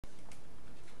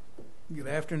Good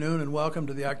afternoon and welcome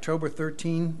to the October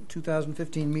 13,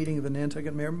 2015 meeting of the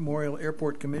Nantucket Memorial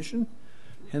Airport Commission.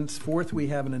 Henceforth, we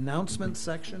have an announcement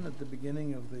section at the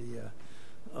beginning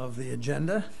of the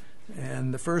agenda.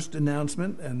 And the first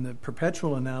announcement and the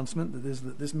perpetual announcement that is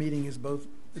that this meeting is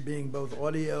being both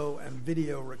audio and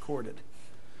video recorded.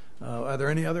 Are there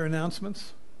any other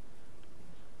announcements?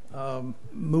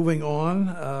 Moving on,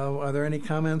 are there any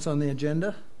comments on the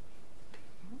agenda?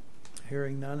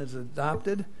 Hearing none is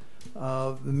adopted.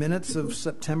 The minutes of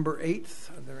September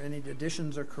 8th, are there any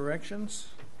additions or corrections?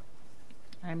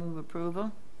 I move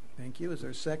approval. Thank you. Is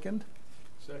there a second?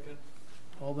 Second.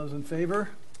 All those in favor?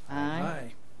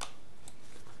 Aye.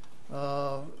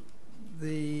 The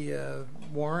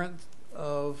warrant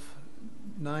of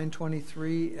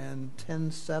 9/23 and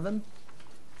 10/7.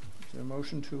 Is there a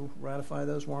motion to ratify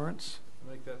those warrants?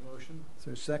 I'll make that motion. Is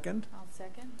there a second? I'll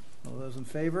second. All those in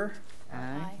favor?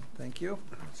 Aye. Thank you.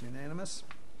 It's unanimous.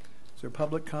 Is there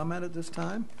public comment at this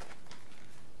time?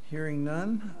 Hearing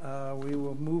none, we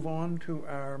will move on to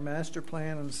our master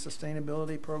plan and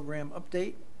sustainability program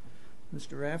update.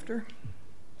 Mr. Rafter?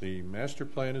 The master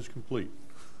plan is complete,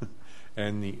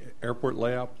 and the airport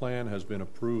layout plan has been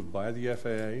approved by the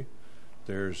FAA.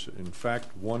 There's, in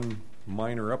fact, one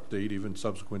minor update, even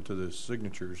subsequent to the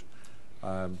signatures.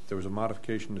 There was a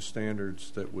modification to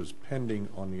standards that was pending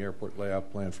on the airport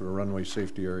layout plan for the runway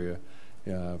safety area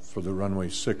for the runway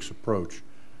 6 approach,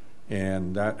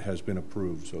 and that has been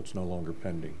approved, so it's no longer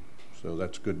pending. So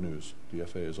that's good news. The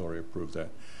FAA has already approved that.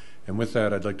 And with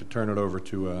that, I'd like to turn it over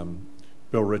to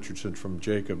Bill Richardson from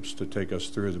Jacobs to take us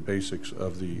through the basics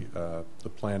of the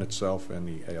plan itself and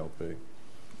the ALP.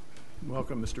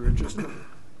 Welcome, Mr. Richardson.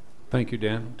 Thank you,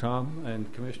 Dan, Tom,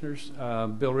 and commissioners.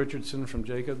 Bill Richardson from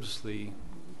Jacobs, the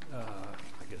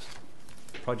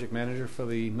project manager for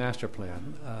the master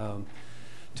plan.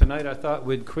 Tonight, I thought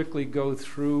we'd quickly go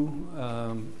through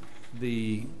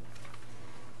the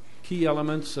key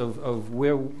elements of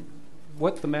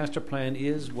what the master plan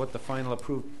is, what the final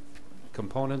approved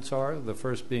components are. The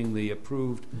first being the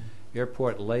approved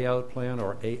airport layout plan,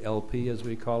 or ALP as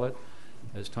we call it.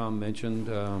 As Tom mentioned,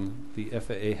 the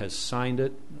FAA has signed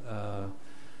it.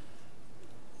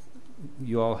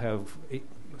 You all have 8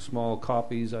 small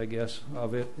copies, I guess,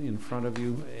 of it in front of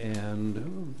you,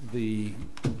 and the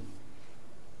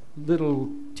little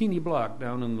teeny block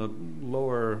down in the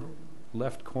lower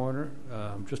left corner,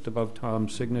 just above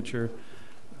Tom's signature,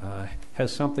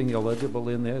 has something illegible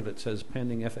in there that says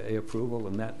pending FAA approval,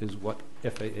 and that is what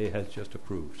FAA has just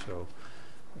approved. So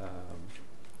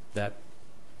that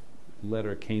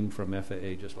letter came from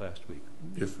FAA just last week.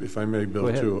 If I may,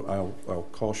 Bill, too, I'll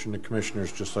caution the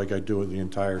commissioners, just like I do with the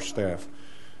entire staff.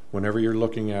 Whenever you're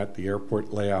looking at the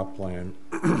airport layout plan,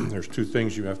 there's 2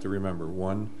 things you have to remember.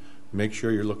 1, make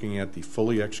sure you're looking at the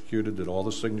fully executed, that all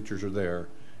the signatures are there.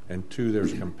 And 2,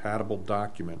 there's a compatible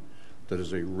document that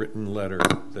is a written letter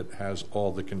that has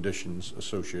all the conditions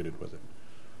associated with it.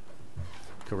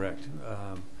 Correct.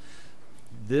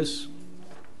 This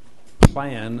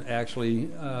plan actually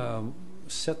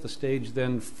set the stage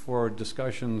then for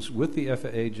discussions with the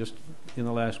FAA just in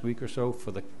the last week or so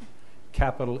for the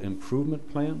capital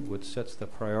improvement plan, which sets the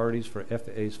priorities for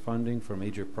FAA's funding for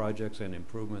major projects and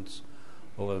improvements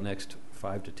over the next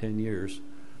 5 to 10 years.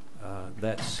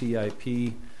 That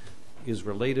CIP is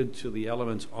related to the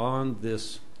elements on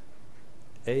this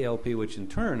ALP, which in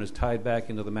turn is tied back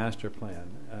into the master plan.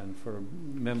 And for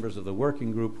members of the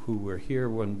working group who were here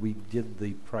when we did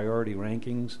the priority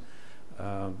rankings,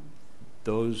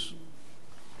 those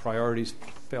priorities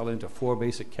fell into 4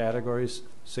 basic categories: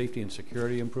 safety and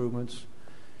security improvements,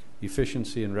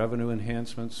 efficiency and revenue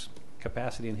enhancements,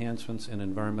 capacity enhancements, and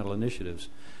environmental initiatives.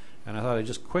 And I thought I'd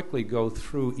just quickly go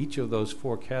through each of those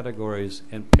 4 categories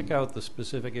and pick out the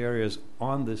specific areas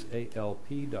on this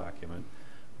ALP document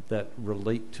that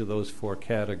relate to those 4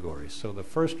 categories. So the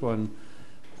first one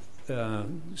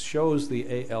shows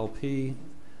the ALP.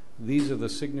 These are the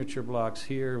signature blocks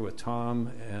here with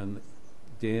Tom and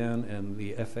Dan and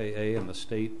the FAA and the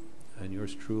state and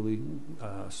yours truly.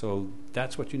 So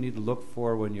that's what you need to look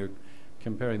for when you're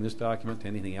comparing this document to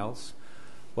anything else.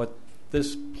 What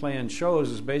this plan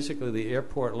shows is basically the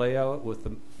airport layout with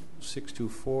the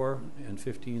 624 and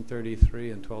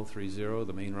 1533 and 1230,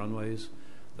 the main runways,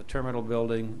 the terminal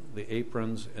building, the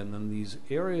aprons, and then these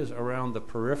areas around the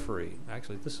periphery.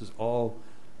 Actually, this is all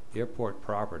airport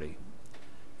property.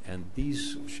 And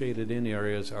these shaded in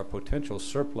areas are potential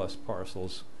surplus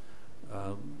parcels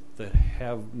that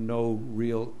have no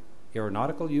real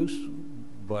aeronautical use,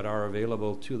 but are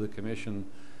available to the Commission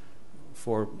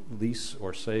for lease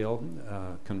or sale,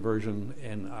 conversion,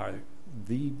 and are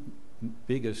the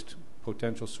biggest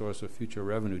potential source of future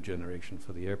revenue generation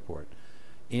for the airport,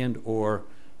 and or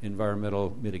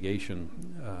environmental mitigation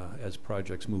as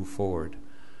projects move forward.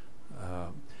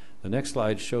 The next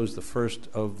slide shows the first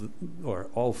of, or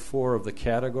all four of the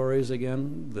categories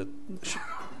again that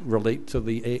relate to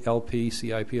the ALP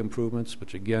CIP improvements,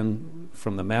 which again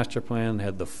from the master plan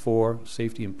had the four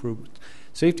safety improvements: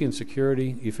 safety and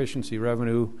security, efficiency,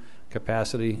 revenue,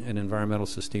 capacity, and environmental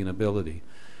sustainability.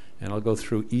 And I'll go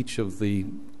through each of the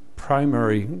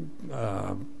primary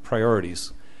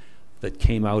priorities that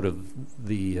came out of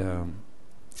the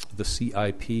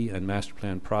CIP and master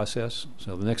plan process.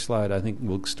 So the next slide, I think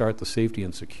we'll start the safety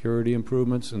and security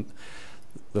improvements. And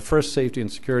the first, safety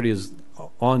and security, is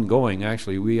ongoing.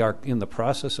 Actually, we are in the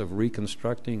process of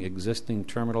reconstructing existing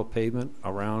terminal pavement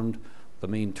around the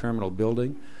main terminal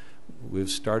building. We've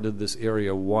started this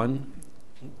area 1,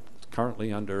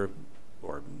 currently under,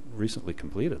 or recently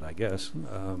completed, I guess.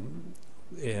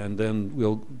 And then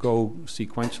we'll go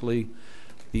sequentially.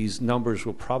 These numbers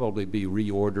will probably be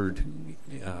reordered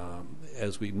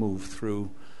as we move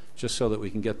through, just so that we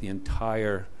can get the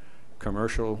entire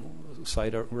commercial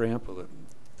site ramp, or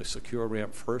the secure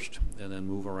ramp first, and then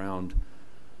move around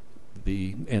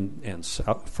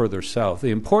further south.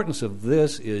 The importance of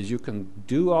this is you can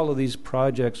do all of these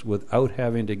projects without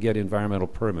having to get environmental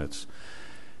permits.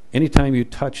 Anytime you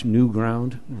touch new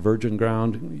ground, virgin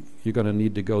ground, you're going to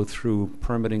need to go through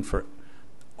permitting for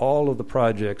all of the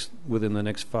projects within the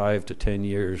next 5 to 10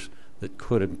 years that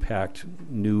could impact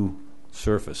new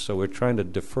surface. So we're trying to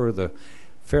defer the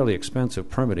fairly expensive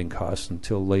permitting costs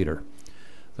until later.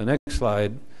 The next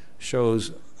slide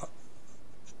shows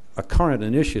a current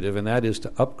initiative, and that is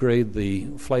to upgrade the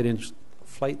flight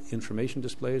information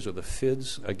displays, or the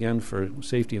FIDs, again for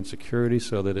safety and security,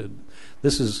 so that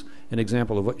this is an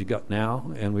example of what you got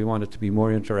now, and we want it to be more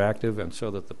interactive, and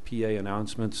so that the PA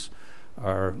announcements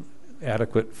are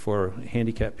adequate for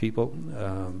handicapped people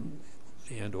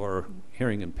and or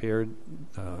hearing impaired.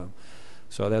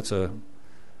 So that's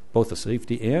both a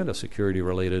safety and a security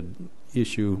related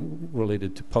issue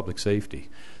related to public safety.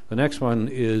 The next one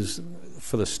is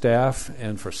for the staff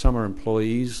and for summer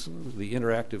employees, the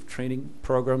interactive training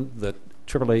program that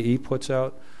AAAE puts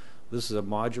out. This is a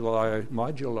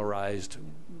modularized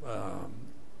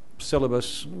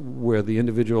syllabus where the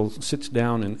individual sits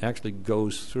down and actually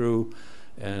goes through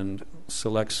and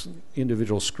selects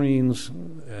individual screens,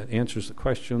 answers the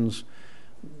questions.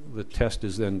 The test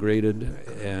is then graded,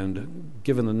 and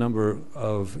given the number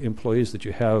of employees that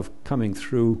you have coming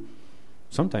through,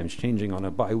 sometimes changing on a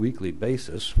bi-weekly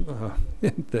basis,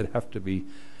 that have to be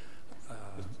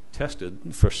tested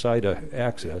for site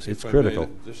access, it's critical.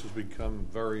 This has become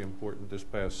very important. This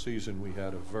past season we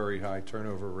had a very high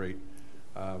turnover rate.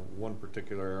 One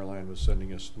particular airline was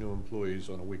sending us new employees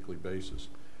on a weekly basis.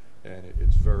 And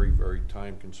it's very, very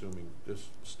time consuming. This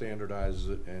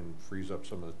standardizes it and frees up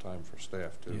some of the time for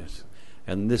staff too. Yes,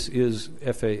 and this is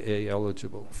FAA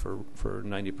eligible for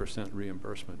 90%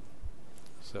 reimbursement.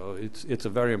 So it's a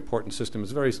very important system.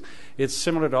 It's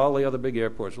similar to all the other big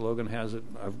airports. Logan has it.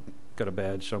 I've got a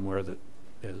badge somewhere that,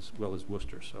 as well as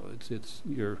Worcester. So it's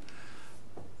you're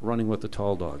running with the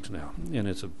tall dogs now, and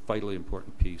it's a vitally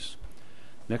important piece.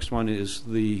 Next one is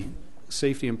the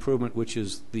safety improvement, which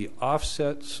is the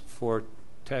offsets for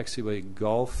taxiway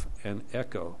Gulf and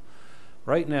Echo.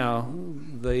 Right now,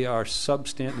 they are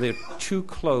they're too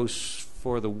close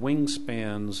for the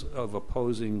wingspans of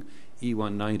opposing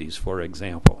E190s, for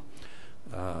example.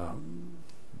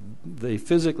 They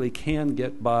physically can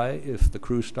get by if the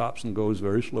crew stops and goes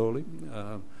very slowly,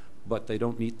 but they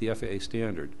don't meet the FAA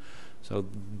standard. So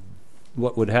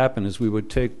what would happen is we would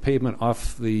take pavement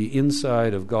off the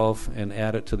inside of Gulf and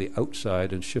add it to the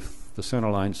outside and shift the center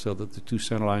line so that the two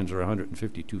center lines are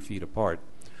 152 feet apart.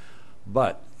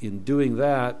 But in doing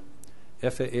that,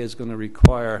 FAA is going to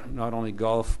require not only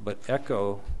Gulf but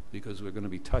Echo, because we're going to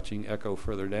be touching Echo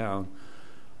further down,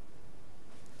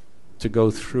 to go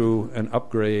through an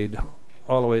upgrade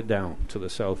all the way down to the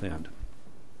south end.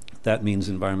 That means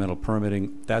environmental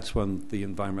permitting. That's when the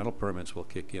environmental permits will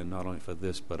kick in, not only for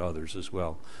this, but others as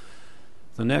well.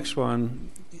 The next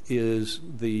one is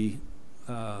the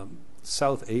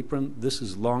South Apron. This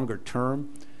is longer term.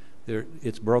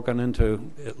 It's broken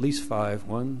into at least 5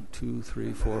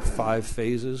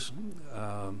 phases.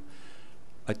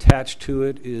 Attached to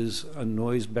it is a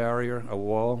noise barrier, a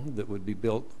wall that would be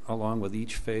built along with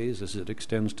each phase as it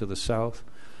extends to the south.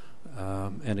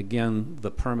 And again,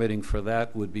 the permitting for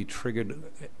that would be triggered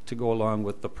to go along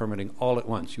with the permitting all at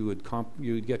once. You would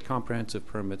get comprehensive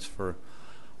permits for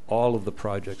all of the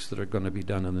projects that are going to be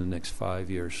done in the next 5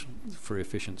 years for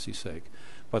efficiency's sake.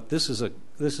 But this is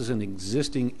an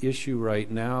existing issue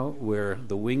right now where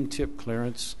the wingtip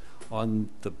clearance on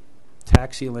the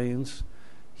taxi lanes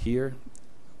here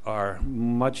are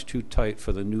much too tight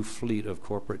for the new fleet of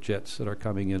corporate jets that are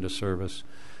coming into service,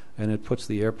 and it puts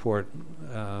the airport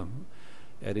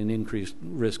at an increased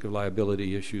risk of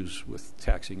liability issues with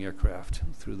taxiing aircraft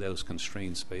through those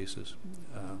constrained spaces.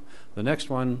 The next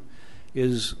one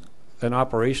is an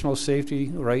operational safety.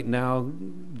 Right now,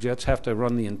 jets have to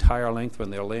run the entire length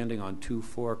when they're landing on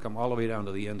 2-4, come all the way down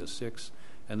to the end of 6,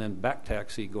 and then back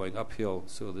taxi going uphill,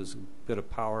 so there's a bit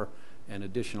of power and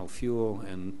additional fuel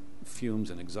and fumes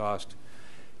and exhaust.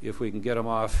 If we can get them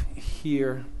off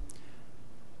here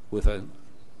with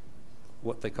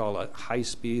what they call a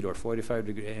high-speed or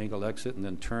 45-degree angle exit and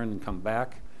then turn and come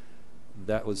back,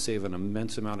 that would save an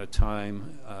immense amount of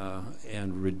time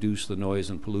and reduce the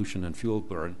noise and pollution and fuel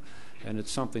burn. And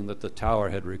it's something that the tower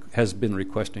has been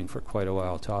requesting for quite a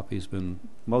while. Toppy's been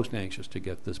most anxious to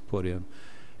get this put in.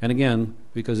 And again,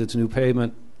 because it's new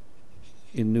pavement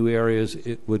in new areas,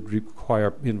 it would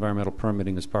require environmental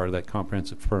permitting as part of that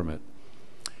comprehensive permit.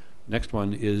 Next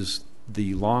one is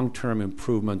the long-term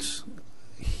improvements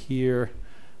here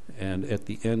and at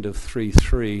the end of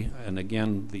 3.3, and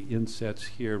again, the insets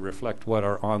here reflect what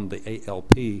are on the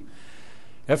ALP.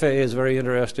 FAA is very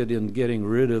interested in getting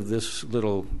rid of this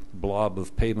little blob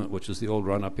of pavement, which is the old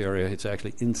run-up area. It's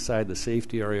actually inside the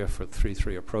safety area for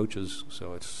 3.3 approaches,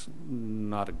 so it's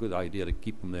not a good idea to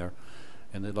keep them there.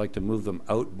 And they'd like to move them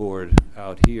outboard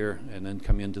out here and then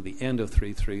come into the end of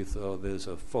 3.3, so there's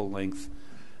a full-length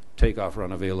takeoff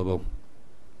run available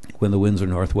when the winds are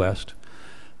northwest.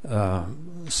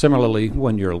 Similarly,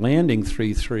 when you're landing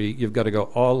 3.3, you've got to go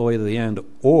all the way to the end,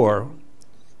 or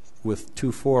with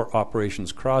 2-4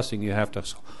 operations crossing, you have to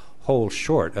hold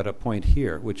short at a point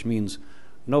here, which means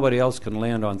nobody else can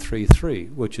land on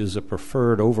 3.3, which is a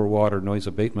preferred overwater noise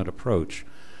abatement approach.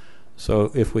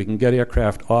 So if we can get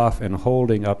aircraft off and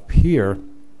holding up here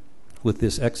with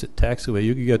this exit taxiway,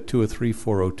 you can get 2 or 3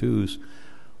 402s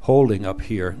holding up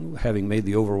here, having made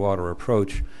the overwater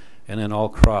approach, and then all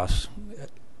cross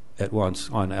at once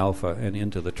on Alpha and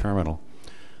into the terminal.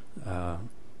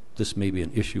 This may be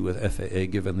an issue with FAA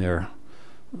given their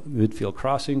midfield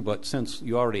crossing, but since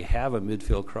you already have a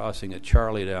midfield crossing at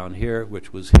Charlie down here,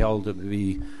 which was held to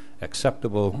be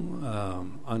acceptable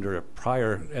under a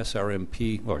prior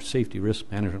SRMP or safety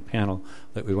risk management panel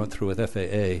that we went through with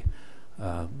FAA,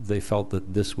 they felt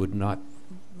that this would not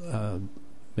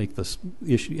make this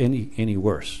issue any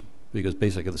worse, because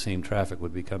basically the same traffic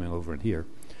would be coming over in here.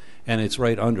 And it's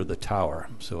right under the tower,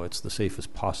 so it's the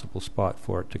safest possible spot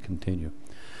for it to continue.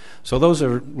 So those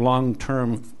are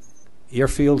long-term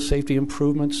airfield safety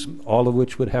improvements, all of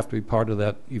which would have to be part of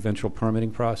that eventual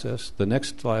permitting process. The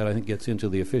next slide, I think, gets into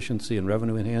the efficiency and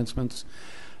revenue enhancements.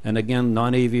 And again,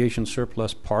 non-aviation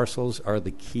surplus parcels are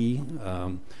the key.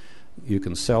 You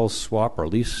can sell, swap, or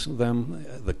lease them.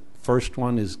 The first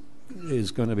one is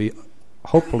going to be,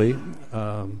 hopefully,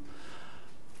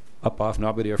 up off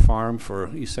Knobbedeer Farm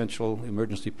for essential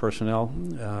emergency personnel,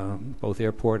 both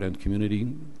airport and community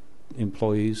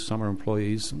employees, summer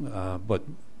employees, but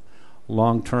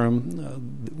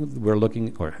long-term, we're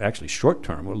looking, or actually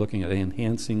short-term, we're looking at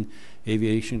enhancing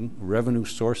aviation revenue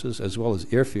sources as well as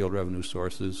airfield revenue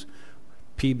sources.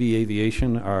 PB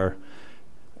Aviation, our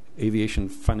aviation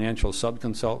financial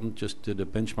subconsultant, just did a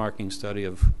benchmarking study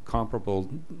of comparable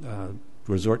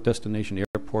resort destination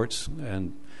airports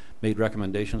and made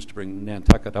recommendations to bring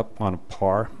Nantucket up on a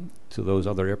par to those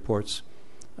other airports.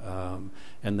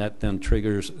 And that then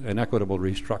triggers an equitable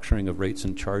restructuring of rates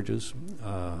and charges.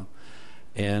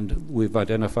 And we've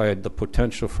identified the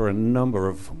potential for a number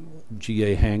of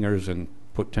GA hangars and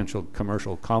potential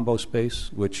commercial combo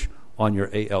space, which on your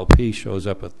ALP shows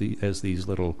up as these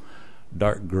little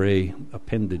dark gray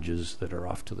appendages that are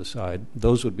off to the side.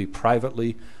 Those would be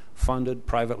privately funded,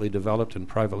 privately developed, and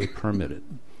privately permitted.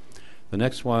 The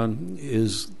next one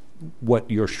is what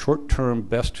your short-term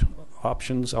best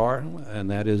options are,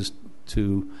 and that is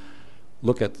to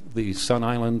look at the Sun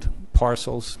Island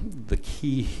parcels. The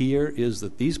key here is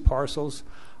that these parcels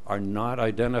are not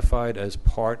identified as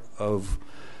part of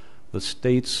the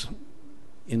state's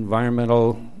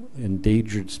environmental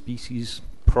endangered species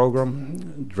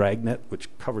program, Dragnet, which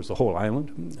covers the whole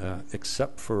island,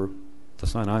 except for the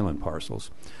Sun Island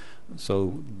parcels.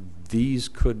 So these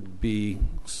could be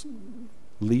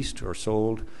leased or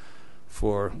sold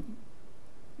for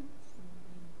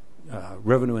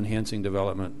revenue-enhancing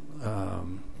development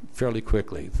fairly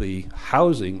quickly. The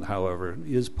housing, however,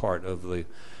 is part of the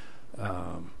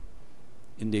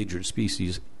endangered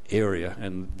species area,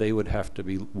 and they would have to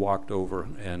be walked over,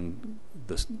 and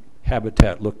the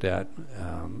habitat looked at,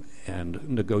 and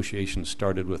negotiations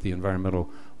started with the Environmental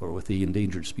or with the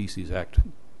Endangered Species Act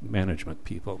management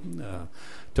people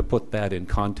to put that in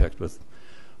context with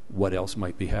what else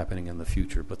might be happening in the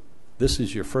future. But this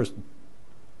is your first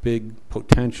big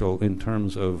potential in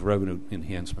terms of revenue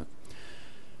enhancement.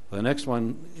 The next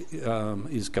one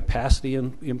is capacity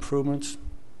improvements.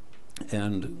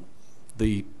 And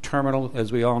the terminal,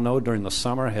 as we all know, during the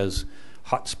summer has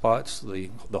hot spots. The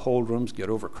hold rooms get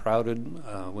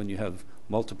overcrowded when you have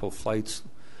multiple flights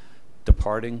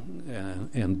departing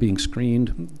and being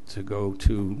screened to go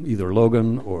to either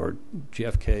Logan or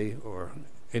JFK or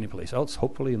any place else,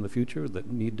 hopefully in the future, that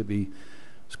need to be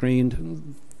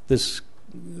screened. This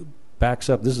backs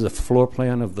up. This is a floor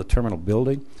plan of the terminal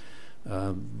building.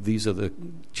 These are the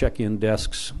check-in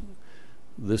desks.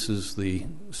 This is the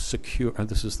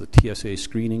this is the TSA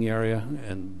screening area,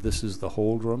 and this is the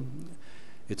hold room.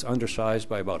 It's undersized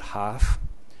by about half,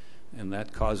 and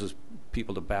that causes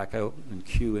people to back out and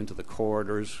queue into the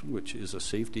corridors, which is a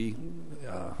safety,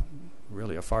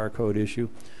 really a fire code issue.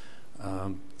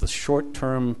 The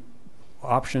short-term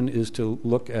option is to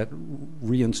look at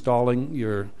reinstalling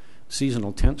your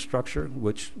seasonal tent structure,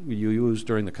 which you used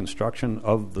during the construction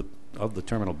of the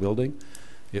terminal building.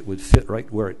 It would fit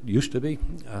right where it used to be,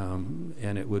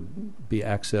 and it would be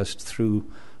accessed through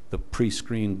the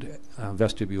pre-screened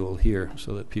vestibule here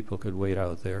so that people could wait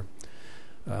out there.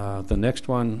 The next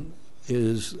one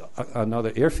is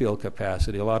another airfield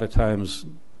capacity. A lot of times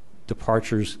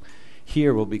departures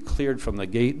here will be cleared from the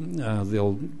gate.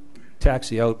 They'll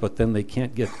taxi out, but then they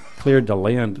can't get cleared to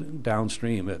land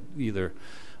downstream at either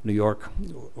New York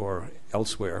or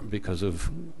elsewhere because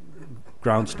of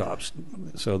ground stops.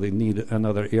 So they need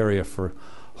another area for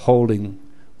holding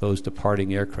those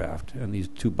departing aircraft, and these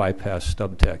two bypass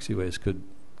stub taxiways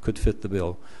could fit the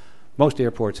bill. Most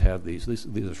airports have these.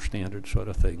 These are standard sort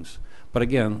of things. But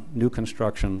again, new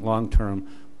construction, long-term,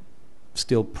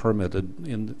 still permitted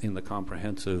in the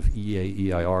comprehensive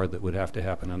EIR that would have to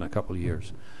happen in a couple of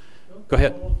years. Go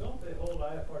ahead. Don't they hold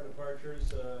IFR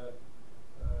departures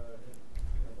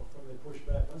when they push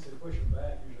back? Once they push them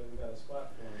back, usually we've got a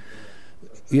spot for them.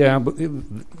 Yeah, but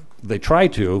they try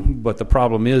to, but the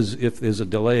problem is if there's a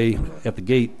delay at the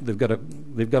gate, they've got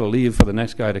to leave for the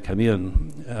next guy to come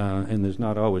in, and there's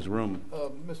not always room.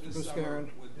 Mr. Buscarin,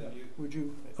 would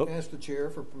you ask the chair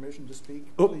for permission to speak,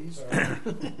 Oh. please?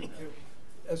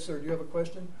 Yes, sir. Do you have a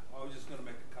question? I was just going to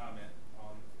make a comment on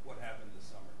what happened this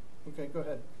summer. Okay, go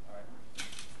ahead. All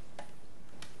right.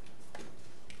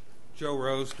 Joe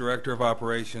Rose, Director of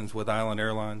Operations with Island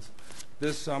Airlines.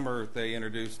 This summer, they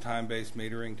introduced time-based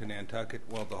metering to Nantucket,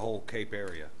 well, the whole Cape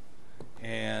area.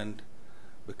 And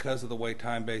because of the way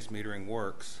time-based metering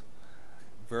works,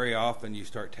 very often you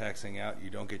start taxing out,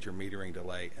 you don't get your metering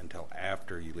delay until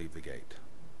after you leave the gate.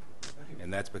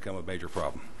 And that's become a major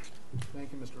problem.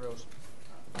 Thank you, Mr. Rose.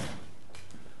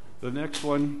 The next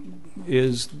one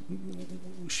is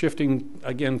shifting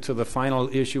again to the final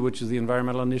issue, which is the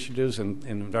environmental initiatives and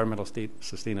environmental state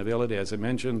sustainability. As I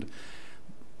mentioned,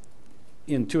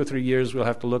 in 2 or 3 years, we'll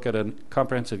have to look at a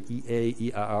comprehensive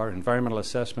EIR, environmental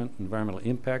assessment, environmental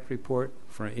impact report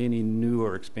for any new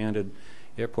or expanded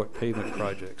airport pavement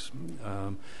projects.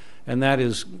 And that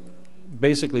is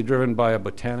basically driven by a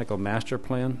botanical master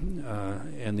plan,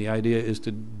 and the idea is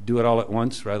to do it all at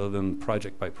once rather than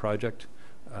project by project.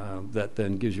 That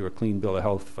then gives you a clean bill of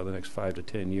health for the next 5 to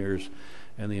 10 years,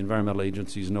 and the environmental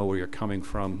agencies know where you're coming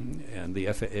from, and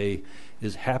the FAA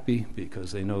is happy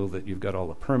because they know that you've got all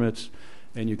the permits,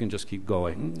 and you can just keep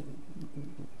going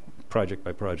project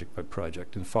by project by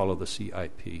project and follow the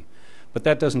CIP. But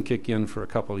that doesn't kick in for a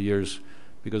couple of years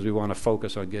because we want to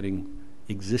focus on getting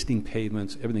existing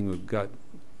pavements, everything we've got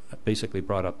basically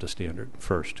brought up to standard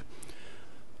first.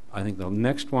 I think the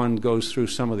next one goes through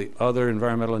some of the other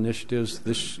environmental initiatives.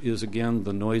 This is, again,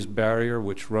 the noise barrier,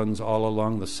 which runs all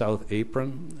along the south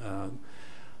apron.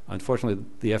 Unfortunately,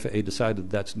 the FAA decided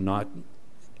that's not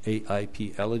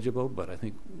AIP eligible, but I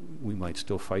think we might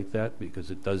still fight that because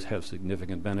it does have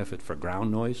significant benefit for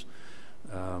ground noise.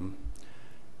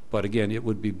 But again, it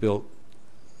would be built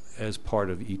as part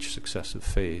of each successive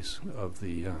phase of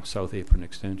the south apron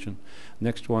extension.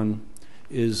 Next one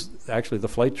is actually the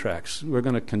flight tracks. We're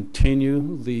going to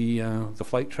continue the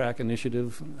flight track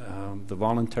initiative. The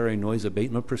voluntary noise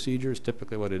abatement procedure is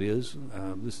typically what it is.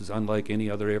 This is unlike any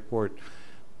other airport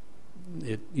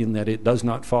in that it does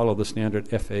not follow the standard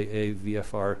FAA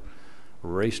VFR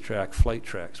racetrack flight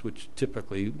tracks, which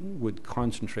typically would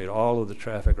concentrate all of the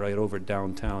traffic right over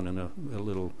downtown in a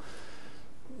little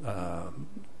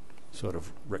sort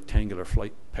of rectangular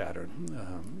flight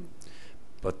pattern.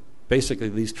 But basically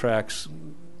these tracks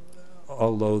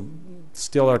although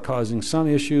still are causing some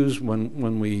issues.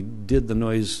 When we did the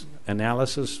noise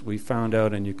analysis, we found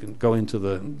out, and you can go into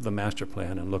the master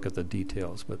plan and look at the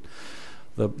details, but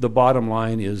the bottom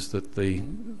line is that the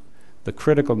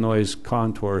critical noise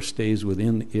contour stays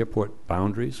within airport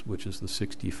boundaries, which is the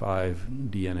 65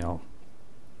 DNL.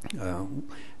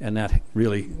 And that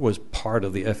really was part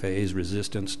of the FAA's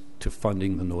resistance to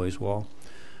funding the noise wall.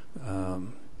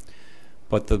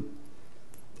 But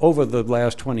over the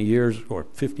last 20 years or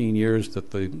 15 years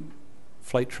that the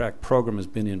flight track program has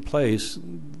been in place,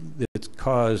 it's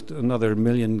caused another 1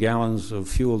 million gallons of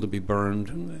fuel to be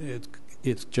burned.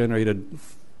 It's generated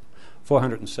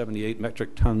 478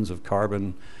 metric tons of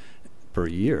carbon per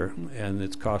year, and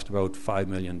it's cost about $5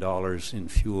 million in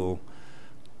fuel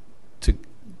to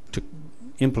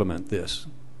implement this.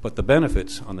 But the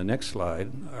benefits on the next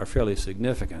slide are fairly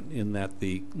significant in that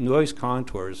the noise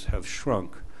contours have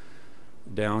shrunk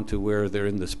down to where they're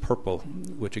in this purple,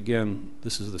 which again,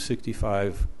 this is the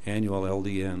 65 annual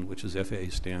LDN, which is FAA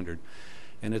standard,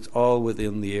 and it's all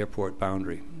within the airport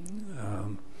boundary.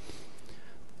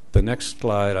 The next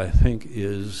slide, I think,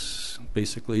 is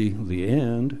basically the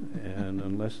end, and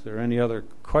unless there are any other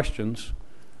questions,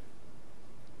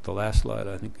 the last slide,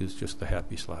 I think, is just the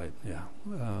happy slide. Yeah.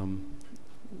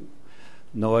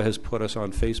 NOAA has put us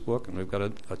on Facebook, and we've got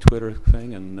a Twitter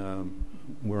thing, and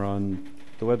we're on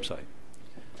the website.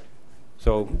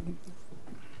 So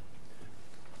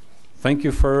thank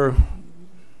you for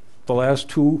the last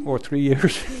 2 or 3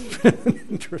 years.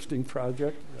 Interesting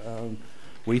project.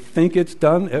 We think it's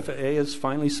done. FAA has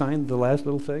finally signed the last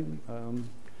little thing.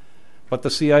 But the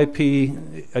CIP,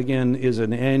 again, is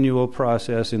an annual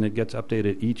process, and it gets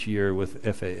updated each year with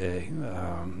FAA.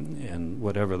 And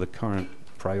whatever the current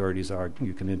priorities are,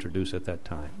 you can introduce at that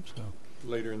time. So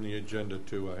Later in the agenda,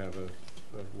 too,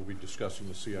 we'll be discussing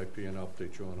the CIP, and I'll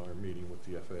update you on our meeting with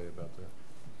the FAA about that.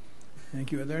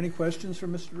 Thank you. Are there any questions for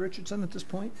Mr. Richardson at this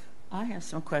point? I have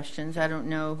some questions. I don't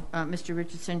know. Mr.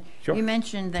 Richardson, Sure. You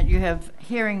mentioned that you have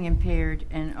hearing impaired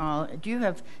and all. Do you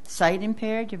have sight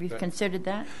impaired? Have you considered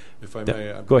that? If I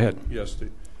may. Go ahead. Yes.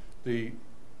 The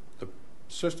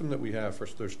system that we have,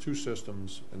 first, there's 2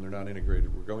 systems, and they're not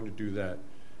integrated. We're going to do that.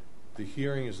 The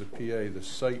hearing is the PA. The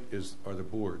sight are the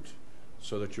boards,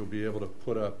 so that you'll be able to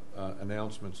put up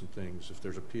announcements and things. If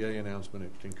there's a PA announcement,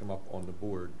 it can come up on the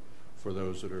board for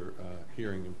those that are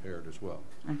hearing impaired as well.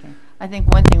 Okay. I think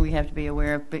one thing we have to be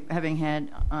aware of, having had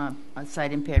a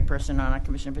sight-impaired person on our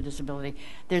Commission for Disability,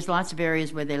 there's lots of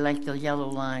areas where they like the yellow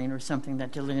line or something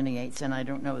that delineates, and I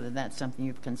don't know whether that's something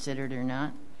you've considered or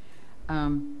not.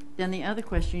 Then the other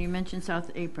question, you mentioned South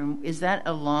Apron. Is that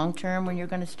a long-term when you're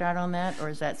going to start on that, or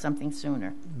is that something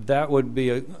sooner? that would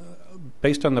be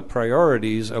based on the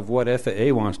priorities of what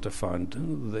FAA wants to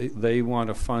fund. They want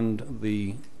to fund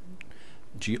the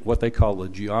what they call the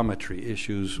geometry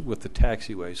issues with the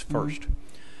taxiways first.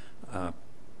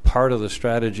 Part of the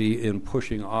strategy in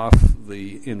pushing off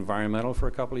the environmental for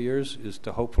a couple of years is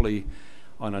to hopefully,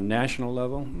 on a national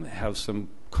level, have some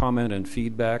comment and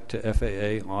feedback to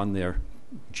FAA on their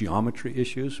geometry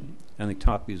issues. I think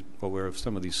Toppy's aware of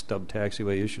some of these stub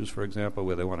taxiway issues, for example,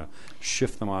 where they want to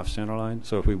shift them off centerline.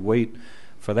 So if we wait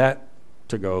for that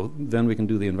to go, then we can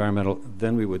do the environmental,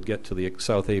 then we would get to the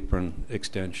South Apron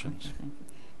extensions. Okay.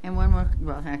 And one more,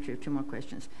 well, actually, 2 more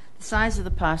questions. The size of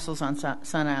the parcels on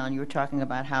Sun Island, you were talking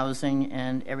about housing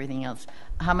and everything else.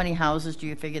 How many houses do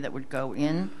you figure that would go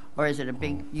in? Or is it a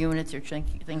big units you're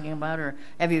thinking about? Or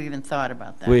have you even thought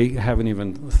about that? We haven't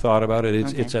even thought about it.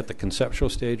 Okay. It's at the conceptual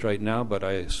stage right now, but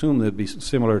I assume they'd be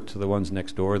similar to the ones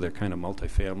next door. They're kind of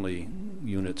multifamily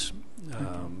units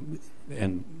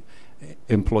and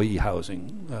employee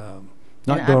housing.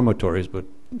 Not dormitories, but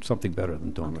something better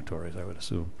than dormitories, I would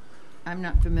assume. I'm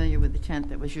not familiar with the tent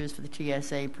that was used for the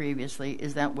TSA previously.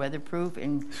 Is that weatherproof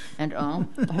and all,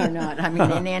 or not? I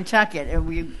mean, in Nantucket,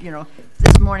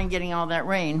 this morning getting all that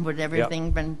rain, would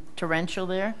everything been torrential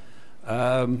there?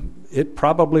 It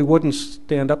probably wouldn't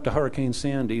stand up to Hurricane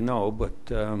Sandy, no, but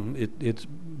it's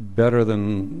better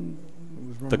than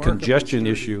the congestion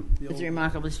issue. It's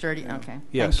remarkably sturdy. Okay.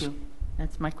 Yes. Thank you.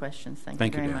 That's my questions. Thank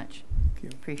you very much. Thank you.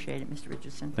 Appreciate it, Mr.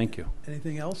 Richardson. Thank you.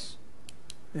 Anything else?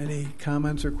 Any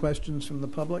comments or questions from the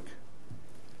public?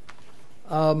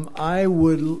 I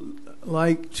would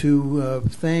like to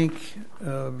thank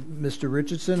Mr.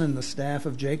 Richardson and the staff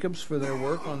of Jacobs for their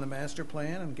work on the master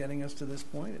plan and getting us to this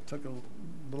point. It took a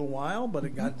little while, but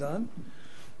it got done.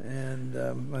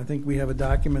 And I think we have a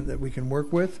document that we can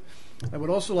work with. I would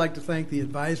also like to thank the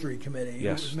advisory committee.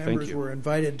 Yes, whose thank members you. were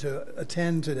invited to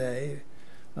attend today,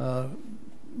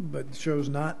 but chose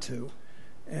not to.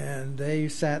 And they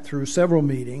sat through several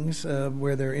meetings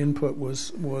where their input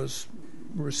was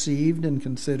received and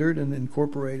considered and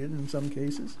incorporated in some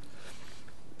cases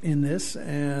in this.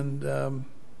 And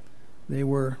they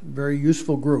were a very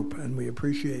useful group, and we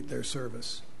appreciate their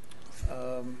service.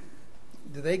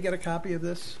 Did they get a copy of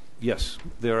this? Yes,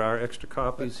 there are extra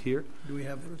copies here, Do we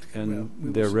have? and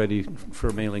we they're will- ready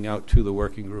for mailing out to the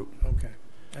working group. Okay.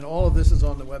 And all of this is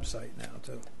on the website now,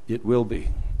 too. It will be,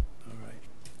 All right.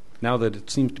 now that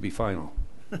it seems to be final,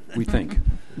 we think,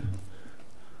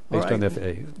 All based on right.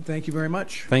 FAA. Thank you very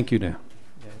much. Thank you, Dan.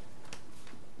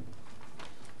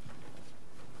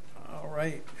 All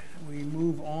right. We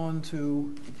move on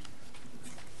to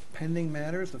pending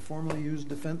matters, the formerly used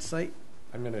defense site.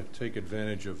 I'm going to take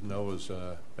advantage of Noah's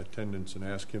attendance and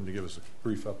ask him to give us a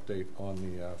brief update on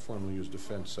the formerly used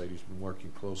defense site. He's been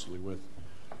working closely with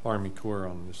Army Corps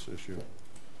on this issue.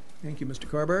 Thank you, Mr.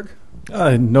 Carberg.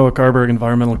 Noah Carberg,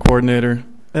 Environmental Coordinator.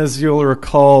 As you'll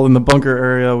recall, in the bunker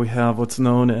area, we have what's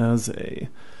known as a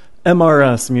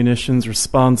MRS, Munitions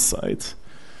Response Site,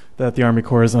 that the Army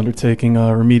Corps is undertaking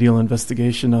a remedial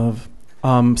investigation of.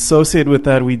 Associated with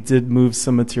that, we did move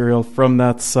some material from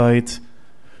that site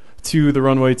to the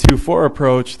runway 24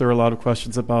 approach. There are a lot of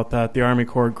questions about that. The Army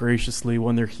Corps graciously,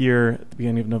 when they're here at the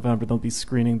beginning of November, they'll be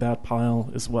screening that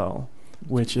pile as well,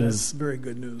 which That's is very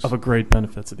good news. of a great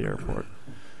benefit to the airport.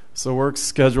 So work's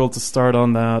scheduled to start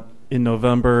on that in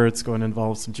November. It's going to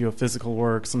involve some geophysical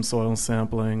work, some soil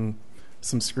sampling,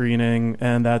 some screening,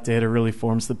 and that data really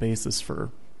forms the basis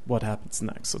for what happens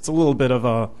next. So it's a little bit of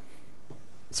a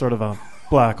sort of a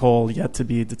black hole yet to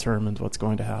be determined what's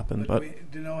going to happen. But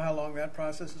do you know how long that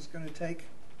process is going to take?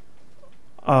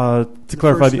 to The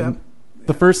clarify, first step?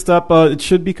 the first step, it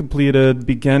should be completed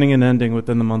beginning and ending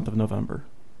within the month of November.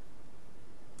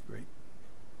 Great.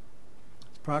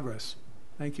 It's progress.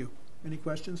 Thank you. Any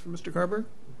questions for Mr. Carberg?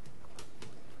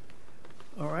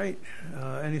 All right.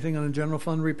 Anything on the general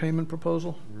fund repayment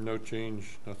proposal? No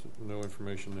change, nothing, no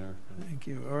information there. Thank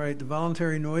you. All right, the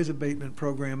voluntary noise abatement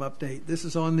program update. This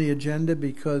is on the agenda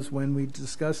because when we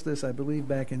discussed this, I believe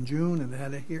back in June, and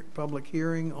had a public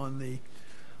hearing on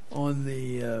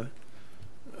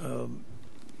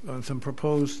some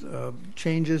proposed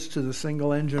changes to the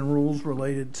single engine rules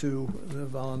related to the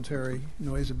voluntary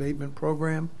noise abatement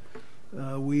program.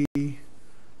 We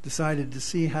decided to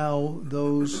see how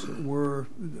those were,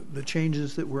 the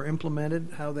changes that were implemented,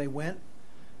 how they went,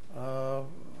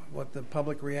 what the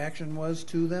public reaction was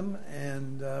to them,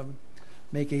 and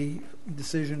make a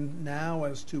decision now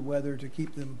as to whether to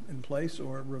keep them in place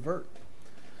or revert.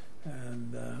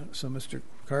 And so, Mr.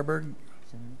 Carberg,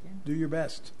 do your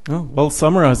best. Oh, well,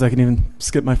 summarize. I can even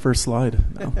skip my first slide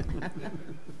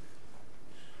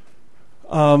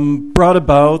now. Brought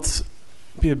about,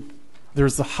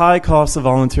 there's the high cost of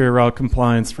voluntary route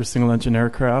compliance for single-engine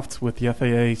aircraft with the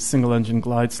FAA single-engine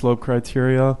glide slope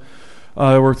criteria.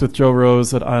 I worked with Joe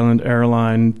Rose at Island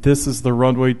Airline. This is the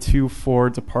runway 24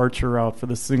 departure route for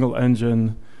the single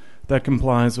engine that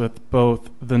complies with both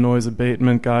the noise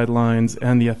abatement guidelines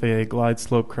and the FAA glide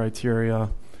slope criteria.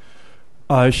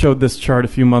 I showed this chart a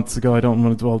few months ago. I don't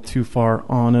want to dwell too far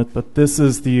on it, but this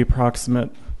is the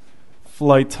approximate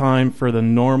flight time for the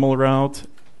normal route,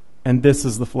 and this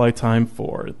is the flight time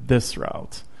for this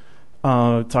route.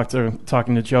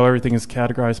 Talking to Joe, everything is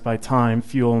categorized by time,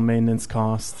 fuel, maintenance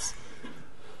costs.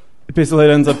 Basically,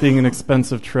 it ends up being an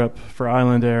expensive trip for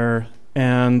Island Air,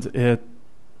 and it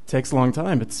takes a long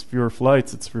time. It's fewer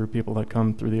flights. It's fewer people that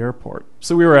come through the airport.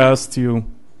 So we were asked to,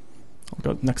 I'll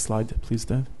go next slide, please,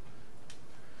 Dave.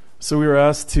 So we were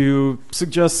asked to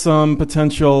suggest some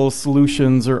potential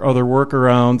solutions or other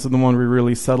workarounds, and the one we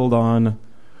really settled on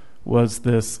was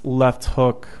this left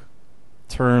hook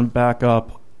turn back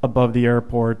up above the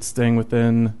airport, staying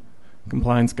within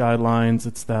compliance guidelines.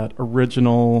 It's that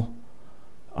original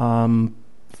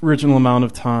amount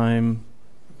of time,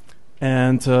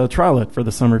 and to trial it for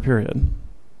the summer period.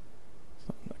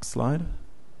 So, next slide.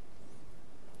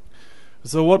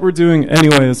 So what we're doing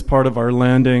anyway as part of our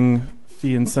landing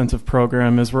fee incentive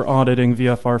program is we're auditing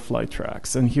VFR flight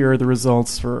tracks. And here are the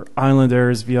results for Island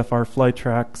Air's VFR flight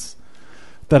tracks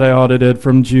that I audited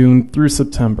from June through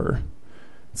September.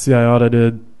 See, I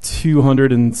audited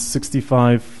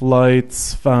 265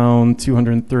 flights, found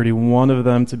 231 of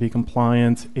them to be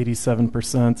compliant,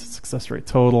 87% success rate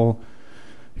total.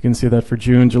 You can see that for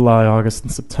June, July, August,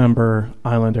 and September,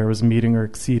 Island Air was meeting or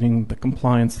exceeding the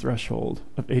compliance threshold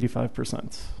of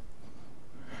 85%.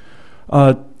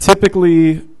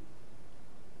 Typically,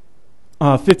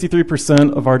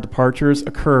 53% of our departures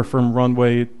occur from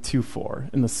runway 24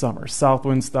 in the summer. South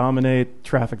winds dominate,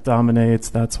 traffic dominates.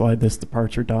 That's why this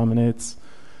departure dominates.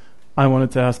 I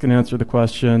wanted to ask and answer the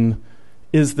question,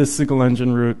 is this single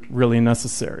engine route really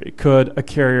necessary? Could a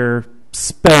carrier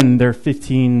spend their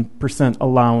 15%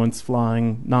 allowance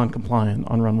flying non-compliant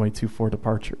on runway 24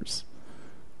 departures?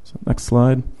 So next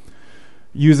slide.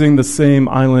 Using the same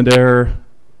Island Air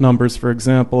numbers, for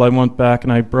example, I went back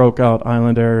and I broke out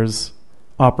Island Air's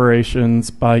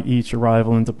operations by each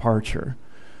arrival and departure.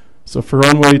 So for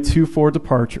runway 24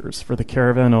 departures, for the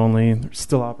Caravan only, they're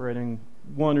still operating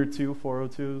one or two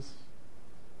 402s?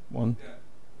 One? Yeah,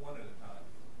 one at a time.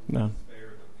 No.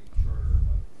 Spare that we charter.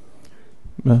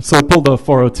 No. So I pulled the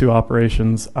 402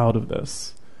 operations out of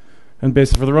this. And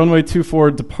basically for the runway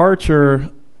 24 departure,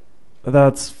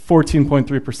 that's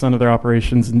 14.3% of their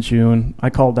operations in June. I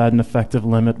called that an effective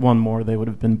limit. One more, they would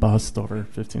have been bust over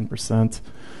 15%.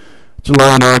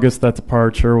 July and August, that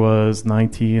departure was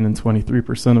 19 and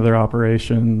 23% of their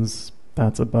operations.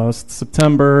 That's a bust.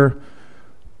 September,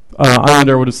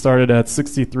 Islander would have started at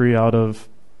 63 out of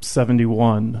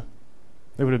 71.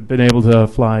 They would have been able to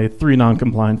fly 3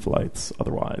 non-compliant flights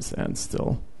otherwise and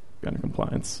still be under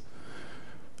compliance.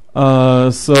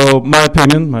 So my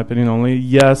opinion only,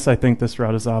 yes, I think this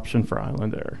route is option for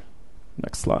Island Air.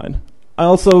 Next slide. I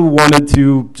also wanted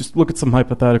to just look at some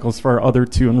hypotheticals for our other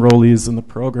 2 enrollees in the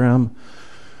program.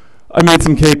 I made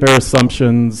some Cape Air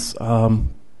assumptions. Can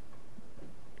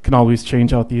always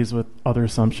change out these with other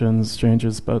assumptions,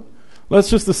 changes, but let's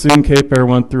just assume Cape Air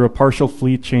went through a partial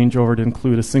fleet changeover to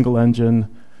include a single engine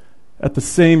at the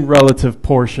same relative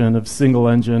portion of single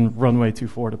engine runway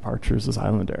 24 departures as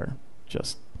Island Air.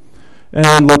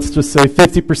 And let's just say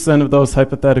 50% of those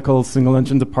hypothetical single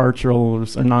engine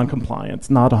departures are non-compliant,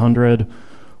 not 100.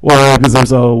 Why? Because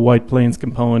there's a White Plains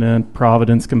component,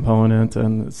 Providence component,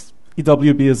 and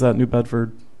EWB is that New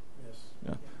Bedford.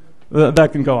 Yes. Yeah.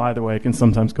 That can go either way. It can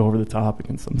sometimes go over the top. It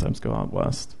can sometimes go out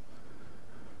west.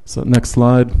 So next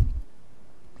slide.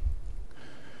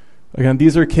 Again,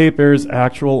 these are Cape Air's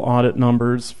actual audit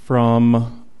numbers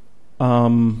from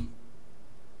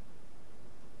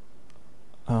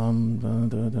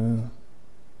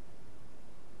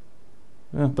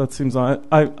yeah, that seems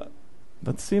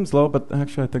that seems low, but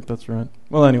actually I think that's right.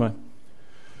 Well, anyway.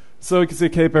 So you can see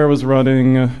Cape Air was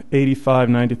running 85,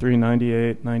 93,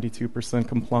 98, 92%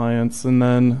 compliance, and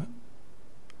then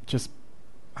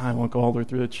I won't go all the way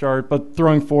through the chart, but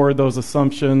throwing forward those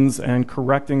assumptions and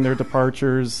correcting their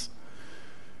departures,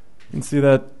 you can see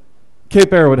that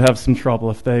Cape Air would have some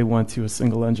trouble if they went to a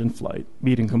single engine flight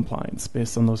meeting compliance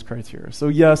based on those criteria. So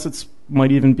yes, it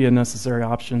might even be a necessary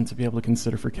option to be able to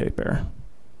consider for Cape Air.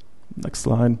 Next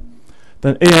slide.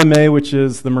 Then AMA, which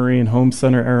is the Marine Home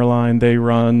Center airline, they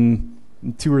run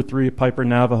 2 or 3 Piper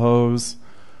Navajos.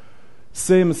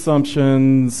 Same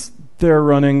assumptions. They're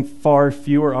running far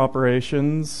fewer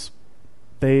operations.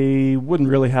 They wouldn't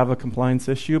really have a compliance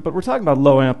issue, but we're talking about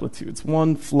low amplitudes.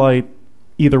 One flight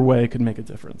either way could make a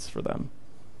difference for them.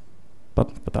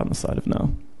 But put that on the side of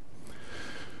no.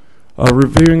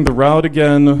 Reviewing the route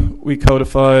again, we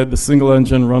codified the single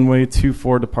engine runway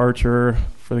 24 departure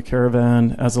for the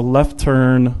Caravan as a left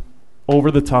turn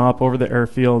over the top, over the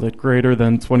airfield at greater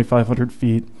than 2,500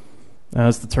 feet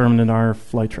as determined in our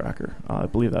flight tracker. I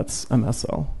believe that's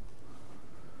MSL.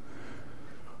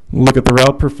 Look at the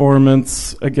route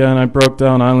performance. Again, I broke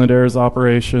down Island Air's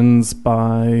operations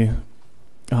by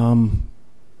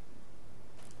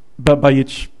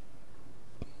each.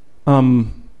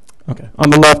 Okay, on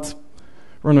the left,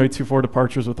 runway 24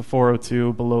 departures with the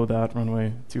 402. Below that,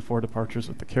 runway 24 departures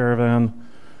with the Caravan.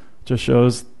 Just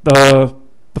shows the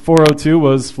 402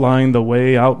 was flying the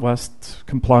way out west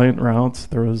compliant route.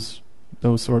 There was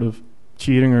no sort of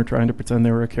cheating or trying to pretend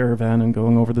they were a Caravan and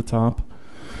going over the top.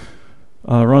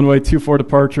 Runway 24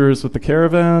 departures with the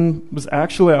Caravan was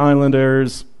actually Island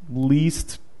Air's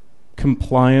least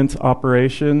compliant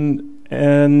operation,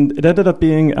 and it ended up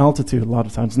being altitude a lot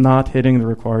of times, not hitting the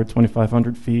required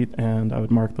 2,500 feet, and I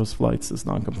would mark those flights as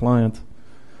non-compliant.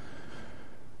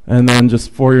 And then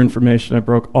just for your information, I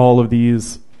broke all of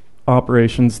these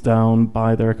operations down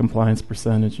by their compliance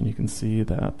percentage, and you can see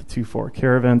that the 24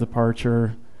 Caravan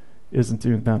departure isn't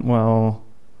doing that well.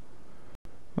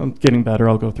 I'm getting better.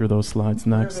 I'll go through those slides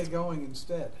next. Where are they going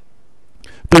instead?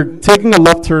 They're taking a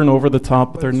left turn over the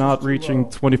top, but they're it's not just too reaching low.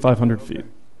 2,500 Okay. feet.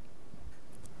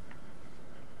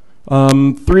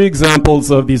 3 examples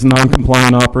of these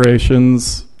non-compliant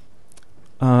operations.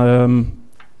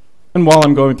 And while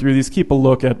I'm going through these, keep a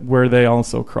look at where they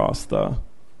also cross the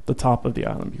top of the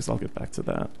island, because I'll get back to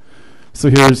that. So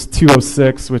here's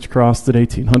 206, which crossed at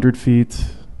 1,800 feet.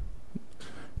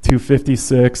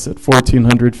 256 at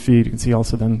 1,400 feet. You can see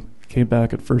also then came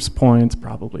back at first point,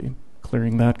 probably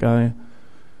clearing that guy.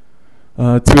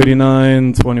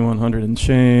 289, 2100 and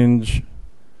change.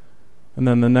 And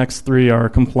then the next three are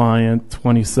compliant,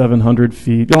 2,700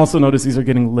 feet. You'll also notice these are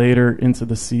getting later into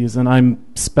the season. I'm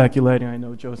speculating. I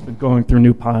know Joe's been going through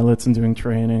new pilots and doing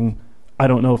training. I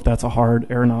don't know if that's a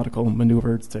hard aeronautical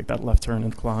maneuver to take that left turn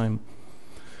and climb.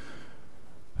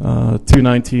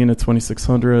 219 at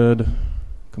 2,600,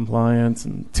 compliant,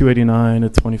 and 289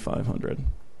 at 2,500.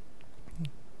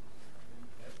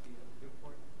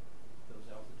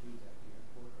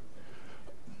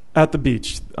 At the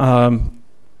beach.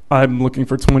 I'm looking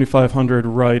for 2,500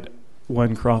 right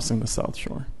when crossing the South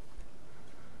Shore.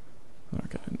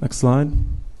 Okay, next slide.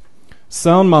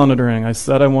 Sound monitoring. I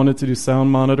said I wanted to do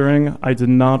sound monitoring. I did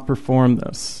not perform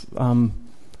this.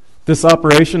 This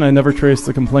operation, I never traced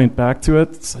a complaint back to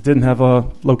it. I didn't have a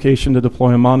location to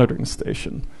deploy a monitoring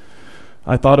station.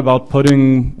 I thought about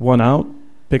putting one out,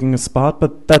 picking a spot,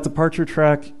 but that departure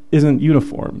track isn't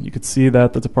uniform. You could see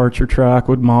that the departure track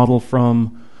would model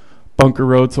from Bunker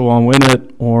Road to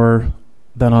Wanwinnett, or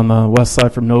then on the west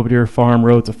side from Nobadeer Farm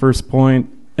Road to First Point,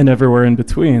 and everywhere in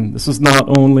between. This was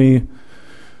not only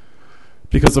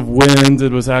because of wind,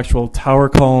 it was actual tower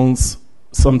calls,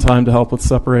 sometime to help with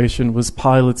separation, it was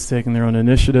pilots taking their own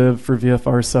initiative for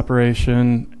VFR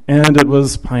separation, and it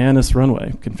was Pianist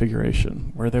runway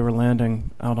configuration, where they were landing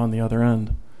out on the other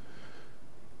end.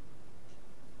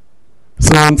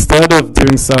 So instead of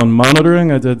doing sound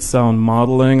monitoring, I did sound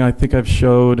modeling. I think I've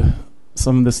showed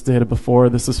some of this data before.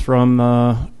 This is from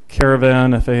the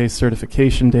Caravan FAA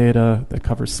certification data that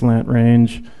covers slant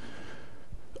range.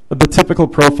 The typical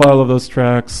profile of those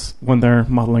tracks when they're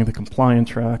modeling the compliant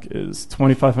track is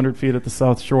 2,500 feet at the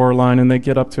South Shore line, and they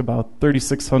get up to about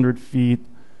 3,600 feet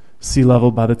sea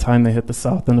level by the time they hit the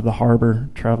south end of the harbor,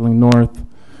 traveling north.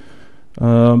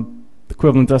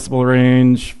 Equivalent decibel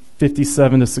range,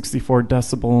 57 to 64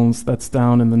 decibels. That's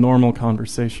down in the normal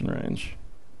conversation range.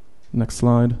 Next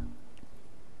slide.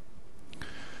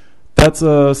 That's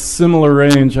a similar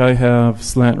range. I have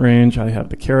slant range. I have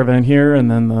the Caravan here,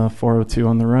 and then the 402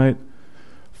 on the right.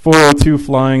 402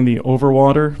 flying the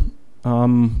overwater,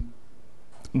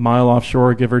 mile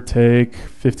offshore, give or take,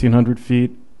 1,500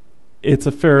 feet. It's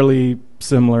a fairly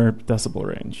similar decibel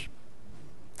range.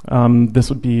 This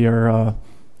would be your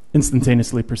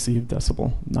instantaneously perceived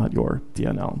decibel, not your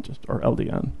DNL, or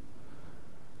LDN.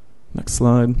 Next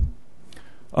slide.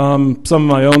 Some of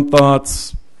my own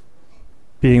thoughts,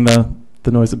 being the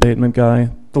noise abatement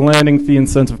guy. The landing fee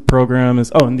incentive program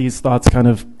is, and these thoughts kind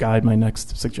of guide my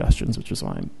next suggestions, which is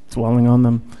why I'm dwelling on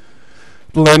them.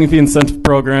 The landing fee incentive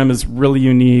program is really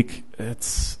unique.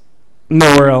 It's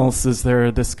nowhere else is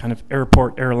there this kind of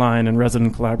airport, airline, and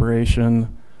resident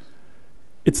collaboration.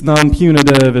 It's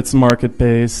non-punitive, it's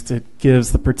market-based. It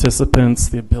gives the participants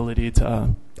the ability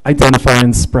to identify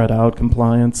and spread out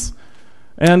compliance.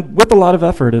 And with a lot of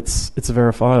effort, it's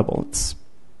verifiable. It's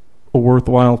a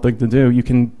worthwhile thing to do. You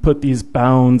can put these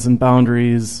bounds and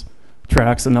boundaries,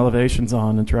 tracks and elevations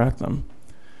on and track them.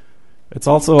 It's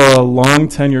also a long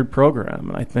tenured program,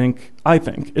 and I think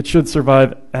it should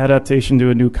survive adaptation to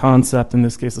a new concept, in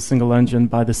this case a single engine,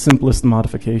 by the simplest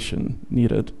modification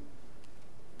needed.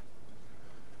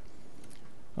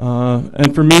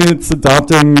 And for me, it's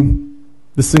adopting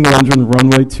the single engine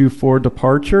runway 24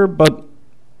 departure, but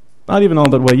not even all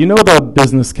that way. You know the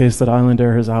business case that Island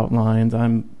Air has outlined.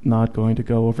 I'm not going to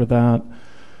go over that.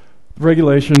 The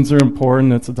regulations are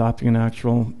important. It's adopting an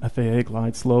actual FAA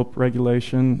glide slope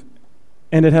regulation,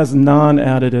 and it has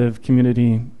non-additive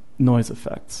community noise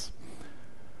effects.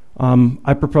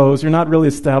 I propose you're not really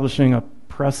establishing a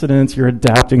precedent. You're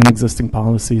adapting an existing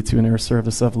policy to an air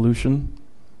service evolution.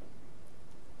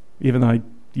 Even though I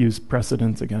use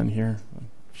precedent again here. I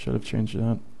should have changed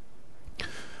that.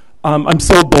 I'm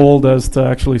so bold as to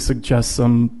actually suggest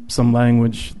some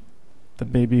language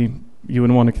that maybe you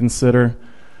would want to consider.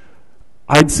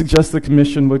 I'd suggest the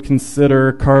Commission would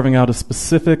consider carving out a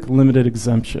specific limited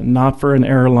exemption, not for an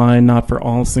airline, not for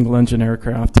all single-engine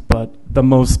aircraft, but the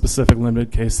most specific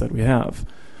limited case that we have.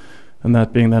 And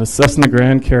that being that a Cessna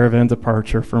Grand Caravan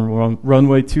departure from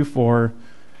runway 24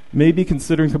 may be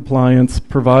considering compliance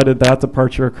provided that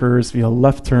departure occurs via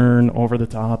left turn over the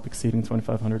top exceeding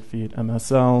 2,500 feet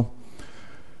MSL.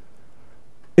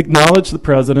 Acknowledge the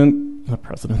precedent,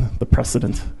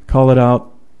 call it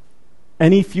out.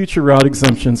 Any future route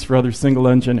exemptions for other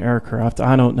single-engine aircraft,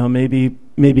 I don't know,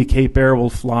 maybe Cape Air will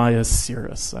fly a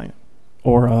Cirrus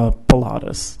or a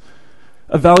Pilatus.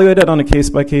 Evaluate it on a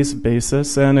case-by-case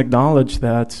basis and acknowledge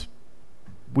that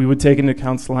we would take into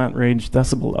account slant range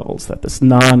decibel levels, that this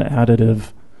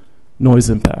non-additive noise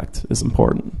impact is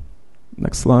important.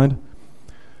 Next slide.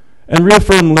 and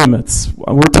reaffirm limits.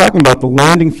 We're talking about the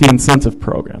landing fee incentive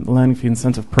program. The landing fee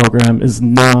incentive program is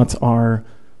not our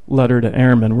letter to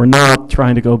airmen. We're not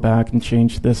trying to go back and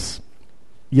change this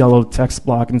yellow text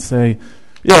block and say,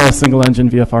 yeah, single engine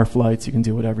VFR flights, you can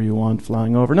do whatever you want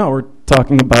flying over. No, we're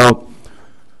talking about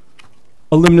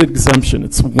a limited exemption.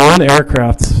 It's one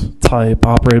aircraft type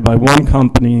operated by one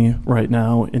company right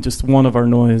now in just one of our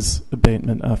noise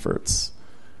abatement efforts.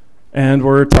 And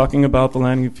we're talking about the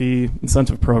landing fee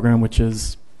incentive program, which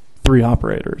is 3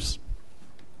 operators.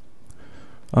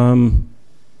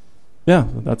 Yeah,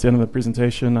 that's the end of the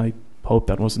presentation. I hope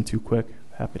that wasn't too quick.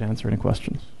 Happy to answer any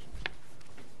questions.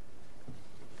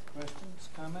 Questions,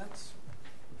 comments?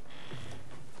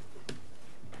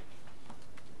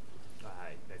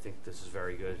 I think this is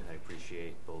very good. I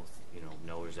appreciate both,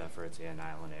 NOAA's efforts and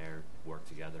Island Air worked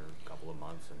together a couple of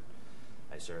months, and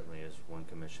I certainly, as one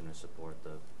commissioner, support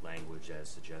the language as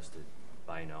suggested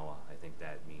by NOAA. I think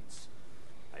that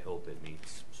I hope it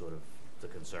meets sort of the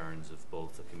concerns of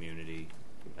both the community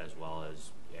as well as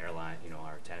airline,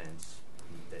 our tenants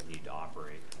that need to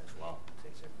operate as well.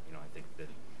 I think that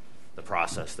the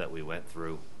process that we went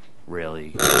through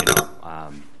really,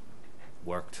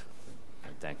 worked. I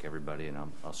thank everybody, and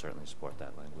I'll certainly support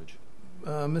that language.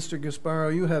 Mr.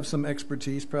 Gasparo, you have some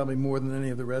expertise, probably more than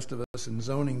any of the rest of us, in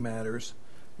zoning matters.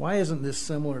 Why isn't this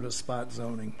similar to spot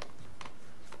zoning?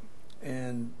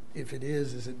 And if it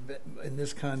is it in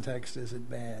this context, is it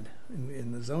bad?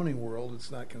 In the zoning world, it's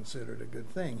not considered a good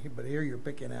thing. But here you're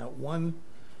picking out one.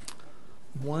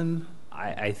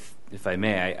 If I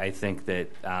may, I think that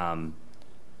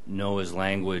NOAA's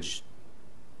language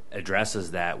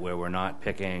addresses that, where we're not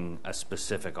picking a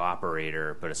specific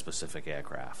operator but a specific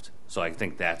aircraft. So I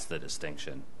think that's the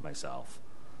distinction myself.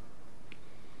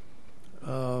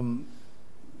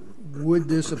 Would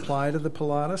this apply to the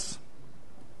Pilatus?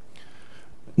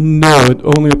 No, it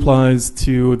only applies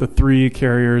to the 3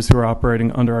 carriers who are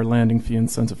operating under our landing fee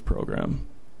incentive program.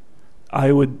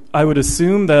 I would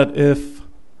assume that if,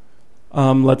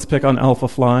 let's pick on Alpha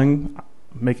Flying,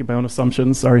 making my own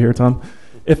assumptions, sorry here, Tom.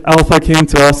 If Alpha came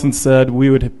to us and said,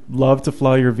 we would love to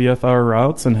fly your VFR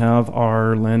routes and have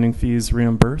our landing fees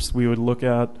reimbursed, we would look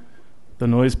at the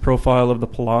noise profile of the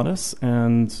Pilatus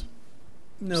and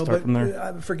start from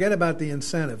there. Forget about the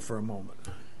incentive for a moment.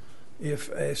 If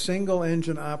a single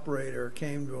engine operator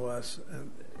came to us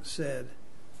and said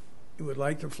he would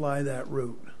like to fly that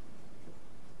route,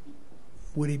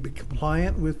 would he be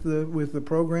compliant with the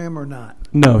program or not?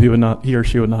 No, he would not. He or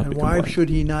she would not be compliant. And why should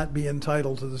he not be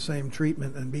entitled to the same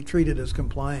treatment and be treated as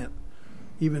compliant,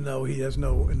 even though he has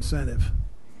no incentive?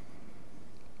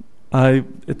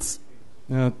 It's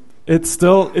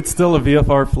still a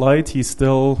VFR flight. He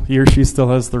or she still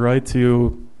has the right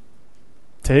to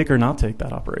take or not take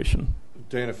that operation.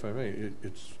 Dan, if I may,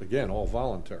 it's again all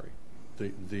voluntary.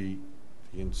 The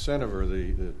incentive or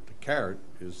the carrot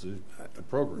is the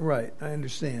program. Right, I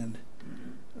understand.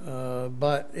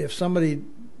 But if somebody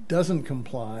doesn't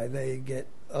comply, they get,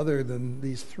 other than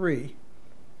these 3,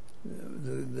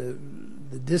 the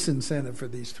disincentive for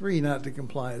these 3 not to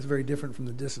comply is very different from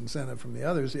the disincentive from the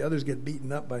others. The others get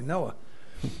beaten up by NOAA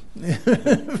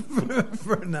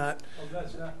for not. Well,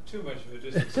 that's not too much of a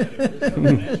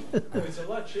disincentive. It's a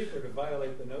lot cheaper to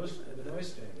violate the noise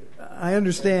standard. I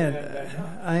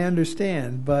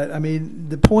understand, but I mean,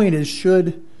 the point is,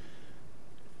 should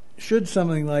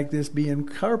something like this be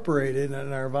incorporated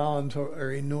in our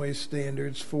voluntary noise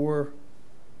standards for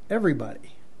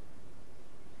everybody?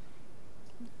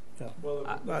 Well,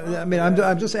 I mean,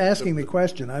 I'm just asking the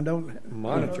question. I don't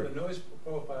monitor the noise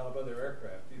profile of other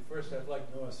aircraft. You first have, like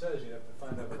Noah says, you have to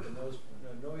find out what the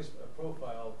noise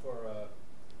profile for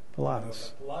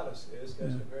Pilatus. A Pilatus is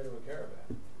as compared to a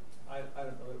Caravan. I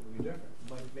don't know if it would be different.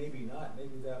 Maybe not.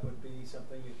 Maybe that would be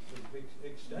something that would be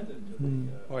extended to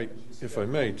the. If I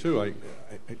may, too, I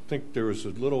think there was a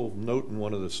little note in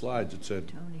one of the slides that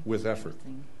said, with effort.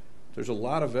 There's a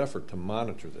lot of effort to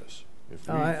monitor this.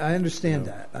 I understand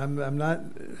that. I'm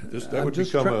not. That would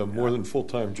become a more than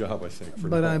full-time job, I think.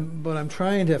 But I'm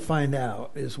trying to find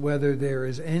out is whether there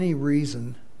is any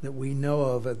reason that we know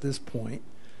of at this point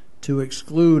to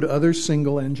exclude other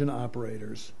single-engine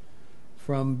operators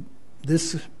from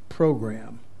this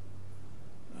program,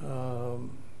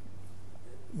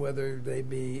 whether they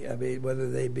be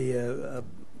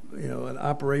an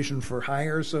operation for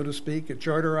hire, so to speak, a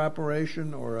charter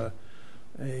operation, or a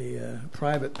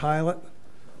private pilot.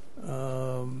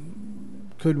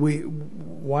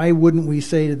 Why wouldn't we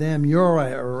say to them, you're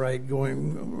all right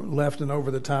going left and over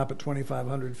the top at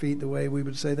 2,500 feet, the way we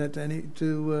would say that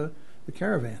to the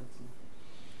Caravan?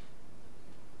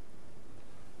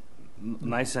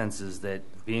 My sense is that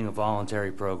being a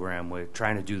voluntary program, we're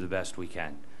trying to do the best we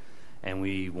can. And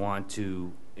we want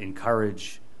to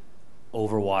encourage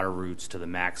overwater routes to the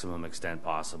maximum extent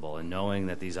possible. And knowing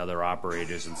that these other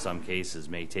operators in some cases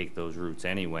may take those routes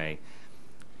anyway,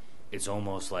 it's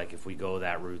almost like if we go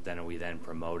that route, then are we then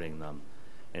promoting them?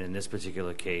 And in this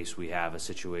particular case, we have a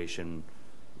situation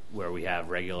where we have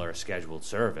regular scheduled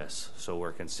service. So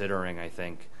we're considering, I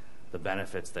think, the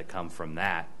benefits that come from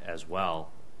that as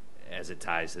well as it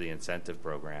ties to the incentive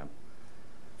program.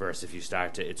 Versus if you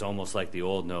start to, it's almost like the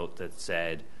old note that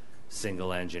said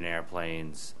single engine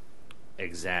airplanes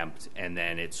exempt, and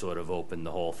then it sort of opened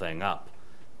the whole thing up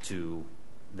to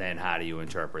then how do you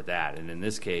interpret that? And in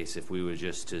this case, if we were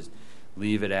just to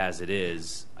leave it as it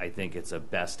is, I think it's a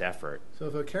best effort. So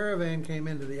if a caravan came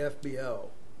into the FBO,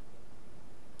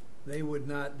 they would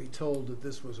not be told that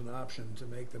this was an option to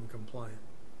make them compliant.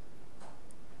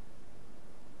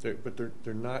 But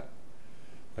they're not,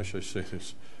 how should I say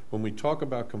this? When we talk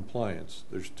about compliance,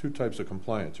 there's two types of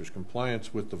compliance. There's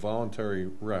compliance with the voluntary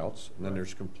routes, and then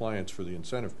there's compliance for the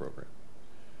incentive program.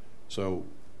 So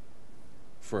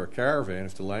for a caravan,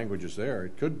 if the language is there,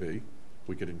 it could be.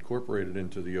 We could incorporate it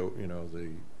into the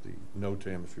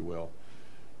NOTAM, if you will.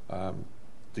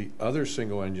 The other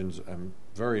single engines, I'm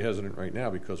very hesitant right now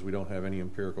because we don't have any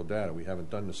empirical data. We haven't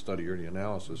done the study or the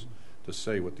analysis to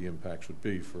say what the impacts would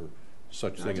be for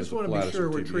such thing as a I just want to be sure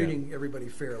we're treating everybody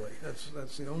fairly.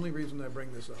 That's the only reason I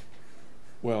bring this up.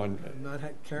 Well, and I'm not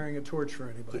carrying a torch for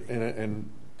anybody. And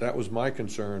that was my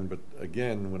concern. But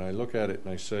again, when I look at it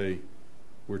and I say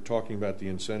we're talking about the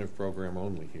incentive program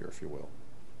only here, if you will,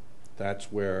 that's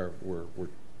where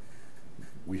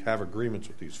we have agreements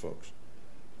with these folks.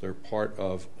 They're part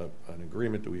of an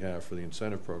agreement that we have for the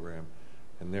incentive program,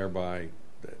 and thereby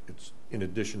it's in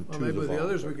addition to maybe the with the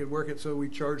others we could work it so we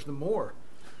charge them more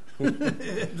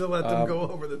to let them go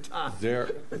over the top. There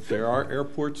are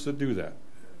airports that do that.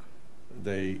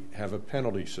 They have a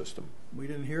penalty system. We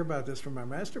didn't hear about this from our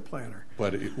master planner.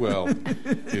 But,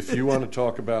 if you want to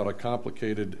talk about a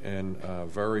complicated and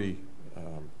very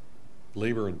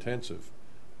labor-intensive,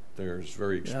 there's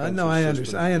very expensive No, I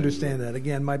understand systems. that.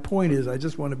 Again, my point is I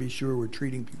just want to be sure we're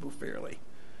treating people fairly.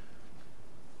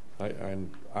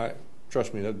 I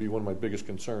trust me, that'd be one of my biggest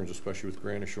concerns, especially with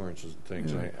grant assurances and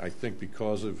things. Yeah. I think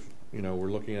because of,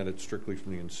 we're looking at it strictly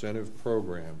from the incentive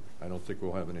program, I don't think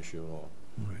we'll have an issue at all.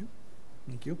 All right.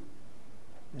 Thank you.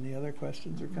 Any other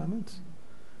questions or comments?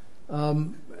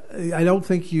 I don't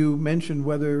think you mentioned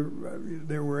whether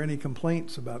there were any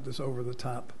complaints about this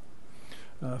over-the-top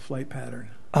flight pattern.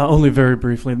 Only very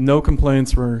briefly. No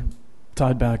complaints were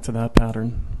tied back to that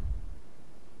pattern.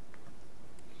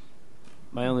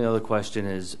 My only other question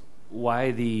is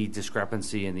why the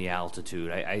discrepancy in the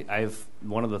altitude? I've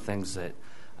one of the things that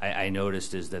I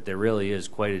noticed is that there really is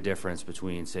quite a difference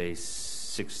between, say,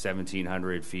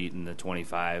 1,700 feet and the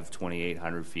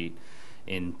 2,800 feet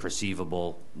in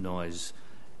perceivable noise.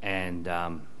 And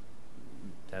that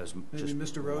was Maybe just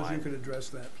Mr. Rose, why. you could address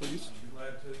that, please. I'd be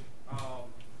glad to.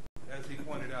 As he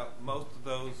pointed out, most of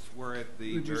those were at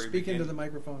the Would you very speak beginning. into the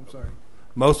microphone? I'm sorry.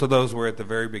 Most of those were at the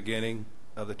very beginning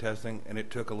of the testing, and it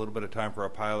took a little bit of time for our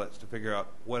pilots to figure out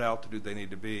what altitude they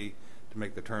need to be to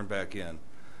make the turn back in,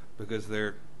 because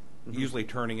they're usually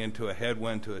turning into a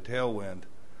headwind to a tailwind.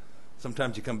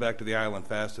 Sometimes you come back to the island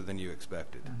faster than you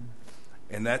expected,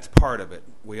 and that's part of it.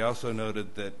 We also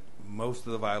noted that most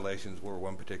of the violations were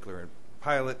one particular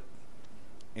pilot,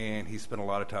 and he spent a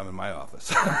lot of time in my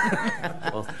office.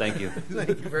 Well, thank you. Thank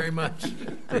you very much.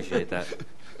 Appreciate that.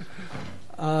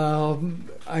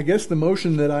 I guess the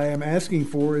motion that I am asking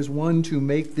for is one to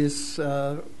make this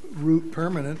route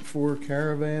permanent for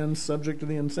caravans subject to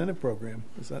the incentive program.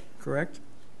 Is that correct?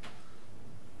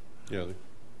 Yeah, the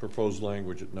proposed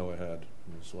language that Noah had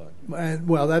in the slide. And,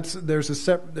 well, there's a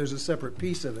separate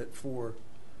piece of it for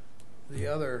the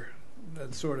other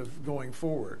that's sort of going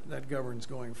forward. That governs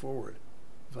going forward,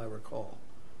 as I recall,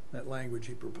 that language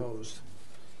he proposed.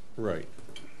 Right.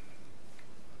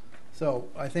 So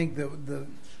I think the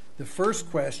first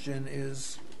question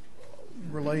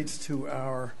relates to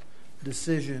our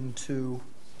decision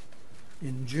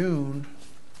in June,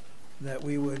 that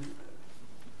we would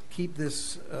keep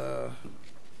this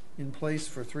in place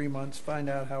for 3 months, find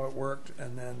out how it worked,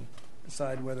 and then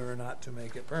decide whether or not to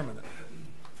make it permanent.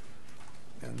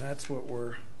 And that's what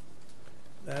we're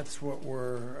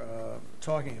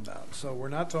talking about. So we're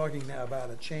not talking now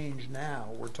about a change now.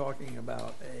 We're talking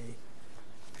about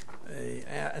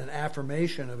an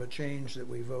affirmation of a change that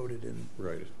we voted in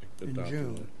Right. in Adopted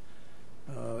June,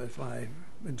 if my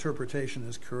interpretation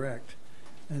is correct.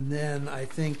 And then I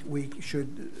think we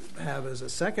should have as a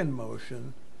second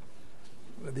motion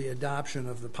the adoption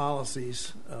of the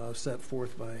policies set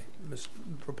forth by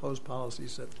proposed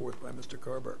policies set forth by Mr.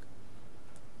 Carberg.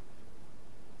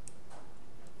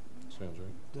 Sounds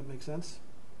right. Does that make sense?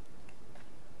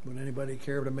 Would anybody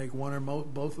care to make one or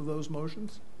both of those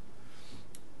motions?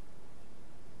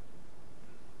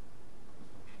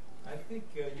 I think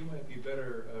you might be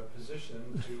better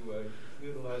positioned to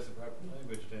utilize the proper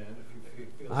language, Dan, if you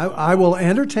feel. I will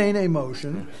entertain a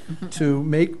motion to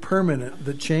make permanent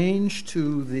the change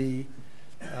to the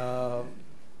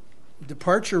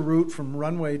departure route from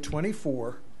runway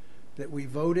 24 that we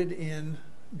voted in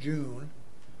June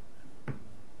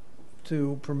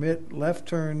to permit left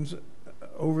turns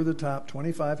over the top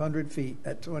 2,500 feet,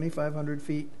 at 2,500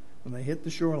 feet when they hit the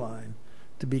shoreline,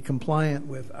 to be compliant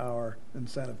with our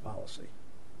incentive policy.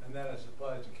 And that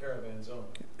applies to caravans only.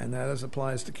 And that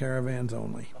applies to caravans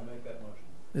only. I'll make that motion.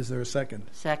 Is there a second?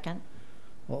 Second.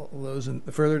 All those in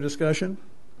further discussion?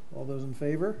 All those in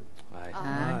favor? Aye.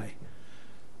 Aye.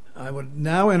 I would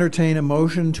now entertain a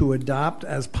motion to adopt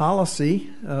as policy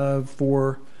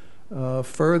for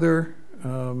further.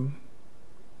 I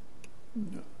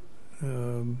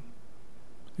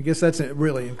guess it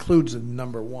really includes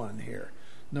number one here.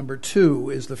 Number two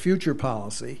is the future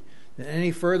policy that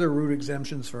any further route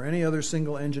exemptions for any other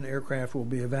single-engine aircraft will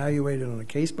be evaluated on a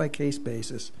case-by-case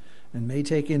basis and may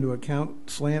take into account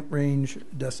slant range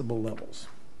decibel levels.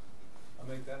 I'll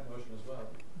make that motion as well.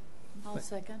 I'll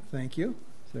second. Thank you.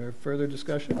 Is there further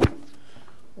discussion?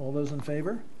 All those in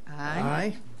favor?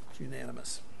 Aye. It's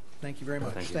unanimous. Thank you very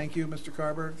much. Thank you. Mr.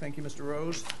 Carberg. Thank you, Mr.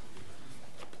 Rose.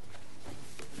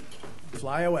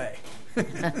 Fly away.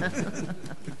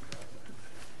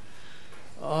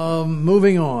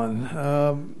 Moving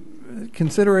on.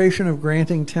 Consideration of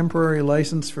granting temporary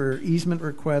license for easement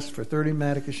request for 30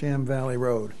 Matacasham Valley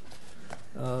Road.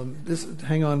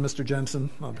 Hang on, Mr. Jensen.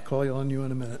 I'll call on you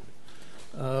in a minute.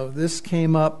 This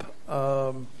came up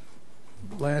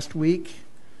last week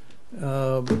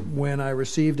when I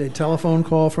received a telephone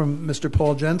call from Mr.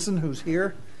 Paul Jensen, who's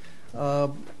here,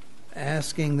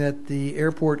 asking that the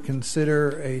airport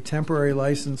consider a temporary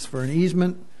license for an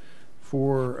easement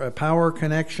for a power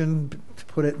connection, to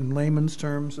put it in layman's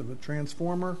terms, of a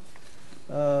transformer,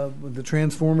 with the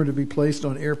transformer to be placed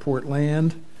on airport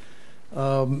land.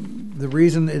 The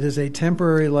reason it is a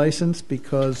temporary license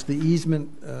because the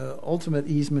easement, ultimate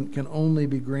easement, can only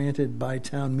be granted by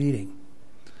town meeting.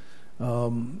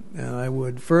 And I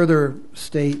would further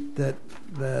state that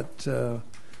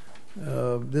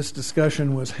this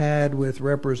discussion was had with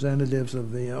representatives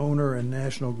of the owner and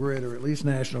National Grid, or at least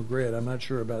National Grid. I'm not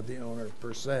sure about the owner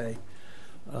per se.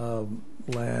 A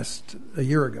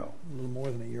year ago, a little more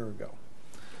than a year ago.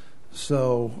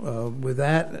 So with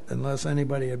that, unless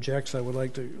anybody objects, I would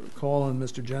like to call on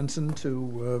Mr. Jensen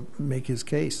to make his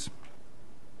case.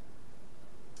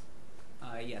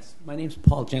 Yes, my name's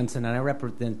Paul Jensen, and I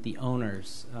represent the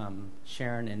owners,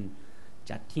 Sharon and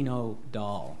Jatino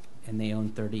Dahl, and they own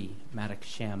 30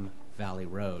 Matacasham Valley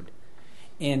Road.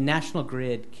 And National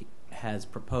Grid has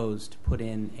proposed to put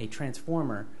in a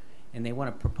transformer, and they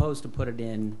want to propose to put it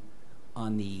in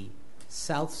on the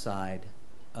south side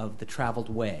of the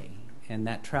traveled way. And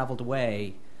that traveled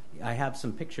way, I have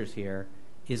some pictures here,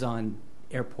 is on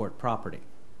airport property.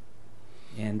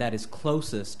 And that is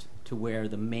closest to where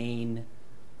the main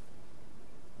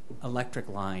electric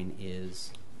line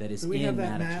is that is in Matacasham. Do we have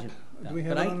that map? Do we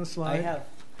have it on the slide? I have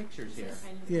pictures here.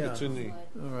 Yeah. It's in the.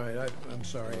 All right. I'm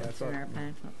sorry. I thought. Our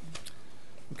plan.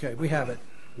 Okay, we have it.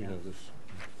 We have this.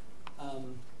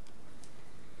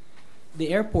 The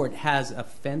airport has a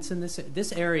fence in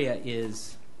this area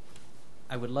is.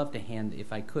 I would love to hand,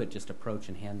 if I could, just approach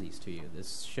and hand these to you.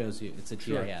 This shows you it's a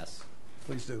Sure. GIS.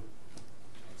 Please do.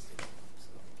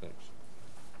 Thanks.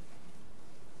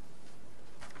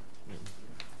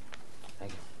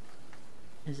 Thank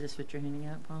you. Is this what you're handing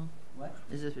out, Paul? What?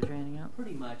 Is this what you're handing out?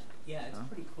 Pretty much. Yeah, it's Oh.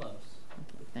 pretty close.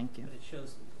 Okay, thank you. But it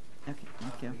shows. Okay,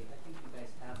 thank you. I think you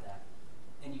guys have that.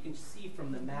 And you can see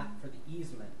from the map for the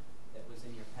easement that was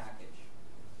in your package.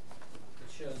 It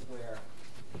shows where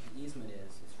the easement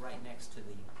is. It's right next to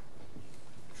the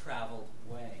traveled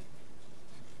way.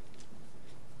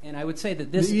 And I would say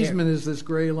that this The easement is this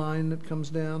gray line that comes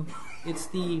down. it's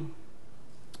the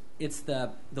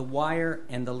wire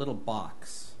and the little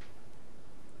box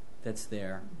that's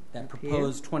there. That Up here?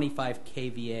 proposed 25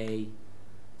 kVA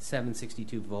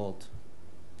 762 volt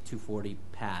 240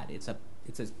 pad. It's a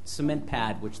cement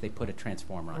pad which they put a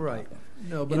transformer on Right. top of.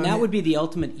 No, but And I that mean- would be the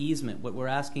ultimate easement. What we're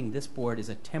asking this board is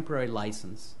a temporary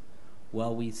license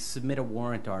while we submit a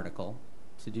warrant article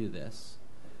to do this.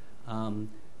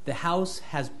 The house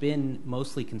has been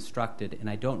mostly constructed, and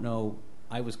I don't know,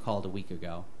 I was called a week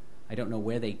ago. I don't know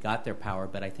where they got their power,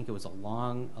 but I think it was a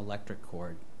long electric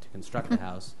cord to construct the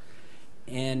house.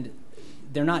 And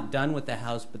they're not done with the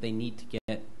house, but they need to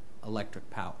get electric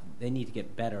power. They need to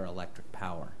get better electric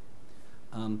power.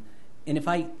 And if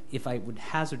I would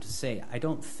hazard to say, I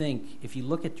don't think, if you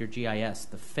look at your GIS,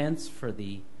 the fence for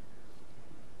the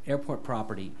airport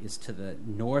property is to the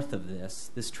north of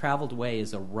this. This traveled way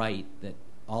is a right that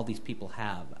all these people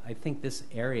have. I think this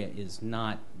area is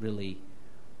not really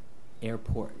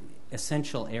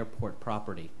essential airport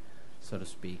property, so to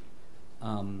speak.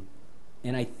 And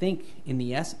I think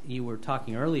you were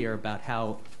talking earlier about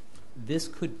how this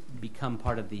could become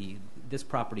part of this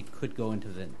property could go into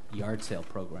the yard sale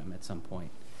program at some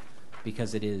point,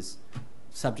 because it is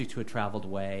subject to a traveled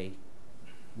way,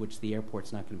 which the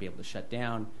airport's not going to be able to shut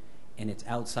down, and it's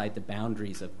outside the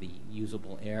boundaries of the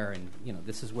usable air, and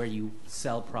this is where you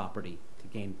sell property to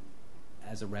gain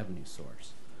as a revenue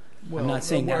source. Well, I'm not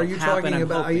saying that are you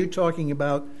talking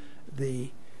about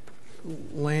the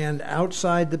land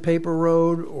outside the paper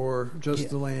road, or just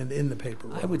the land in the paper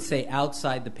road? I would say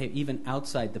even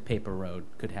outside the paper road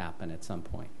could happen at some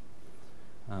point.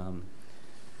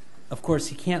 Of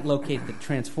course, you can't locate the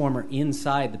transformer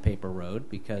inside the paper road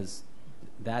because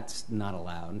that's not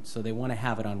allowed. So they want to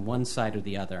have it on one side or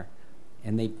the other,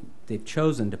 and they've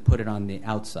chosen to put it on the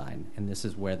outside, and this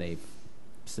is where they've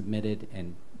submitted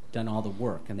and done all the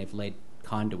work, and they've laid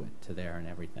conduit to there and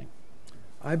everything.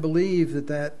 I believe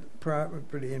that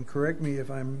property, and correct me if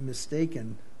I'm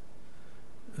mistaken,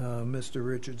 Mr.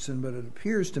 Richardson, but it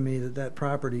appears to me that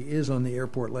property is on the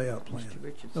airport layout plan.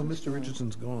 Mr.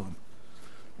 Richardson's gone.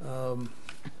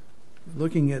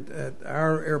 Looking at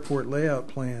our airport layout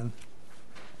plan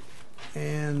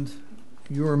and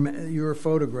your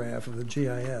photograph of the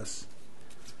GIS,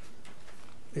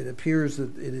 it appears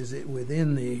that it is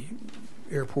within the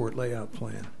airport layout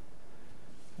plan.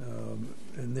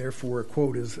 And therefore, a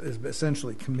quote is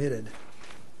essentially committed.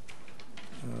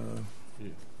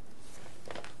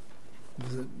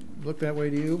 Does it look that way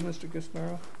to you, Mr.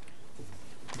 Gasparo?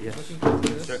 Yes.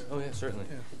 Certainly.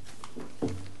 Yeah.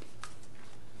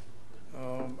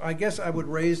 I guess I would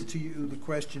raise to you the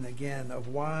question again of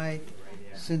why,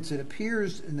 since it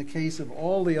appears in the case of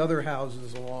all the other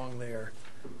houses along there,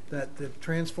 that the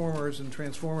transformers and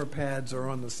transformer pads are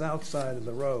on the south side of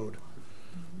the road,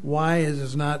 why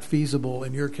is it not feasible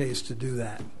in your case to do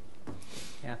that?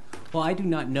 Yeah. Well, I do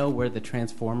not know where the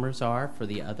transformers are for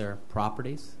the other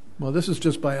properties. Well, this is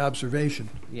just by observation.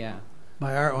 Yeah.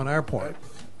 On our part.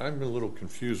 I'm a little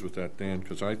confused with that, Dan,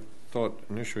 because I thought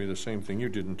initially the same thing you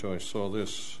did until I saw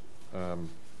this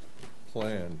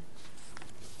plan.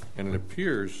 And it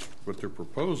appears what they're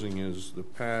proposing is the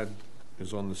pad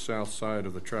is on the south side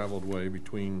of the traveled way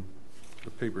between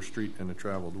the paper street and the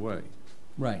traveled way.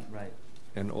 Right.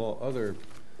 And all other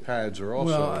pads are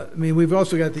also... Well, I mean, we've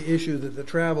also got the issue that the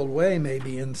traveled way may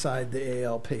be inside the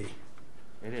ALP. It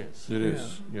is. It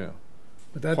is, yeah.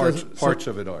 But that parts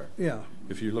of it are. Yeah.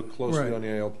 If you look closely Right. on the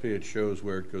ALP, it shows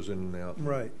where it goes in and out.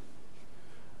 Right.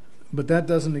 But that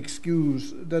doesn't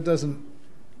excuse, that doesn't...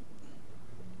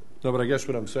 No, but I guess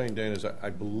what I'm saying, Dan, is I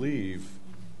believe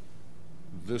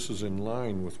this is in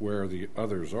line with where the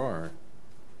others are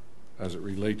as it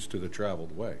relates to the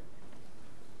traveled way.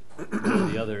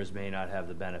 The others may not have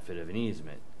the benefit of an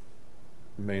easement.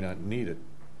 May not need it.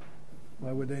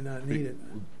 Why would they not need it?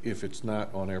 If it's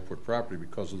not on airport property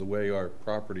because of the way our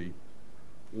property...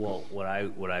 Well, what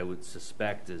I would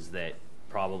suspect is that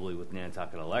probably with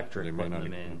Nantucket Electric They might putting not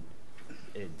them in,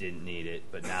 it didn't need it.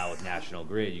 But now with National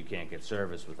Grid, you can't get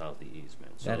service without the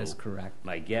easement. So That is correct.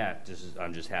 my guess,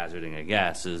 I'm just hazarding a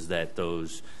guess, is that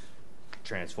those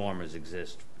transformers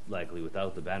exist likely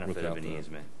without the benefit of an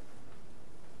easement.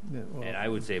 Yeah, well, And I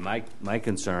would say my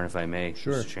concern, if I may,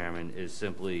 Sure. Mr. Chairman, is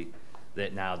simply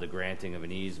that now the granting of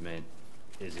an easement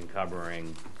is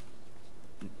encumbering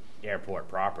airport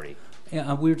property.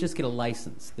 Yeah, we would just get a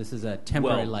license. This is a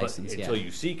temporary license. Until you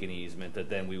seek an easement, that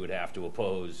then we would have to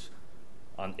oppose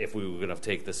on if we were going to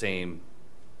take the same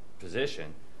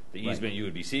position. The Right. easement you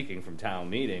would be seeking from town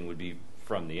meeting would be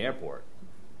from the airport,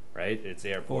 right? It's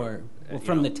airport.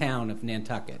 From the town of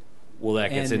Nantucket. Well,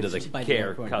 that gets And into the it's by the care,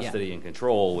 airport, custody, yeah. and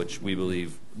control, which we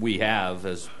believe we have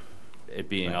as it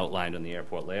being outlined on the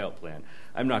airport layout plan.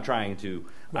 I'm not trying to.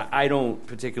 I don't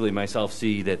particularly myself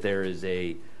see that there is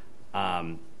a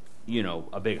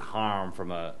big harm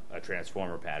from a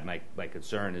transformer pad. My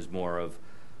concern is more of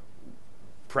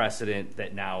precedent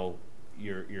that now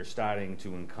you're starting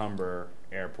to encumber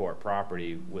airport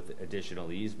property with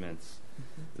additional easements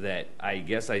that I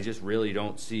guess I just really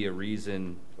don't see a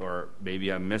reason, or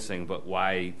maybe I'm missing, but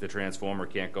why the transformer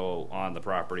can't go on the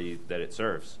property that it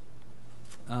serves.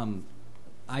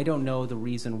 I don't know the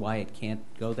reason why it can't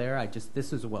go there.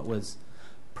 This is what was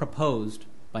proposed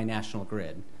by National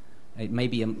Grid. It may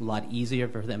be a lot easier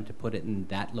for them to put it in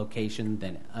that location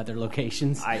than other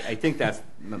locations. I think that's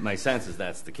my sense is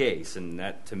that's the case, and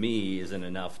that to me isn't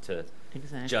enough to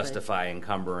justify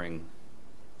encumbering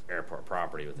airport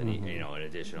property with an an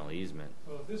additional easement.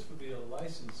 Well, if this would be a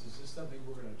license, is this something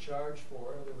we're going to charge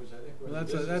for? In other words, I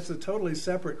think That's a totally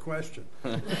separate question.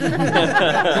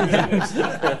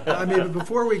 I mean,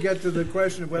 before we get to the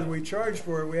question of whether we charge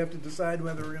for it, we have to decide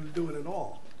whether we're going to do it at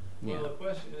all. Well, the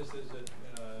question is,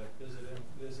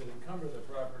 does it encumber the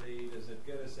property? Does it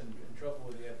get us in trouble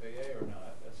with the FAA or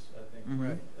not? That's, I think,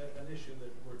 Right. an issue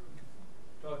that we're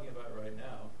talking about right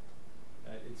now.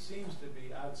 It seems to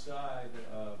be outside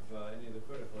of any of the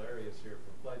critical areas here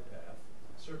for flight path.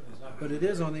 Certainly it's not. But it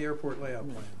is on the airport layout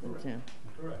plan.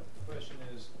 Correct. The question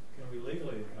is, can we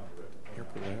legally encumber it?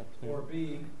 Airport layout plan. Or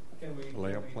B, can we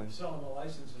Plan. sell them a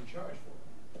license and charge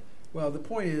for it? Well, the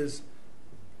point is,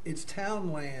 it's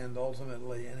town land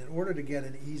ultimately, and in order to get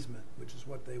an easement, which is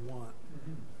what they want,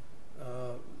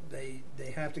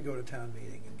 they have to go to town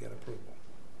meeting and get approval.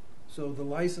 So the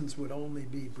license would only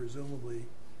be, presumably,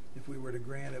 if we were to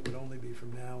grant it, would only be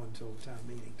from now until town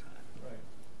meeting time. Right.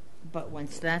 But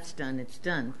once that's done, it's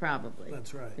done, probably.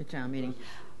 That's right. The town meeting.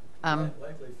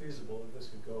 Likely feasible that this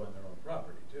could go on their own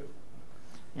property, too.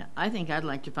 Yeah, I think I'd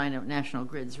like to find out National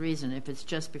Grid's reason. If it's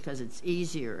just because it's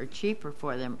easier or cheaper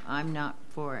for them, I'm not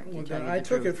for it. Well, to tell you I the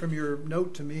took truth. it from your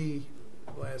note to me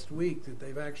last week that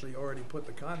they've actually already put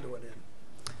the conduit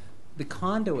in The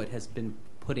conduit has been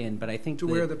put in, but I think to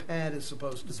where the pad is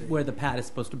supposed to be. where the pad is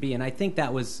supposed to be, and I think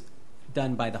that was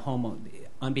done by the homeowner.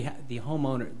 On behalf the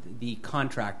homeowner, the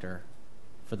contractor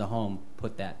for the home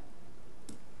put that.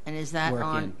 And is that work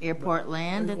on in. airport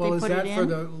land that Well, they is put that it in? for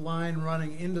the line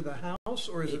running into the house,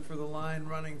 or is it for the line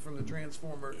running from the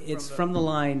transformer? It's from the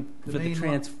line for the main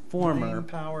transformer. main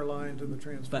power line to the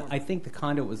transformer. But I think the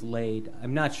conduit was laid.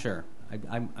 I'm not sure.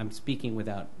 I'm speaking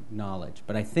without knowledge,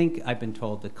 but I think I've been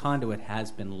told the conduit has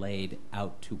been laid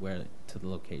out to the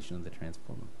location of the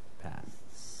transformer pad.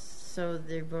 So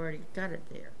they've already got it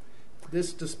there.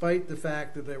 This, despite the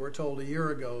fact that they were told a year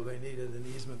ago they needed an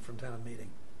easement from town meeting.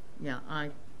 Yeah,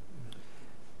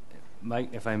 Mike,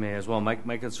 if I may as well, my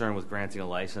concern with granting a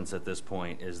license at this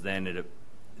point is then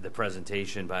the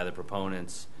presentation by the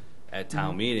proponents at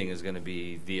town meeting is going to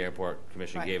be the airport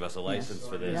commission Right. gave us a license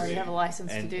for this. We already have a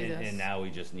license and, to do and, this. and now we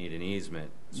just need an easement.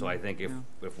 So I think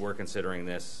if we're considering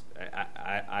this,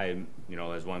 I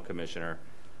as one commissioner,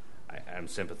 I'm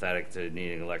sympathetic to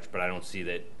needing electric, but I don't see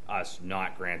that us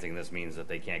not granting this means that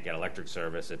they can't get electric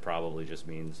service. It probably just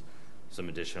means some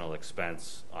additional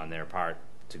expense on their part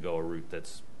to go a route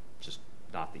that's just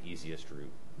not the easiest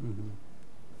route. Mm-hmm.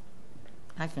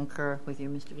 I concur with you,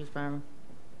 Mr. Visbarma.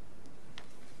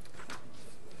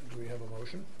 Do we have a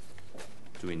motion?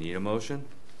 Do we need a motion?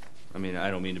 I mean,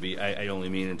 I don't mean to be. I only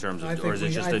mean in terms I of, think or is it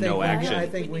we- just I a think no we- action? I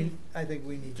think we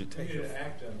need to We take need it. to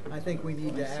act on it. I think we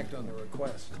need to act on the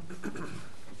request.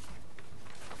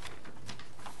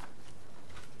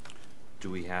 Do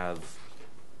we have?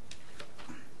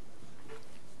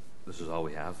 This is all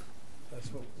we have. That's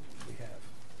what we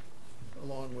have,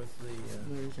 along with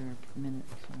Where's our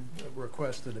minutes? the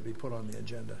request that it be put on the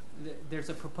agenda. There's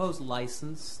a proposed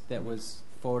license that was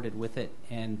forwarded with it,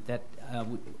 and that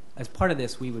as part of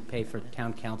this, we would pay for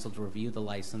town council to review the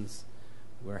license.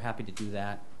 We're happy to do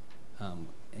that,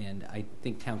 and I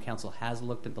think town council has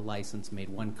looked at the license, made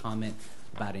one comment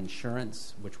about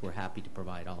insurance, which we're happy to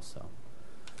provide also.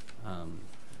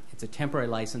 It's a temporary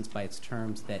license by its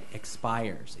terms that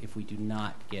expires if we do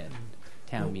not get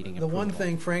town meeting The approval. one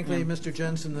thing, frankly, Mr.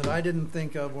 Jensen, that I didn't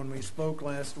think of when we spoke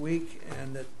last week,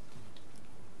 and that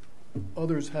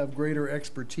others have greater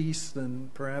expertise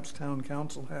than perhaps town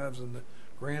council has in the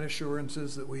grant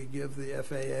assurances that we give the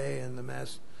FAA and the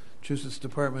Massachusetts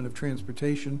Department of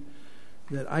Transportation,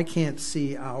 that I can't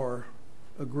see our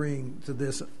agreeing to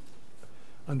this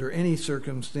under any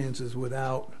circumstances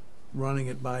without running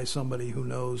it by somebody who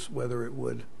knows whether it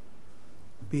would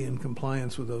be in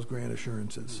compliance with those grant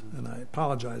assurances. And I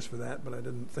apologize for that, but I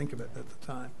didn't think of it at the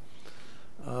time.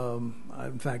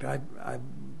 In fact, I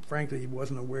frankly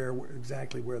wasn't aware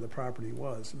exactly where the property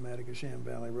was. Matagasham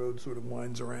Valley Road sort of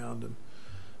winds around,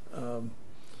 and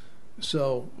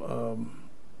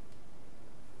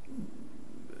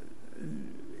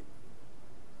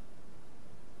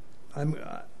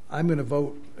I'm going to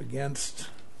vote against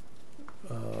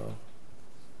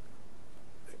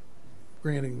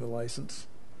granting the license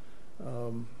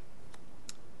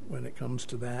when it comes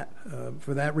to that,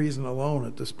 for that reason alone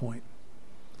at this point.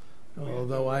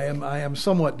 Although I am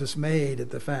somewhat dismayed at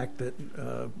the fact that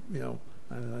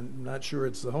I'm not sure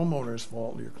it's the homeowner's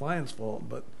fault or your client's fault,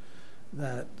 but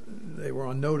that they were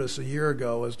on notice a year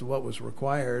ago as to what was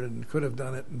required and could have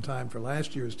done it in time for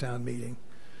last year's town meeting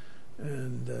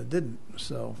and didn't.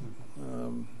 So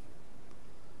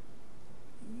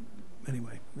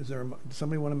anyway, does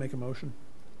somebody want to make a motion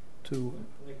to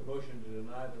Make a motion to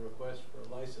deny the request for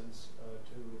a license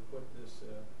to put this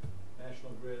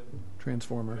National Grid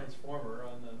transformer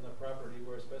on the property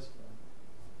where specified.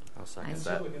 I'll second And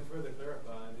that. so we can further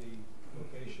clarify the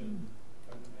location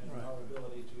and Right. our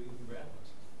ability to even grant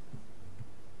license.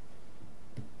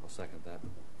 I'll second that.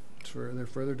 Is there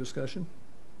further discussion?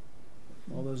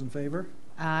 All those in favor?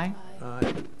 Aye.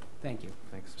 Aye. Thank you.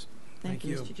 Thanks. Thank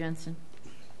you, Mr. Jensen.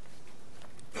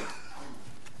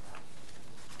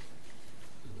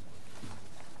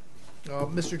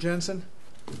 Mr. Jensen,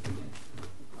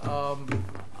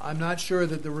 I'm not sure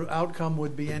that the outcome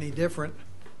would be any different,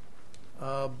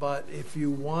 but if you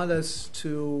want us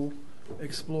to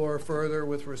explore further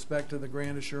with respect to the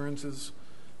grant assurances,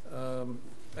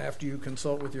 after you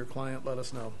consult with your client, let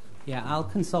us know. Yeah, I'll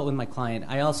consult with my client.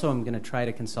 I also am going to try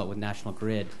to consult with National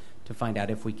Grid to find out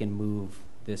if we can move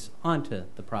this onto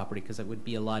the property, because it would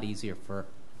be a lot easier for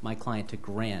my client to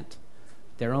grant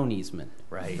their own easement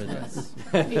Right. for this.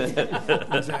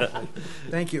 Exactly.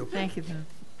 Thank you. Thank you.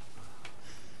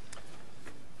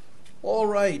 All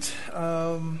right.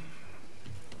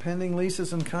 Pending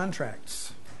leases and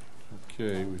contracts.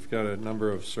 Okay, we've got a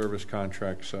number of service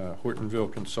contracts.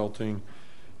 Hortonville Consulting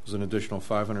is an additional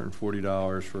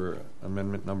 $540 for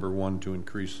amendment number 1 to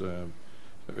increase.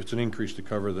 It's an increase to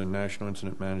cover the National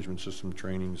Incident Management System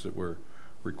trainings that we're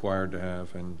required to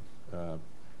have, and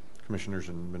commissioners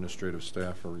and administrative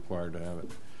staff are required to have it.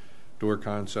 Door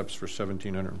Concepts for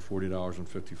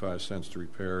 $1,740.55 to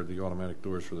repair the automatic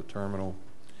doors for the terminal.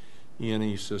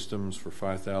 E&E Systems for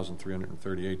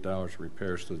 $5,338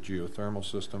 repairs to the geothermal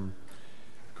system.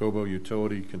 Cobo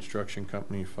Utility Construction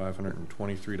Company,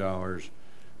 $523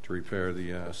 to repair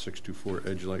the 624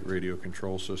 Edge Light radio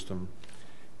control system.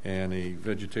 And a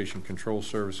Vegetation Control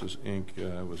Services, Inc.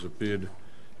 Was a bid,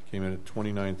 came in at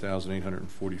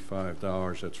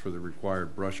 $29,845. That's for the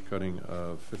required brush cutting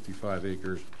of 55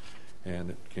 acres,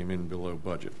 and it came in below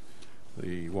budget.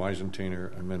 The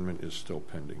Weisenthal amendment is still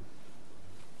pending,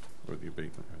 or the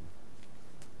abatement.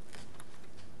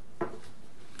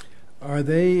 Are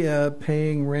they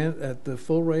paying rent at the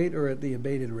full rate or at the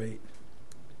abated rate?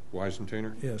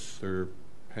 Weisenthal? Yes. They're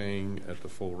paying at the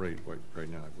full rate right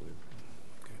now, I believe.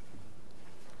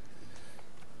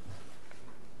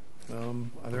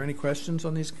 Are there any questions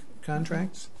on these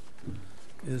contracts?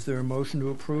 Is there a motion to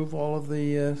approve all of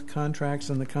the contracts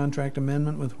and the contract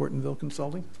amendment with Hortonville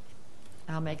Consulting?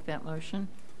 I'll make that motion.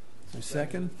 A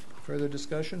second. Further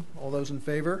discussion? All those in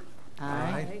favor?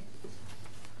 Aye.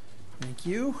 Thank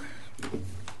you.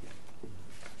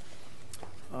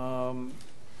 The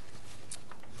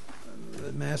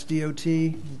Mass DOT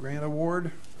grant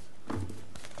award.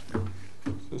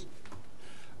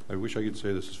 I wish I could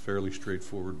say this is fairly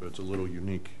straightforward, but it's a little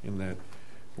unique in that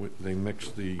they mix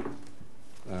the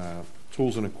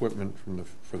tools and equipment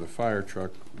for the fire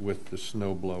truck with the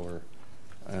snow blower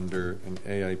under an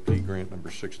AIP grant number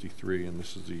 63, and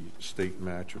this is the state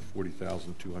match of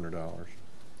 $40,200.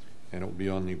 And it will be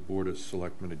on the Board of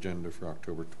Selectmen agenda for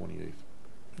October 28th.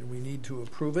 And we need to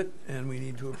approve it, and we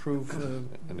need to approve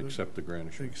And accept the grant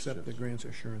assurance. accept the yes. grant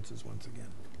assurances once again.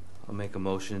 I'll make a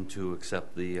motion to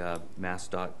accept the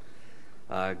MassDOT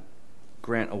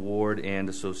grant award and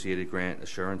associated grant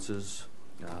assurances,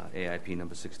 AIP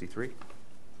number 63. I'll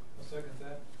second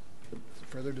that.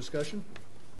 Further discussion?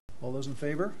 All those in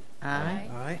favor? Aye.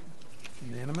 Aye.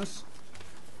 Unanimous.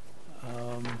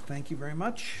 Thank you very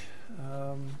much.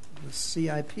 The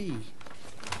CIP.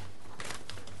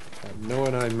 Noah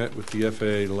and I met with the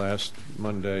FAA last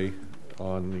Monday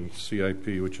on the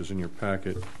CIP, which is in your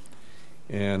packet.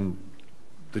 And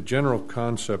the general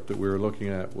concept that we were looking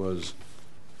at was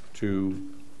to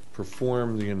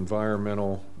perform the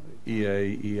environmental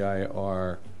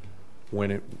EIR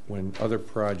when other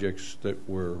projects that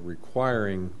were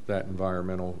requiring that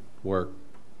environmental work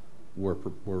were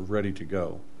ready to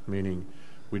go. Meaning,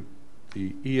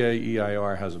 the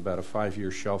EIR has about a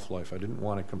 5-year shelf life. I didn't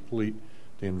want to complete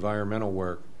the environmental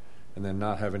work and then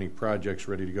not have any projects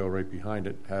ready to go right behind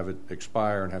it, have it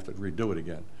expire and have to redo it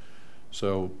again.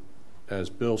 So, as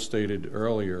Bill stated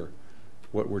earlier,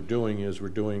 what we're doing is we're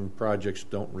doing projects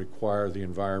that don't require the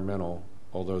environmental,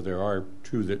 although there are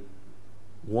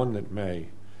one that may,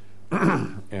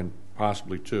 and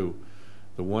possibly two.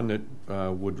 The one that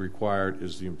would require it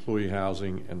is the employee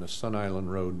housing, and the Sun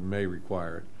Island Road may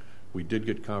require it. We did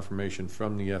get confirmation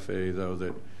from the FAA, though,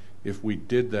 that if we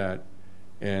did that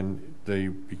and they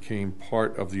became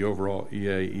part of the overall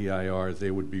EA-EIR,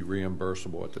 they would be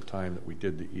reimbursable at the time that we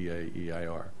did the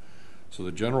EA-EIR. So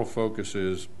the general focus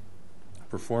is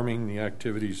performing the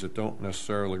activities that don't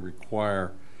necessarily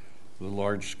require the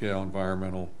large-scale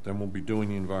environmental, then we'll be doing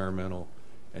the environmental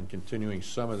and continuing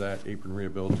some of that apron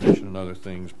rehabilitation and other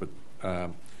things, but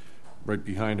right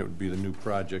behind it would be the new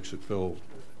projects that Phil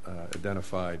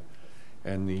identified.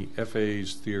 And the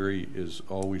FAA's theory is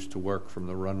always to work from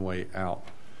the runway out.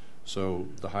 So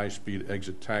the high-speed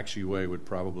exit taxiway would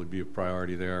probably be a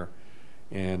priority there.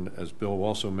 And as Bill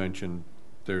also mentioned,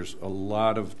 there's a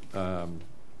lot of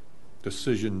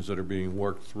decisions that are being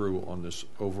worked through on this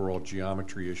overall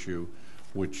geometry issue,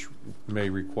 which may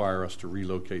require us to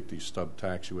relocate these stub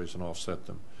taxiways and offset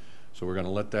them. So we're going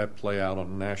to let that play out on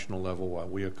a national level while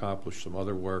we accomplish some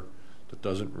other work that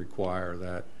doesn't require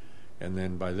that. And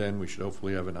then by then we should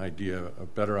hopefully have an idea, a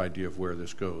better idea of where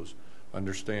this goes.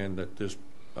 Understand that this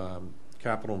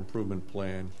capital improvement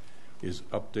plan is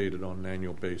updated on an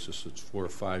annual basis. It's for a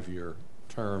 5-year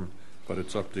term, but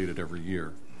it's updated every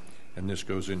year. And this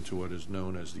goes into what is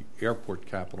known as the Airport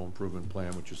Capital Improvement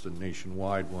Plan, which is the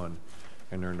nationwide one,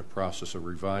 and they're in the process of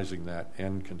revising that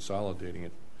and consolidating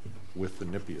it with the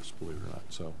NIPIAS, believe it or not.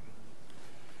 So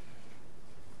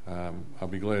I'll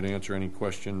be glad to answer any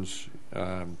questions.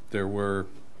 There was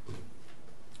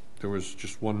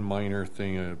just one minor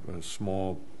thing, a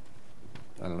small,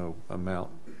 I don't know, amount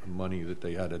of money that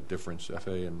they had a difference.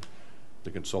 FA and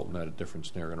the consultant had a difference,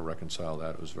 and they were going to reconcile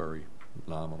that. It was very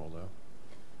nominal, though.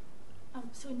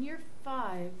 So in year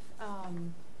 5,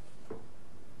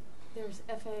 there's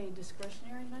FAA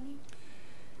discretionary money?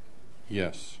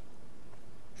 Yes.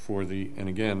 And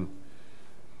again,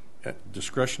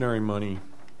 discretionary money,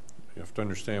 you have to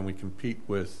understand we compete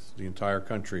with the entire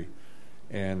country,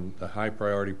 and the high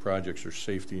priority projects are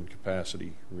safety and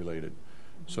capacity related.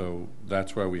 Mm-hmm. So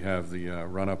that's why we have the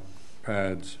run-up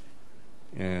pads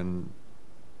and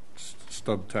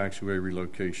stub taxiway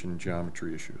relocation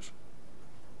geometry issues.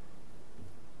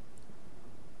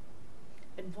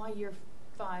 And why year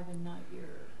 5 and not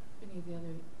any of the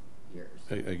other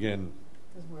years? Again,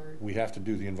 we have to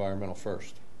do the environmental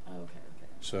first. Oh, okay.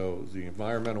 So the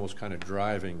environmental is kind of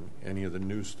driving any of the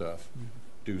new stuff. Mm-hmm.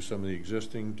 Do some of the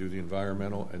existing, do the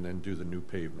environmental, and then do the new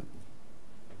pavement.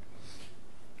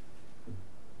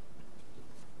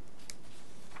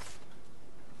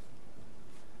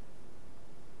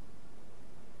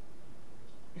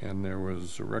 And there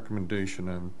was a recommendation,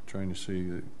 I'm trying to see,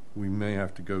 that we may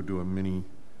have to go do a mini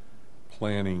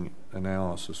planning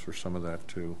analysis for some of that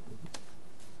too.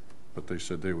 But they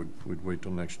said they would wait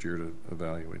till next year to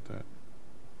evaluate that.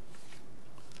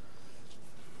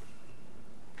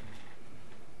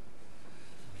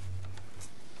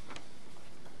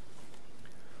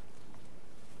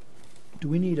 Do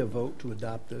we need a vote to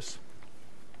adopt this?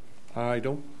 I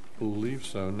don't believe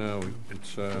so. No,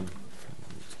 it's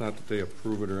not that they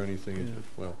approve it or anything. Yeah.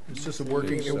 Well, it's just a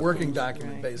working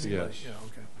document, right. basically. Yes. Yeah,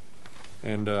 okay.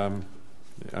 And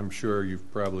I'm sure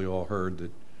you've probably all heard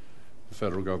that the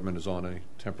federal government is on a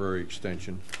temporary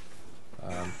extension.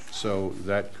 So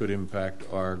that could impact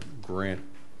our grant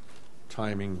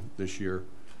timing this year.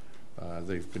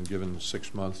 They've been given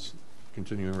 6 months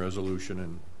continuing resolution,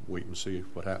 and wait and see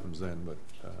what happens then. But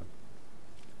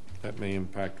that may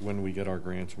impact when we get our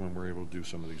grants and when we're able to do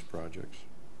some of these projects.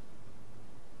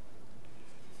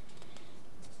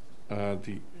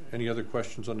 Any other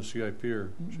questions on the CIP,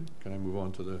 or can I move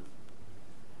on to the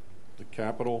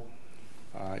capital?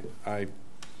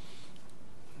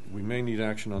 We may need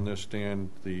action on this, Dan.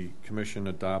 The commission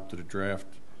adopted a draft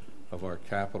of our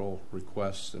capital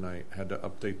requests, and I had to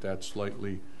update that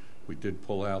slightly. We did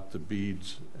pull out the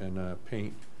beads and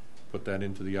paint, put that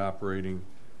into the operating,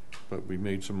 but we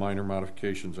made some minor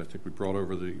modifications. I think we brought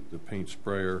over the paint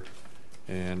sprayer,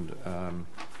 and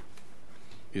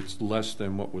it's less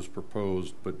than what was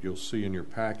proposed, but you'll see in your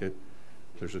packet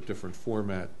there's a different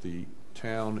format. The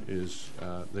town is,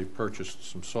 they purchased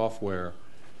some software,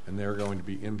 and they're going to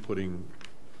be inputting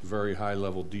very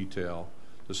high-level detail.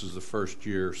 This is the first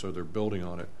year, so they're building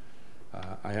on it.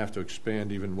 I have to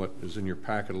expand even what is in your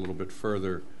packet a little bit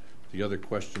further. The other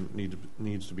question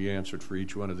needs to be answered for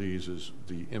each one of these is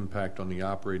the impact on the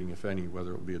operating, if any,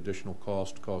 whether it will be additional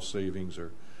cost savings,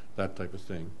 or that type of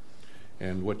thing.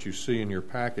 And what you see in your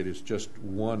packet is just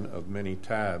one of many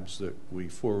tabs that we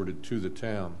forwarded to the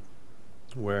town,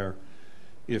 where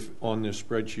if on this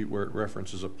spreadsheet where it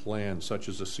references a plan such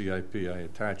as a CIP, I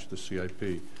attach the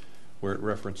CIP. Where it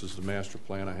references the master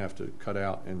plan, I have to cut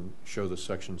out and show the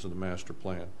sections of the master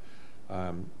plan.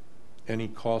 Any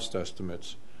cost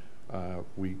estimates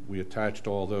We attached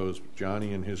all those.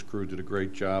 Johnny and his crew did a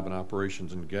great job in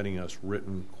operations in getting us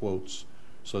written quotes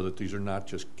so that these are not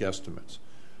just guesstimates.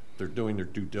 They're doing their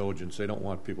due diligence. They don't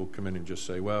want people to come in and just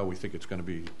say, well, we think it's going to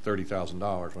be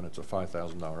 $30,000 when it's a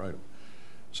 $5,000 item.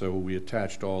 So we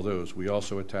attached all those. We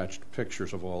also attached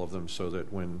pictures of all of them so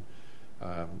that when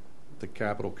the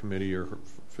Capital Committee or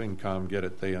FinCom get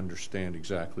it, they understand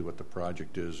exactly what the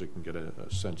project is. They can get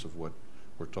a sense of what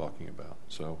we're talking about.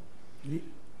 So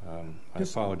I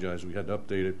apologize. We had to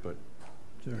update it, but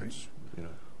it's, you know.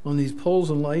 On these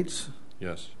poles and lights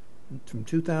Yes. from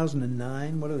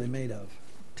 2009, what are they made of?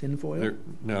 Tin foil?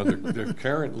 They're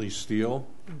currently steel,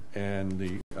 and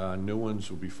the new ones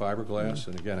will be fiberglass.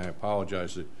 And again, I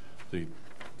apologize that the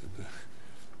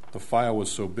file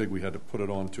was so big we had to put it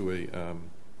onto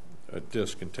a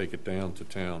disc and take it down to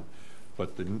town.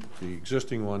 But the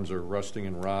existing ones are rusting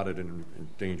and rotted and in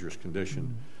dangerous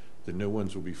condition. The new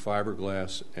ones will be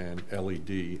fiberglass and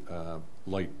LED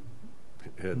light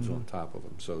heads on top of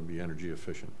them, so it'll be energy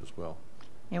efficient as well.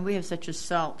 And we have such a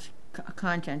salt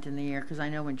content in the air, because I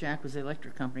know when Jack was the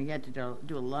electric company, he had to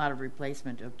do a lot of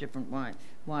replacement of different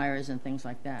wires and things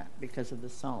like that because of the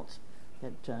salt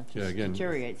that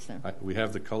deteriorates them. We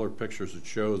have the color pictures that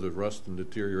show the rust and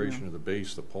deterioration of the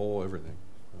base, the pole, everything.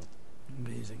 So.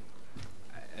 Amazing.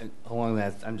 And along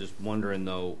that, I'm just wondering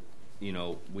though, you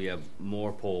know, we have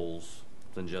more poles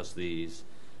than just these.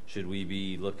 Should we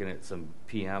be looking at some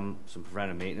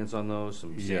preventive maintenance on those,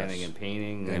 some sanding and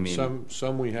painting? And I mean,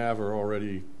 some we have are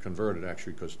already converted,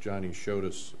 actually, because Johnny showed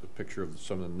us a picture of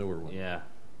some of the newer ones. Yeah.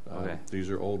 Okay. These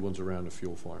are old ones around the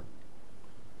fuel farm.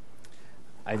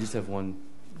 I just have one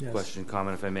question,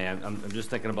 comment, if I may. I'm just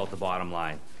thinking about the bottom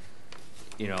line.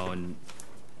 You know, and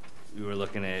we were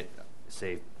looking at,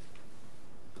 say,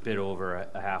 a bit over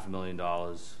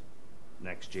 $500,000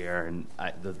 next year, and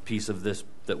the piece of this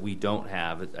that we don't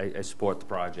have, I support the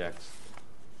project,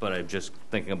 but I'm just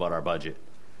thinking about our budget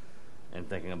and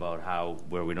thinking about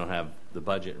where we don't have the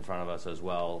budget in front of us as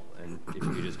well, and if you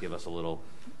could just give us a little,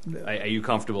 are you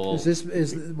comfortable? This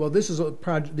is a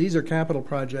project. These are capital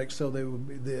projects, so they will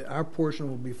be, our portion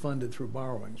will be funded through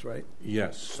borrowings, right?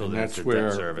 Yes. So and that's where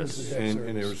debt service.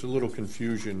 And there was a little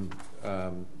confusion,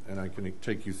 and I can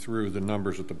take you through the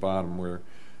numbers at the bottom where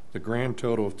the grand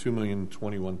total of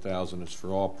 $2,021,000 is for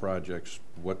all projects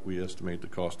what we estimate the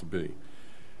cost to be.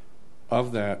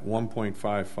 Of that,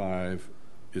 1.55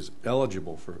 is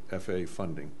eligible for FAA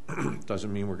funding.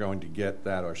 Doesn't mean we're going to get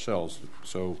that ourselves.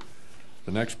 So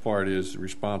the next part is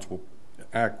responsible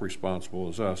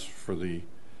is us for the.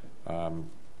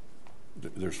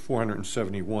 There's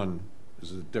 471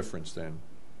 is the difference then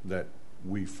that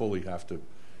we fully have to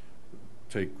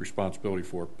take responsibility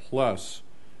for, plus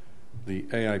the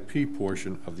AIP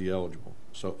portion of the eligible.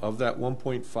 So of that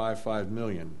 1.55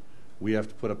 million, we have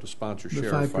to put up the sponsor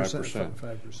share of 5%.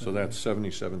 5%. So that's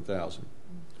 77,000.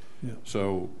 Yeah.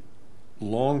 So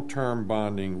long-term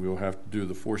bonding, we'll have to do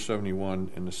the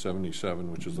 471 and the 77,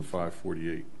 which is the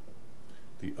 548.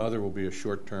 The other will be a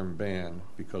short-term ban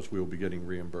because we will be getting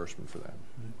reimbursement for that.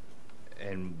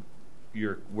 And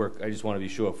your work, I just want to be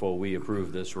sure before we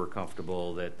approve this, we're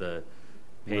comfortable that the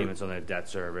payments on that debt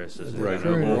service is Current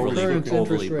overly interest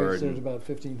rates, burdened. there's about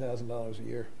 $15,000 a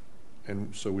year.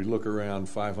 And so we look around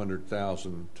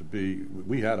 500,000 to be.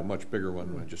 We had a much bigger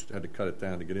one. I just had to cut it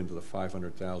down to get into the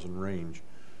 500,000 range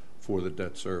for the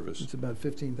debt service. It's about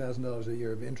 $15,000 a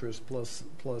year of interest plus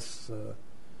the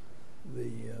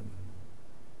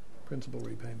principal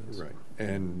repayments. Right,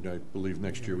 and I believe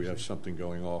next year we have something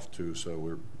going off too.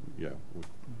 So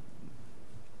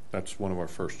that's one of our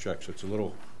first checks. It's a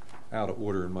little out of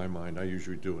order in my mind. I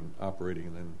usually do an operating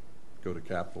and then go to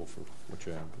capital for what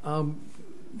you have.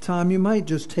 Tom, you might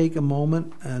just take a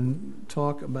moment and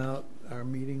talk about our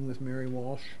meeting with Mary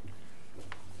Walsh,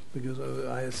 because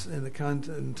in the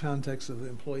context of the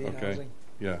employee housing.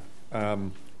 Yeah.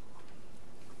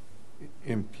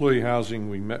 Employee housing,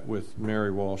 we met with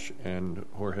Mary Walsh and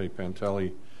Jorge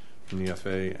Pantelli from the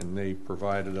FAA, and they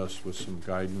provided us with some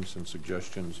guidance and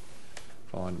suggestions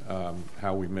on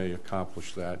how we may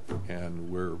accomplish that,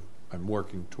 and I'm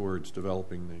working towards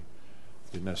developing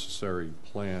the necessary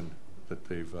plan that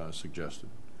they've suggested.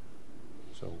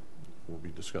 So we'll be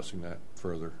discussing that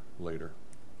further later.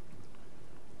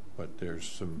 But there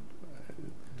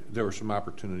were some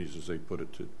opportunities, as they put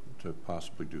it, to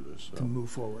possibly do this. So, to move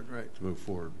forward, right. To move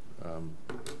forward.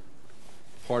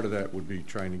 Part of that would be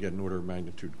trying to get an order of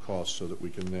magnitude cost so that we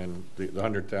can then, the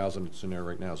 100,000 that's in there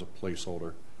right now is a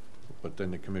placeholder, but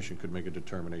then the commission could make a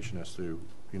determination as to,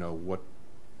 what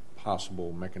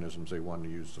possible mechanisms they want to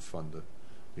use to fund the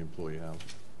employee housing.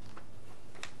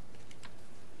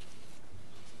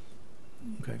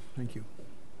 Okay. Okay, thank you.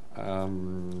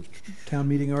 Um, Town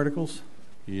meeting articles?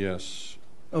 yes,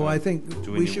 Oh, I think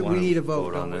Do we wanna need a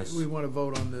vote. on don't we? this? We want to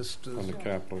vote on this on the to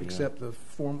capital, yeah. accept the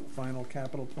final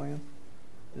capital plan.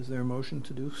 Is there a motion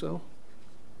to do so?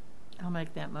 I'll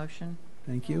make that motion.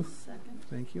 Thank you. Second.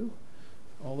 Thank you.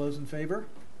 All those in favor?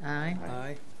 Aye.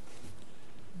 Aye.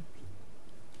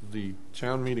 The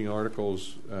town meeting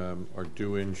articles are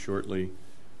due in shortly.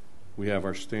 We have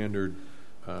our standard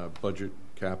budget,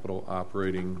 capital,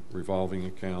 operating, revolving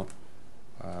account.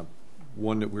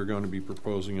 One that we're going to be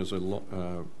proposing is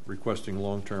requesting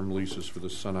long-term leases for the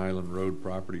Sun Island Road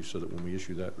property, so that when we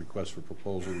issue that request for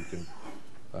proposal, we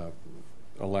can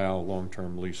allow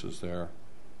long-term leases there.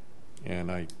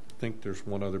 And I think there's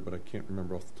one other, but I can't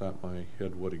remember off the top of my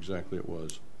head what exactly it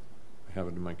was. I have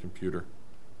it in my computer.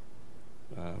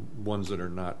 Ones that are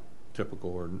not typical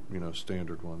or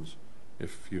standard ones.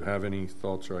 If you have any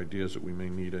thoughts or ideas that we may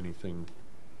need anything,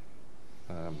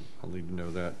 I'll need to know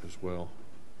that as well.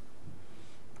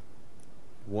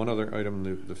 One other item,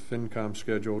 the FinCom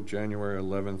schedule, January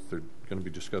 11th, they're going to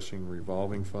be discussing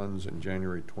revolving funds, and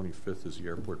January 25th is the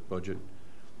airport budget.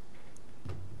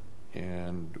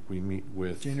 And we meet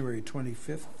with... January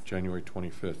 25th? January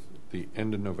 25th. The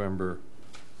end of November,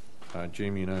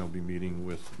 Jamie and I will be meeting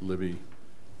with Libby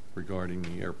regarding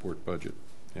the airport budget,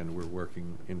 and we're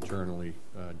working internally.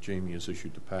 Jamie has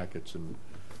issued the packets, and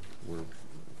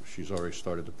she's already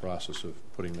started the process of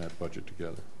putting that budget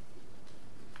together.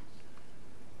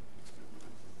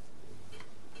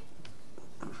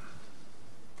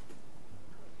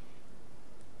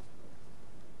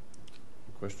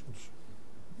 Questions?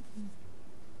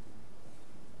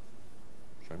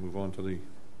 Should I move on to the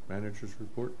manager's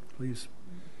report? Please.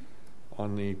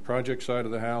 On the project side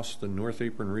of the house, the North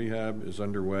Apron rehab is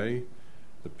underway.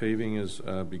 The paving has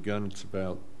begun. It's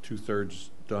about 2/3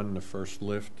 done, the first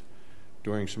lift.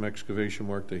 During some excavation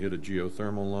work, they hit a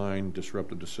geothermal line,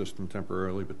 disrupted the system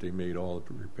temporarily, but they made all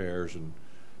the repairs and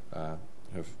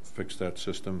have fixed that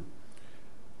system.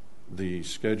 The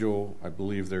schedule, I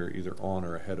believe they're either on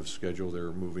or ahead of schedule.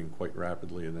 They're moving quite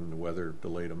rapidly, and then the weather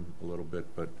delayed them a little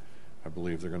bit, but I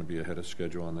believe they're going to be ahead of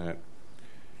schedule on that.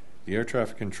 The air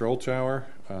traffic control tower,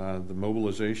 the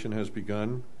mobilization has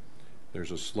begun.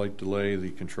 There's a slight delay.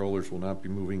 The controllers will not be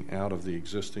moving out of the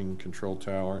existing control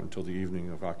tower until the evening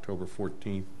of October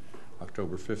 14th.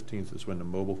 October 15th is when the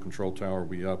mobile control tower will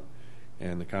be up,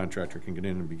 and the contractor can get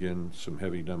in and begin some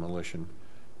heavy demolition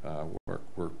work.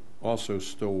 We're also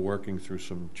still working through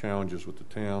some challenges with the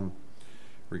town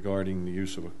regarding the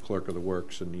use of a clerk of the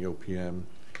works in the OPM,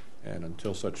 and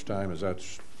until such time as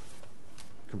that's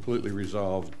completely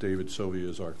resolved, David Sylvia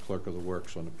is our clerk of the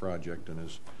works on the project, and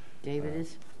is David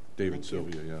is? David Thank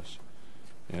you. Sylvia, yes.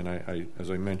 And I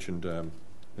as I mentioned,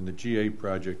 in the GA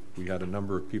project, we had a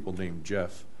number of people named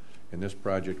Jeff. In this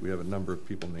project, we have a number of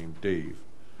people named Dave.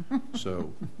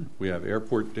 So we have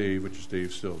Airport Dave, which is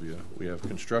Dave Sylvia. We have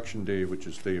Construction Dave, which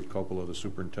is Dave Coppola, the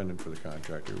superintendent for the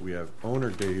contractor. We have Owner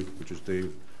Dave, which is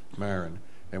Dave Marin.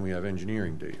 And we have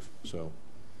Engineering Dave. So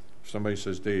if somebody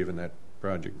says Dave in that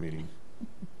project meeting,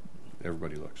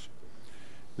 everybody looks.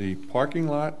 The parking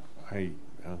lot, I'm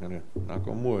going to knock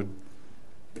on wood.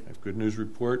 I have good news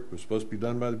report. It was supposed to be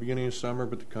done by the beginning of summer,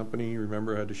 but the company,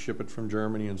 remember, had to ship it from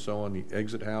Germany and so on. The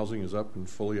exit housing is up and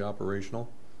fully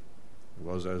operational. It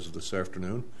was as of this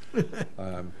afternoon.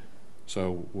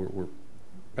 So we're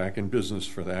back in business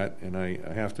for that. And I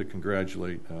have to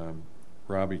congratulate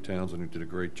Robbie Townsend, who did a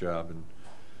great job in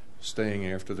staying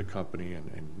after the company,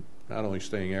 and not only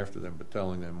staying after them, but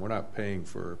telling them, we're not paying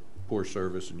for poor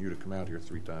service and you to come out here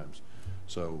 3 times.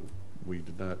 So we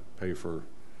did not pay for,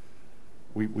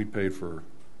 we paid for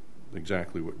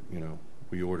exactly what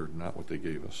we ordered, not what they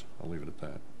gave us. I'll leave it at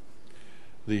that.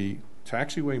 The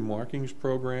taxiway markings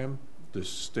program, the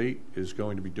state is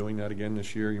going to be doing that again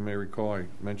this year. You may recall I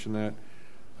mentioned that.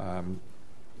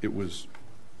 It was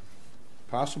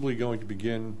possibly going to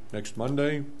begin next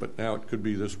Monday, but now it could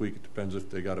be this week. It depends if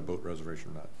they got a boat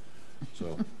reservation or not.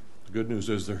 So the good news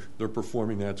is they're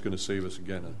performing that. It's going to save us,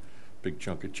 again, a big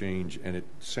chunk of change. And it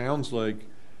sounds like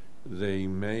they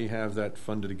may have that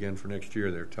funded again for next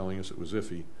year. They're telling us it was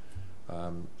iffy.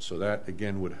 So that,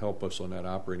 again, would help us on that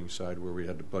operating side where we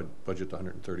had to budget the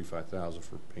 $135,000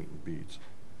 for paint and beads.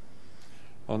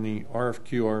 On the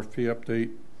RFP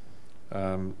update,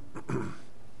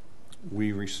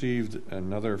 we received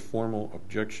another formal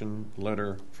objection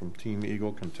letter from Team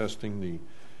Eagle contesting the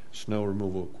snow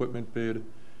removal equipment bid.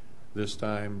 This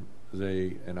time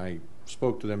and I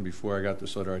spoke to them before I got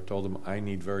this letter. I told them I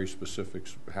need very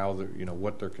specifics, how they're,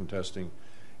 what they're contesting,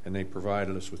 and they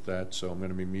provided us with that. So I'm going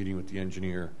to be meeting with the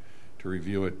engineer to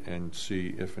review it and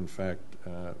see if, in fact,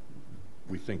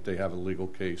 we think they have a legal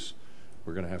case,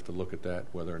 we're going to have to look at that,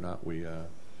 whether or not we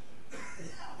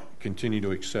continue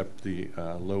to accept the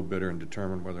low bidder and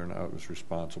determine whether or not it was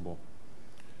responsible.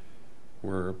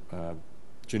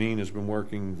 Janine has been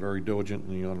working very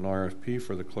diligently on an RFP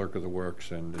for the clerk of the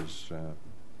works and is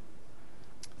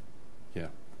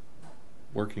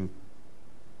working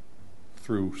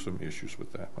through some issues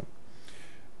with that one.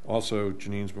 Also,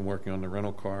 Janine's been working on the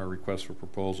rental car request for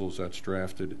proposals. That's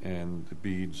drafted, and the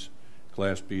beads,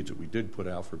 glass beads that we did put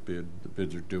out for bid, the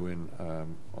bids are due in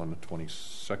on the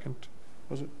 22nd,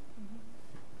 was it?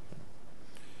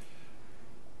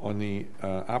 On the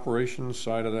operations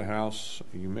side of the house,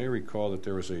 you may recall that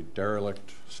there was a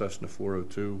derelict Cessna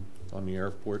 402 on the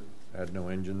airport, had no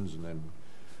engines, and then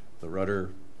the rudder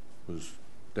was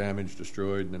damaged,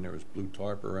 destroyed, and then there was blue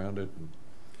tarp around it. And,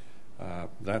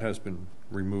 that has been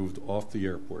removed off the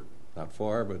airport. Not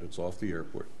far, but it's off the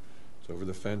airport. It's over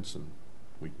the fence, and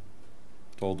we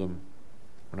told them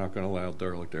we're not going to allow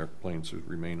derelict airplanes to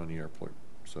remain on the airport.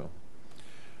 So,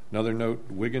 another note,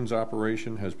 Wiggins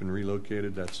operation has been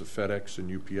relocated. That's the FedEx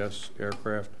and UPS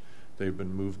aircraft. They've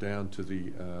been moved down to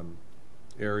the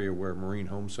area where Marine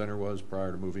Home Center was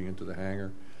prior to moving into the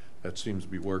hangar. That seems to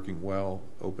be working well,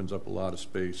 opens up a lot of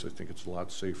space. I think it's a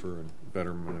lot safer and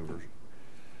better maneuvers.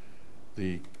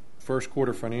 The first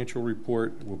quarter financial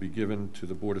report will be given to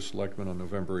the Board of Selectmen on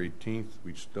November 18th.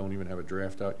 We just don't even have a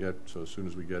draft out yet, so as soon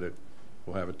as we get it,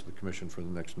 we'll have it to the Commission for the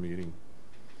next meeting.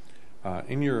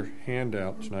 In your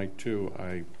handout tonight, too,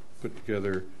 I put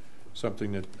together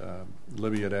something that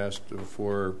Libby had asked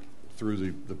for through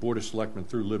the Board of Selectmen,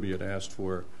 through Libby had asked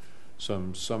for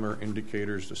some summer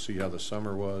indicators to see how the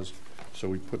summer was. So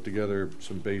we put together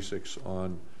some basics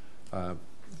on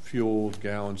fuel,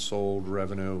 gallons sold,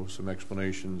 revenue, some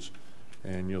explanations,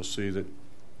 and you'll see that,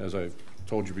 as I've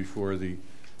told you before, the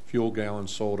fuel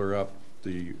gallons sold are up,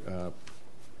 the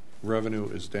revenue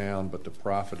is down, but the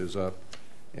profit is up,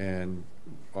 and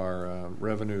our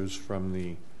revenues from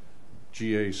the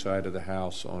GA side of the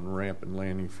house on ramp and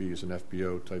landing fees and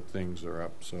FBO type things are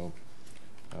up. So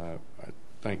I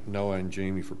thank Noah and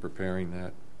Jamie for preparing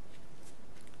that.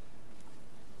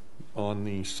 On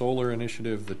the solar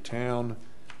initiative, the town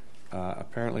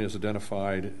apparently has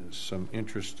identified some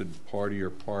interested party or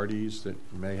parties that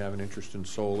may have an interest in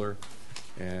solar.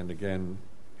 And again,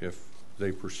 if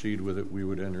they proceed with it, we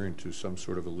would enter into some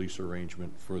sort of a lease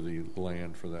arrangement for the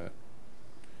land for that.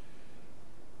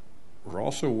 We're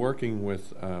also working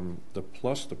with the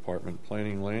Plus Department,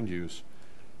 Planning Land Use,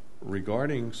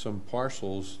 regarding some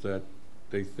parcels that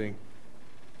they think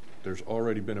there's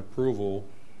already been approval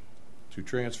to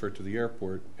transfer to the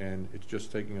airport, and it's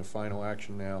just taking a final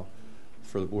action now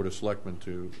for the Board of Selectmen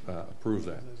to approve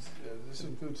that. Does this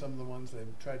include some of the ones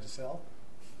they've tried to sell?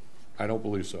 I don't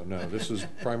believe so, no. This is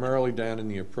primarily down in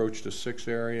the approach to 6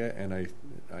 area, and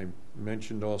I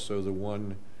mentioned also the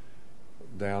one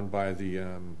down by the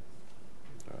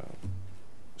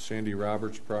Sandy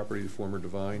Roberts property, the former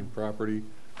Divine property,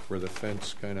 where the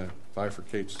fence kind of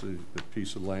bifurcates the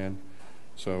piece of land.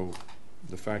 So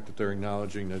the fact that they're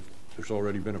acknowledging that there's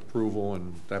already been approval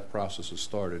and that process has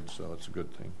started, so it's a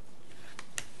good thing.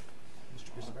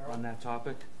 On that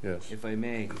topic, Yes. if I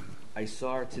may, I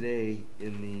saw today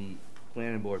in the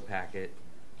planning board packet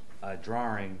a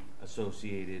drawing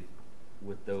associated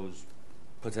with those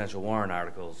potential warrant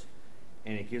articles,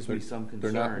 and it gives me some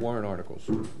concern. They're not warrant articles.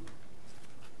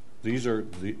 These are,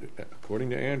 according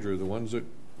to Andrew, the ones that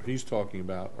he's talking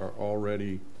about are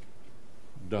already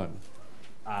done.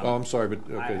 I'm sorry, but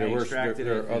okay,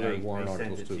 there are other warrant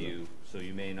articles too. I sent it to you, so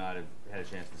you may not have had a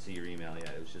chance to see your email yet.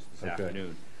 It was just this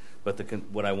afternoon. But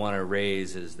what I want to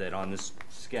raise is that on this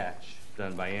sketch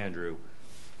done by Andrew,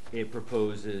 it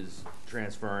proposes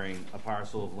transferring a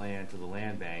parcel of land to the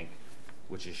land bank,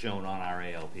 which is shown on our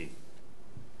ALP.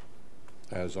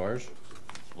 As ours?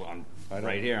 Well,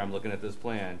 right here, I'm looking at this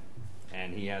plan,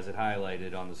 and he has it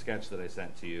highlighted on the sketch that I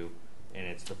sent to you, and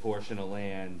it's the portion of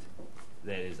land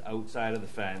that is outside of the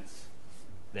fence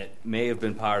that may have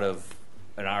been part of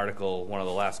an article one of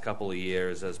the last couple of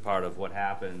years as part of what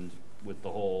happened with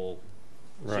the whole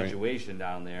situation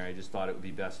down there. I just thought it would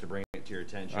be best to bring it to your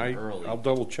attention early. I'll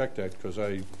double check that because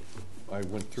I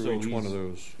went through each one of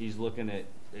those. He's looking at,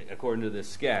 according to this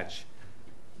sketch,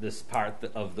 this part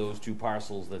of those 2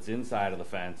 parcels that's inside of the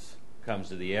fence comes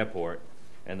to the airport,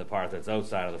 and the part that's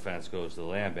outside of the fence goes to the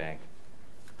land bank.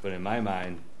 But in my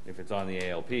mind, if it's on the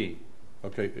ALP...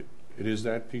 Okay, it is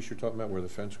that piece you're talking about where the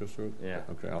fence goes through? Yeah.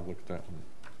 Okay, I'll look at that one.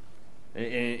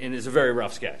 And it's a very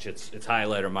rough sketch. It's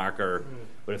highlighter marker,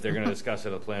 but if they're going to discuss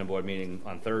it at the planning board meeting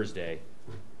on Thursday,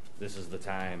 this is the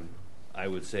time, I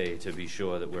would say, to be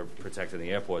sure that we're protecting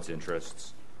the airport's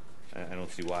interests I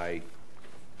don't see why,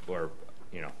 or,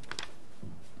 you know,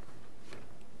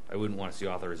 I wouldn't want to see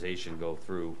authorization go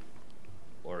through,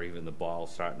 or even the ball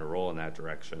starting to roll in that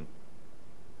direction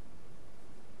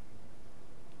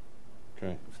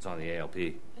Okay. if it's on the ALP.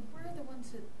 And where are the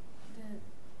ones that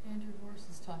Andrew Vorse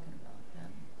is talking about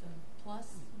then? The plus?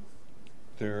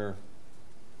 They're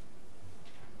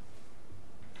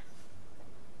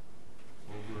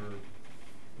over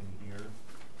in here.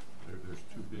 There's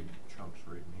two big chunks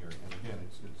right in here. And again,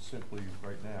 it's simply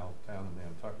right now town of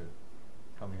Nantucket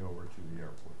coming over to the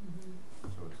airport. Mm-hmm.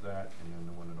 So it's that, and then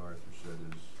the one that Arthur said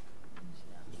is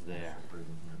There. right in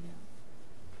here. Yeah.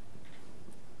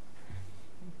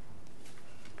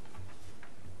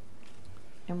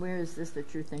 And where is this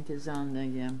that you think is on the,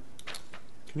 Can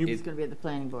you it's going to be at the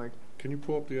planning board? can you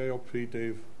pull up the ALP,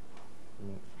 Dave?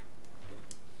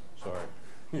 Sorry,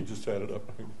 you just had it up.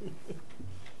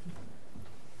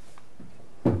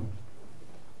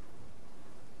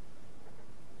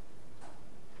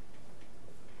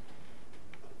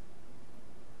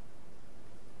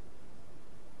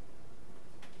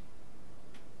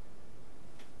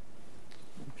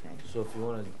 Okay. So if you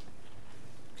want to,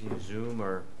 can you zoom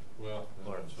or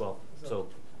so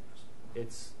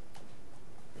it's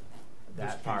that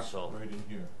This piece parcel, right in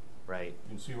here. right? You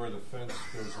can see where the fence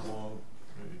goes along.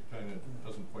 It kind of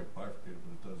doesn't quite bifurcate,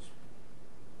 but it does,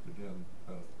 again,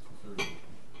 about 2/3.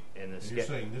 And the And you're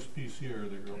saying this piece here,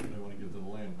 they want to give to the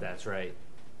land bank, That's right.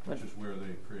 which is where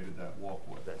they created that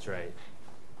walkway. That's right.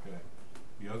 Okay.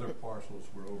 The other parcels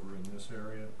were over in this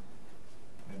area,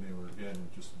 and they were, again,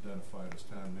 just identified as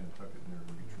town of Nantucket, and they're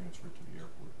going to be transferred to the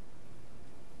airport.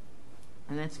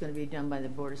 And that's going to be done by the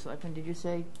Board of Selectmen, did you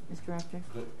say, Mr. Raptor?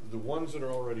 The ones that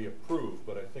are already approved,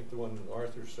 but I think the one that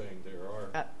Arthur's saying there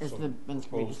are It's some been to be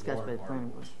proposed discussed by the warrant planning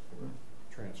board. articles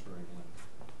for transferring land.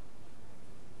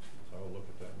 So I'll look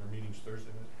at that. And our meeting's Thursday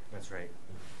night? That's right.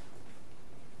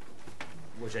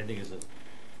 Which I think is a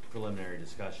preliminary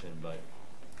discussion, but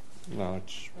No,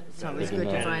 it's It's always good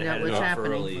to find out head it what's off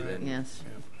happening. early, then- Yes.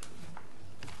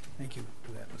 Thank you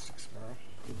for that, Mr. Sparrow.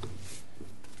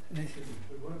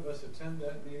 Would one of us attend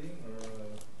that meeting,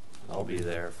 or? I'll be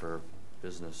there for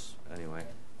business anyway.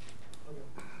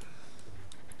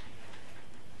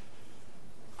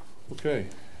 okay.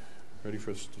 Ready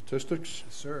for statistics?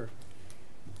 Sir.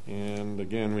 And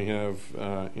again, we have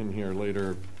in here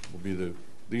later will be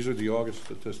these are the August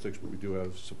statistics, but we do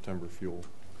have September fuel.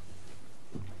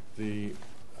 The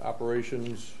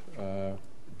operations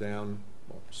down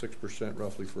 6%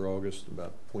 roughly for August,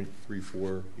 about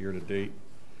 0.34 year to date.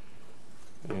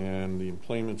 And the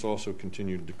employments also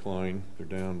continue to decline. They're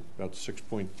down about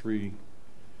 6.3%,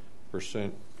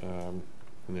 and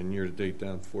then year to date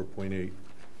down 4.8.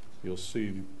 You'll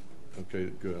see, okay,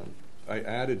 good. I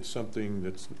added something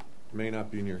that may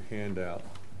not be in your handout.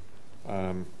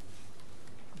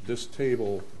 This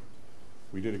table,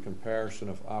 we did a comparison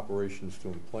of operations to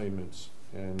employments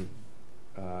and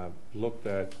looked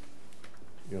at,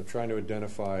 trying to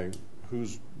identify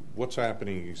what's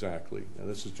happening exactly. Now,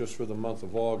 this is just for the month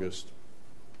of August,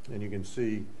 and you can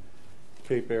see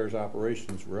Cape Air's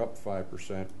operations were up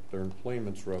 5%. Their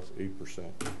employments were up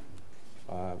 8%.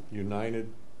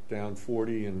 United down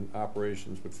 40 in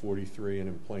operations, but 43 in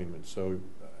employment. So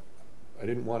I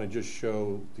didn't want to just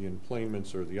show the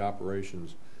employments or the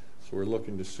operations. So we're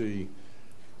looking to see,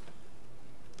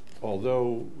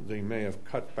 although they may have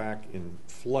cut back in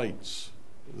flights,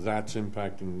 that's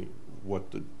impacting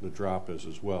what the drop is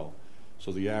as well.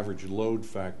 So the average load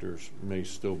factors may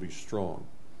still be strong.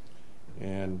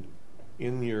 And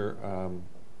in your, well,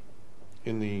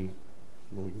 we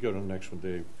can go to the next one,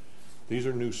 Dave. These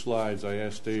are new slides I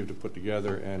asked Dave to put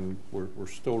together, and we're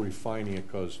still refining it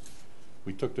because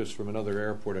we took this from another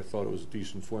airport. I thought it was a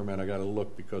decent format. I got to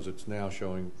look because it's now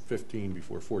showing 15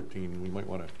 before 14, and we might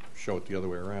want to show it the other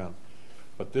way around.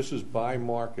 But this is by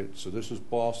market, so this is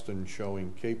Boston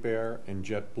showing Cape Air and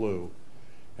JetBlue,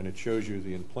 and it shows you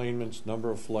the employments, number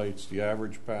of flights, the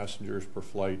average passengers per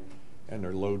flight, and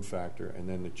their load factor, and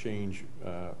then the change,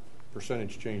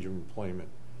 percentage change of employment.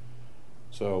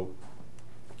 So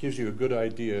it gives you a good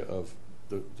idea of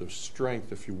the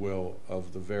strength, if you will,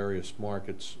 of the various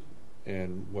markets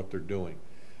and what they're doing.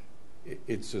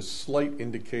 It's a slight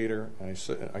indicator. I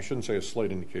shouldn't say a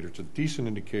slight indicator. It's a decent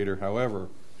indicator. However,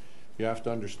 you have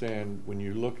to understand when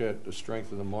you look at the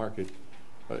strength of the market,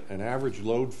 an average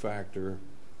load factor,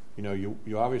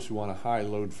 you obviously want a high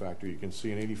load factor. You can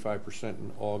see an 85%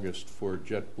 in August for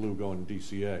JetBlue going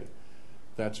DCA.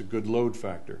 That's a good load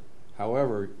factor.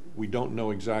 However, we don't know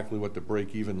exactly what the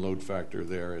break-even load factor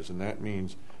there is, and that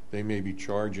means they may be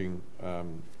charging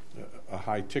a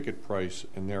high ticket price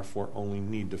and therefore only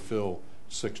need to fill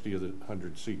 60 of the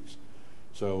 100 seats.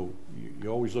 So you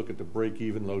always look at the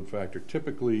break-even load factor.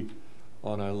 Typically,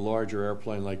 on a larger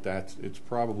airplane like that, it's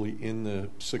probably in the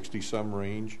 60-some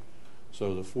range.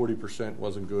 So the 40%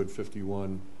 wasn't good,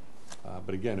 51.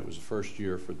 But again, it was the first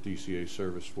year for DCA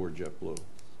service for JetBlue.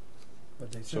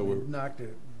 But they So certainly knocked a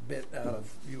bit out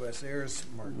of U.S. Air's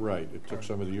market. Right. It took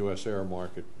some of the U.S. Air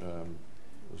market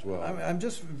as well. I'm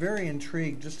just very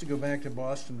intrigued, just to go back to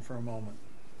Boston for a moment,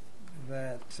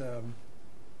 that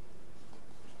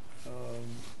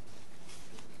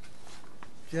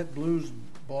JetBlue's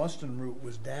Boston route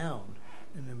was down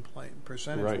in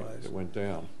percentage-wise. Right. It went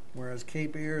down. Whereas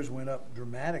Cape Air's went up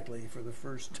dramatically for the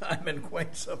first time in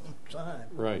quite some time.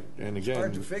 Right. And It's again,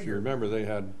 hard to if figure. you remember, they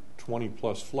had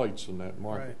 20-plus flights in that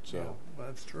market. Right. So Yeah, well,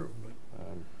 that's true. But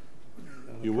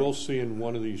you will see in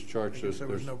one of these charts I guess that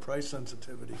there was no price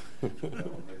sensitivity.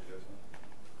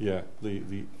 Yeah,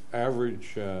 the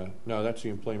average, no, that's the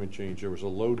employment change. There was a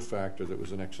load factor that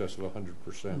was in excess of 100%.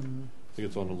 I think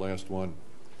it's on the last one.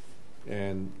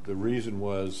 And the reason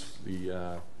was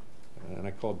and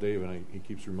I called Dave, and he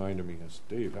keeps reminding me, I said,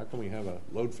 Dave, how come we have a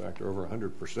load factor over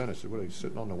 100%? I said, what, are you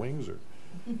sitting on the wings? Or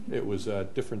it was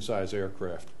different size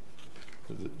aircraft.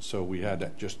 So we had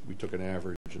that we took an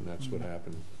average, and that's what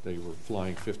happened. They were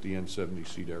flying 50 and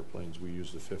 70-seat airplanes. We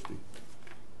used the 50.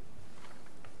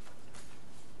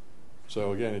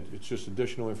 So again, it's just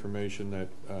additional information that,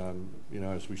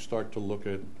 as we start to look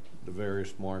at the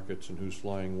various markets and who's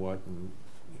flying what and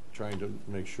trying to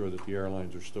make sure that the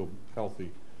airlines are still healthy,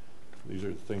 these are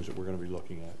the things that we're going to be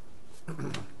looking at.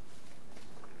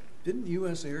 Didn't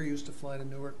U.S. Air used to fly to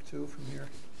Newark, too, from here?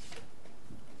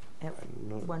 At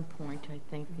one point, I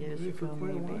think, years Maybe for ago,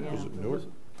 quite a maybe. while. Yeah. Was it Newark?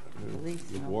 At least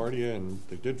so. LaGuardia, and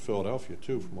they did Philadelphia,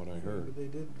 too, from what I heard. But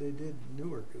they did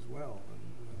Newark as well.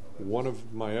 One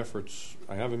of my efforts,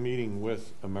 I have a meeting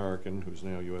with American, who's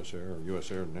now U.S. Air, or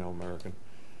U.S. Air now American.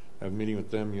 I have a meeting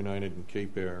with them, United, and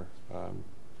Cape Air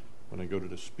when I go to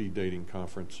the speed dating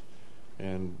conference.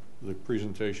 And the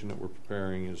presentation that we're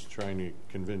preparing is trying to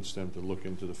convince them to look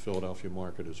into the Philadelphia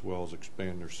market as well as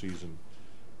expand their season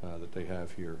that they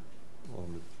have here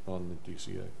on the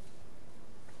DCA.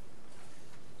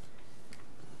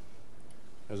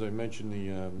 As I mentioned,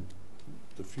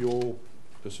 the fuel,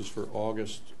 this is for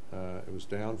August. It was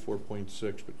down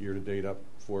 4.6, but year-to-date up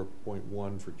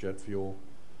 4.1 for jet fuel.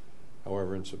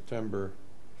 However, in September,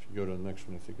 if you go to the next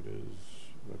one, I think it is,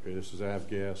 okay, this is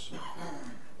avgas,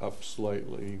 up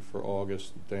slightly for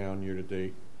August, down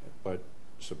year-to-date, but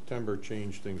September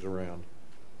changed things around.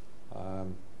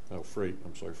 Freight,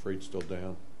 I'm sorry, freight's still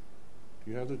down.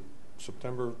 Do you have the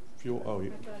September fuel? Oh, I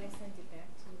thought I sent it back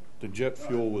to you. the jet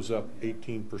fuel was up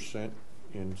 18%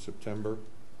 in September,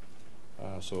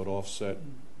 so it offset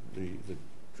the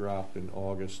drop in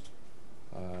August,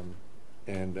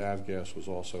 and avgas was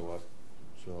also up.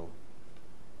 So,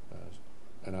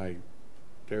 and I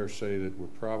dare say that we're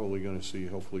probably going to see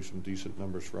hopefully some decent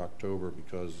numbers for October,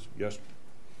 because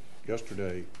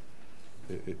yesterday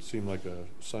it seemed like a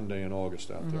Sunday in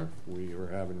August out there. We were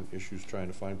having issues trying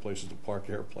to find places to park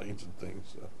airplanes and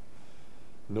things. So.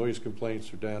 Noise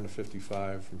complaints are down to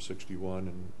 55 from 61,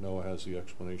 and NOAA has the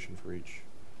explanation for each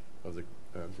of the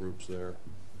groups there.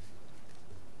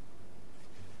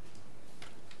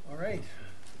 All right.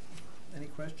 Any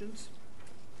questions?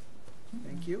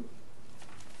 Thank you.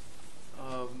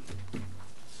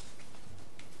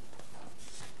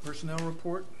 Personnel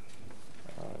report?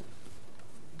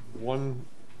 One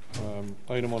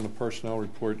item on the personnel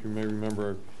report, you may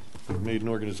remember I made an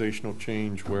organizational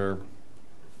change where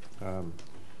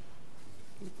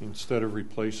instead of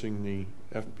replacing the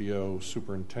FBO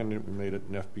superintendent, we made it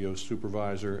an FBO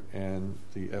supervisor, and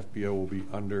the FBO will be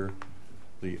under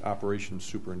the operations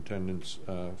superintendent's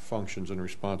functions and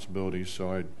responsibilities.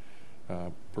 So I'd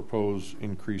propose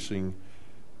increasing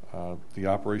the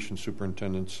operations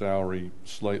superintendent's salary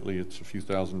slightly. It's a few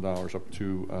 $1,000s up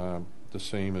to the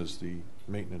same as the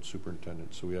maintenance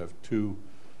superintendent. So we have two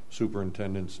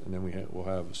superintendents, and then we'll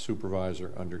have a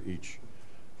supervisor under each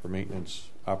for maintenance,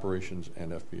 operations,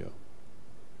 and FBO.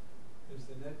 Is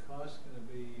the net cost going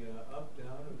to be up, down,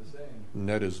 or the same?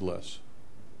 Net is less.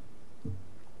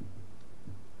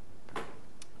 All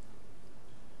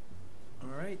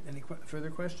right. Any further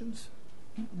questions?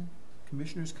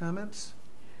 Commissioners' comments?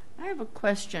 I have a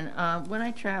question. When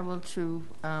I travel to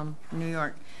New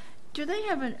York, do they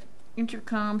have an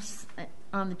intercom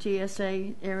on the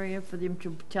TSA area for them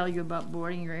to tell you about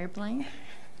boarding your airplane?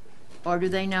 Or do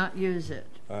they not use it?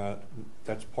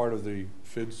 That's part of the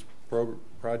FIDS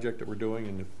project that we're doing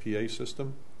in the PA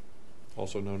system,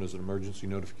 also known as an emergency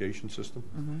notification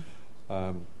system.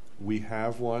 We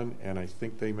have one, and I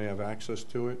think they may have access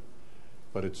to it.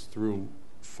 but it's through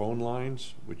phone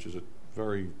lines, which is a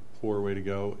very poor way to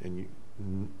go, and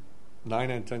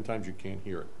 9 out of 10 times you can't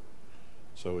hear it.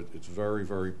 So it's very,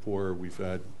 very poor. We've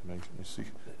had, I see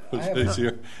Jose's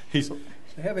here.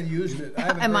 I haven't used it.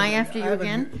 Am I after you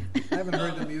again? I haven't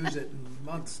heard them use it in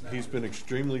months now. He's been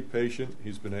extremely patient.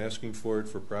 He's been asking for it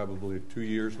for probably 2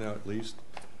 years now at least.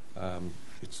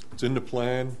 It's in the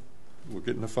plan. We're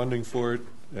getting the funding for it,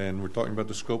 and we're talking about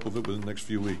the scope of it within the next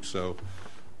few weeks. So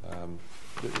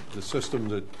the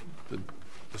systems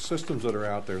that are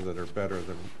out there that are better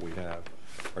than we have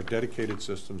are dedicated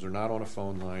systems. They're not on a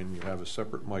phone line. You have a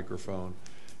separate microphone.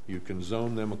 You can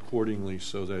zone them accordingly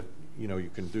so that you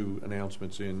can do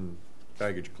announcements in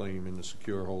baggage claim in the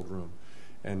secure hold room,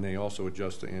 and they also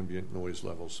adjust the ambient noise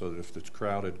levels so that if it's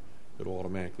crowded, it'll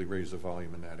automatically raise the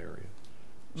volume in that area.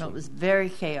 Well, it was very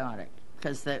chaotic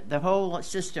because the whole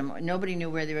system, nobody knew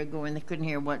where they were going. They couldn't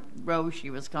hear what row she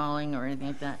was calling or anything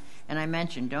like that. And I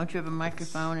mentioned, don't you have a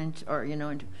microphone?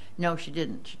 And no, she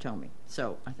didn't. She told me.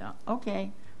 So I thought,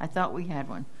 okay, I thought we had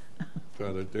one.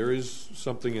 So there is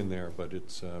something in there, but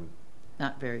it's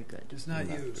not very good. It's not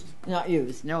used. Not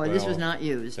used. No, this was not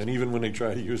used. And even when they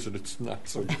try to use it, it's not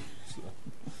so good. So.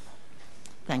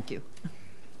 Thank you.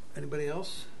 Anybody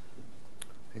else?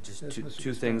 Just Yes, two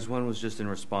Mr. things. Starr. One was just in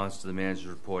response to the manager's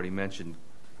report. He mentioned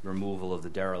removal of the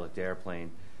derelict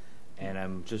airplane, and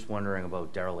I'm just wondering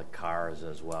about derelict cars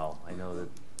as well. I know that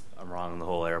I'm wrong on the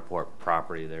whole airport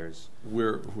property.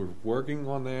 We're working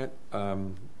on that.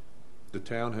 The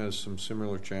town has some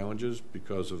similar challenges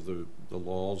because of the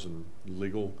laws and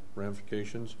legal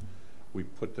ramifications. We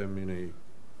put them in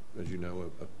as you know,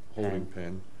 a holding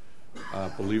pen.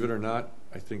 Believe it or not,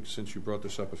 I think since you brought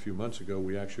this up a few months ago,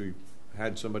 we actually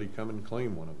had somebody come and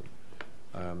claim one of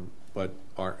them. But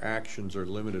our actions are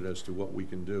limited as to what we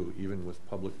can do, even with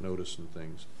public notice and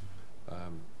things,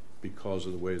 because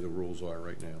of the way the rules are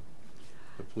right now.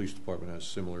 The police department has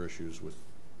similar issues with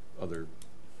other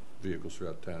vehicles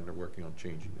throughout town. They're working on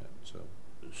changing that.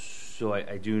 So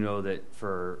I do know that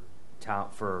for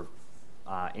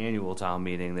annual town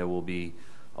meeting, there will be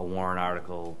a warrant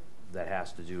article that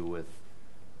has to do with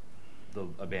the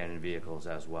abandoned vehicles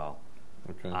as well.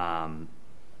 Okay.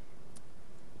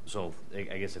 So I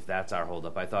guess if that's our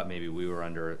holdup, I thought maybe we were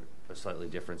under a slightly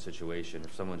different situation.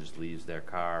 If someone just leaves their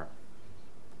car,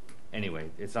 anyway,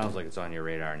 it sounds like it's on your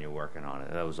radar and you're working on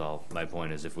it. That was all. My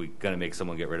point is, if we're going to make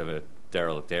someone get rid of a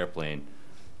derelict airplane,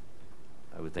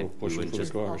 I would think we wouldn't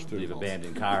just leave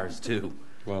abandoned cars too.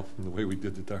 Well, the way we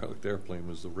did the derelict airplane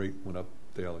was the rate went up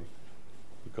daily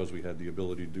because we had the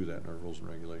ability to do that in our rules and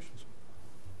regulations.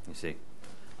 You see.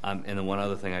 And then one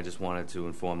other thing I just wanted to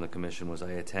inform the commission was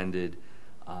I attended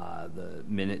the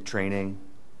minute training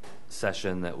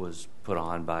session that was put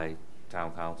on by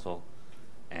town council,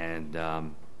 and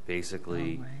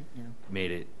basically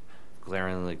made it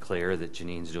glaringly clear that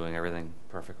Janine's doing everything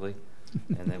perfectly,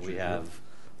 and that we have,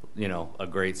 a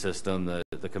great system.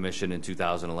 The commission in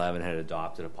 2011 had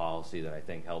adopted a policy that I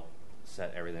think helped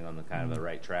set everything on the kind of the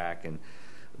right track, and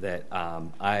that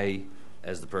I,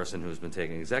 as the person who's been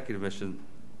taking executive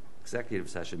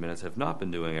session minutes, have not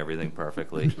been doing everything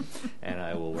perfectly, and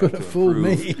I will work to improve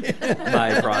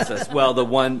my process. Well, the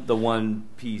one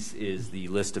piece is the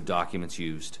list of documents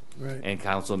used, Right. and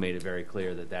council made it very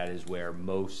clear that is where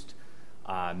most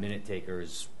minute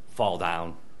takers fall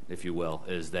down, if you will,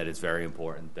 is that it's very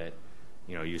important that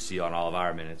you see on all of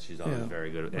our minutes. She's always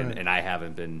very good, and I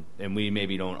haven't been, and we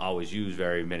maybe don't always use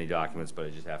very many documents, but I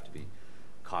just have to be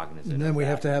cognizant. And then of we that.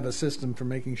 have to have a system for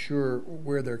making sure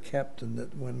where they're kept, and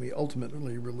that when we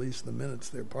ultimately release the minutes,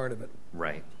 they're part of it.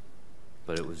 Right.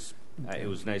 But it was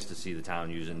nice to see the town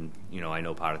using, I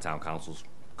know part of town council's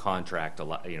contract,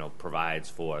 provides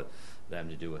for them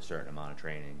to do a certain amount of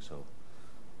training. So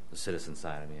the citizen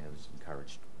side of me, I was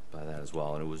encouraged by that as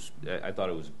well. And I thought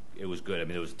it was good. I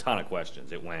mean, there was a ton of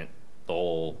questions. It went the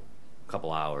whole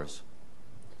couple hours.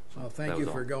 Well, thank you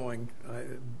for going.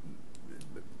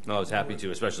 No, I was happy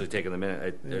to, especially taking the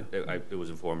minute. It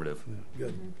was informative. Yeah,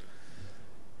 good.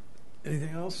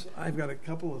 Anything else? I've got a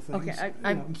couple of things. Okay,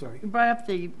 I'm sorry. You brought up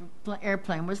the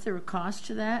airplane. Was there a cost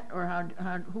to that, or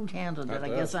who handled it? I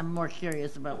guess I'm more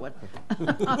curious about what.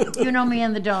 You know me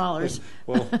and the dollars.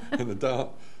 Well, in the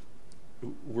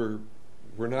we're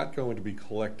not going to be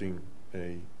collecting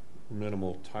a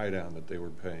minimal tie down that they were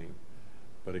paying,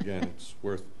 but again, it's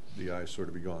worth the eyesore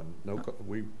to be gone.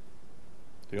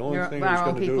 The only thing our own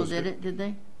going to do people is did it. Did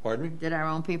they? Pardon me? Did our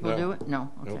own people No. do it? No.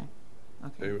 Okay.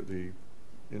 Nope. Okay. The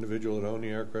individual that owned the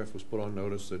aircraft was put on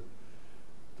notice that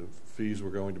the fees were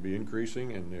going to be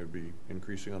increasing, and they'd be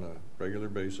increasing on a regular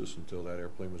basis until that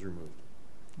airplane was removed.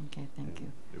 Okay. Thank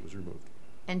you. It was removed.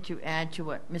 And to add to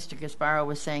what Mr. Gasparo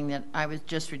was saying, that I was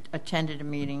just attended a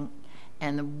meeting,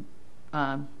 and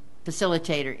the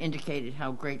facilitator indicated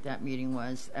how great that meeting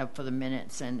was for the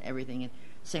minutes and everything, and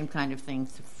same kind of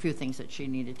things, a few things that she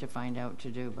needed to find out to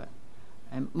do. But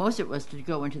most of it was to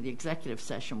go into the executive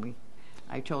session.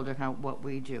 I told her what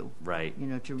we do, Right.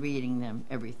 to reading them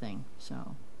everything.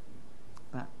 So,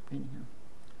 but anyhow.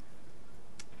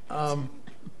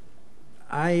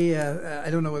 I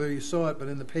don't know whether you saw it, but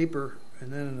in the paper,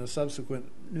 and then in a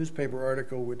subsequent newspaper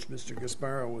article, which Mr.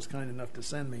 Gasparo was kind enough to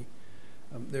send me,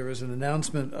 there was an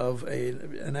announcement of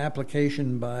an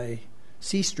application by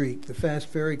C Street, the fast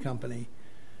ferry company,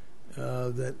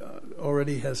 that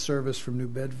already has service from New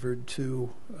Bedford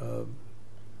to the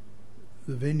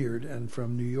Vineyard and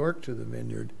from New York to the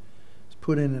Vineyard. It's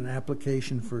put in an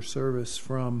application for service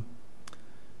from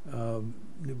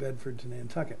New Bedford to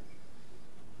Nantucket.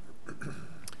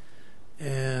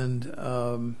 And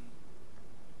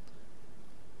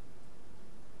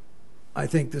I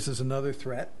think this is another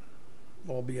threat,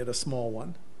 albeit a small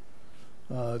one,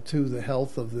 to the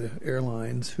health of the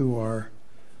airlines who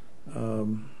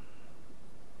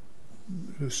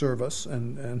serve us,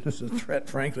 and it's a threat,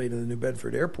 frankly, to the New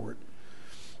Bedford airport.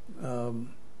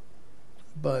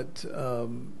 But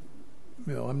I'm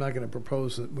not going to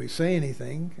propose that we say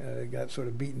anything. I got sort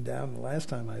of beaten down the last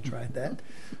time I tried that.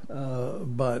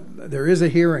 But there is a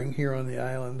hearing here on the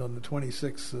island on the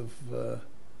 26th of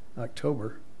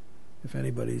October. If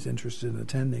anybody's interested in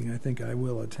attending, I think I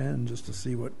will attend just to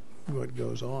see what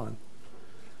goes on.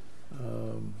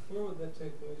 Where would that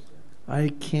take place? I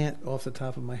can't, off the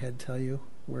top of my head, tell you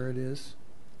where it is.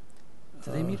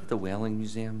 Do they meet at the Whaling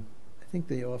Museum? I think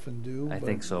they often do. I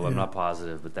think so. Yeah. I'm not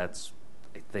positive, but that's,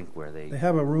 I think, where they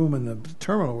have a room in the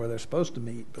terminal where they're supposed to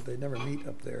meet, but they never meet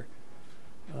up there.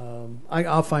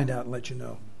 I'll find out and let you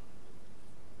know.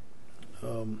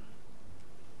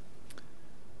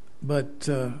 But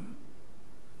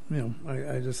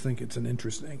I just think it's an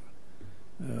interesting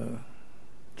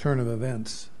turn of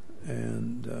events,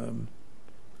 and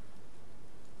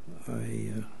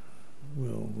I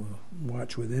will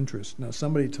watch with interest. Now,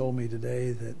 somebody told me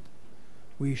today that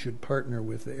we should partner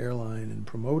with the airline in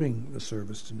promoting the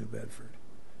service to New Bedford.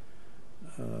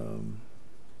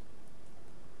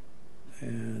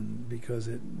 And because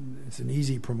it's an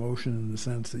easy promotion in the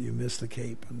sense that you miss the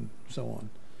Cape and so on.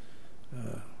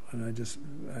 And I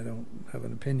don't have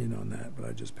an opinion on that, but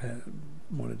I just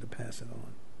wanted to pass it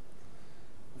on.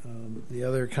 The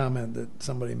other comment that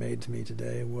somebody made to me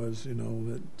today was,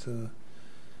 that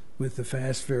with the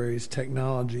fast ferries,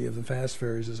 technology of the fast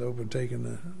ferries has overtaken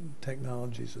the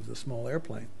technologies of the small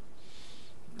airplane.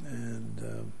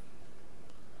 And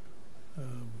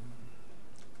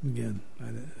again,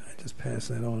 I just pass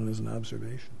that on as an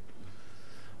observation.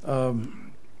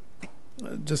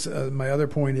 My other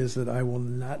point is that I will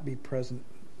not be present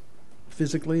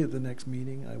physically at the next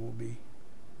meeting. I will be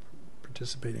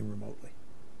participating remotely.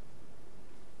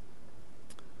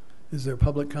 Is there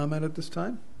public comment at this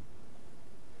time?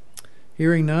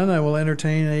 Hearing none, I will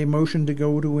entertain a motion to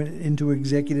go into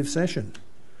executive session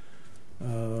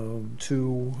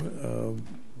to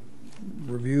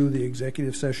review the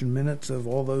executive session minutes of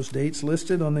all those dates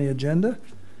listed on the agenda.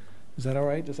 Is that all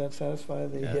right? Does that satisfy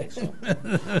the... I think so.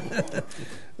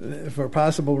 For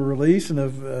possible release, and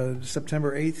of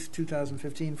September 8th,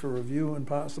 2015 for review and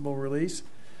possible release.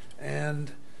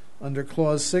 And under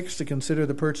Clause 6, to consider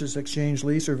the purchase, exchange,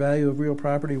 lease, or value of real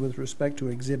property with respect to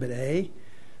Exhibit A.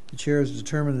 The chair has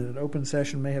determined that an open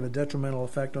session may have a detrimental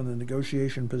effect on the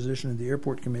negotiation position of the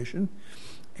Airport Commission.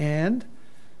 And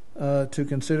to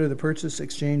consider the purchase,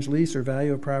 exchange, lease, or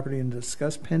value of property and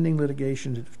discuss pending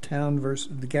litigation of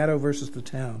the Gatto versus the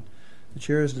town. The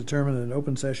chair has determined that an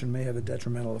open session may have a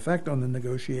detrimental effect on the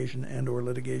negotiation and or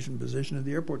litigation position of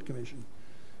the Airport Commission.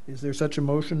 Is there such a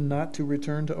motion not to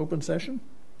return to open session?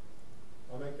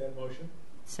 I'll make that motion.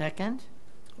 Second?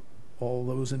 All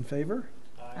those in favor?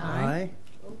 Aye.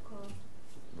 Roll call.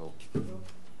 Nope.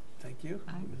 Thank you.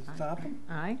 Aye. Mrs. Topham?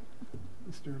 Aye.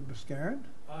 Mr. Buscarin?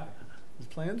 Aye. Ms.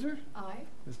 Planzer? Aye.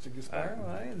 Mr. Gasparo?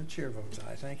 Aye. And the chair votes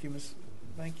aye. Thank you, Ms.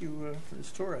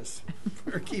 Torres,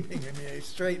 for keeping me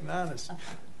straight and honest. Let me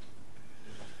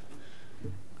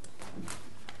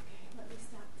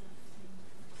stop the thing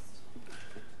first.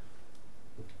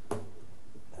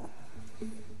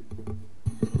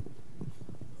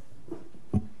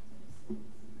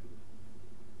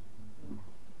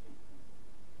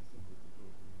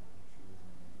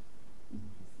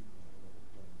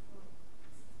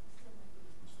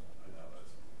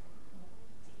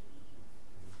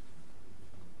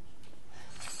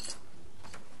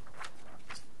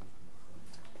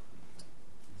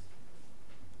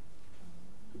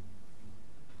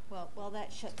 all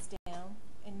that shuts down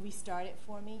and restart it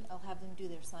for me, I'll have them do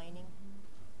their signing.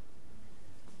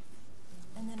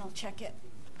 And then I'll check it.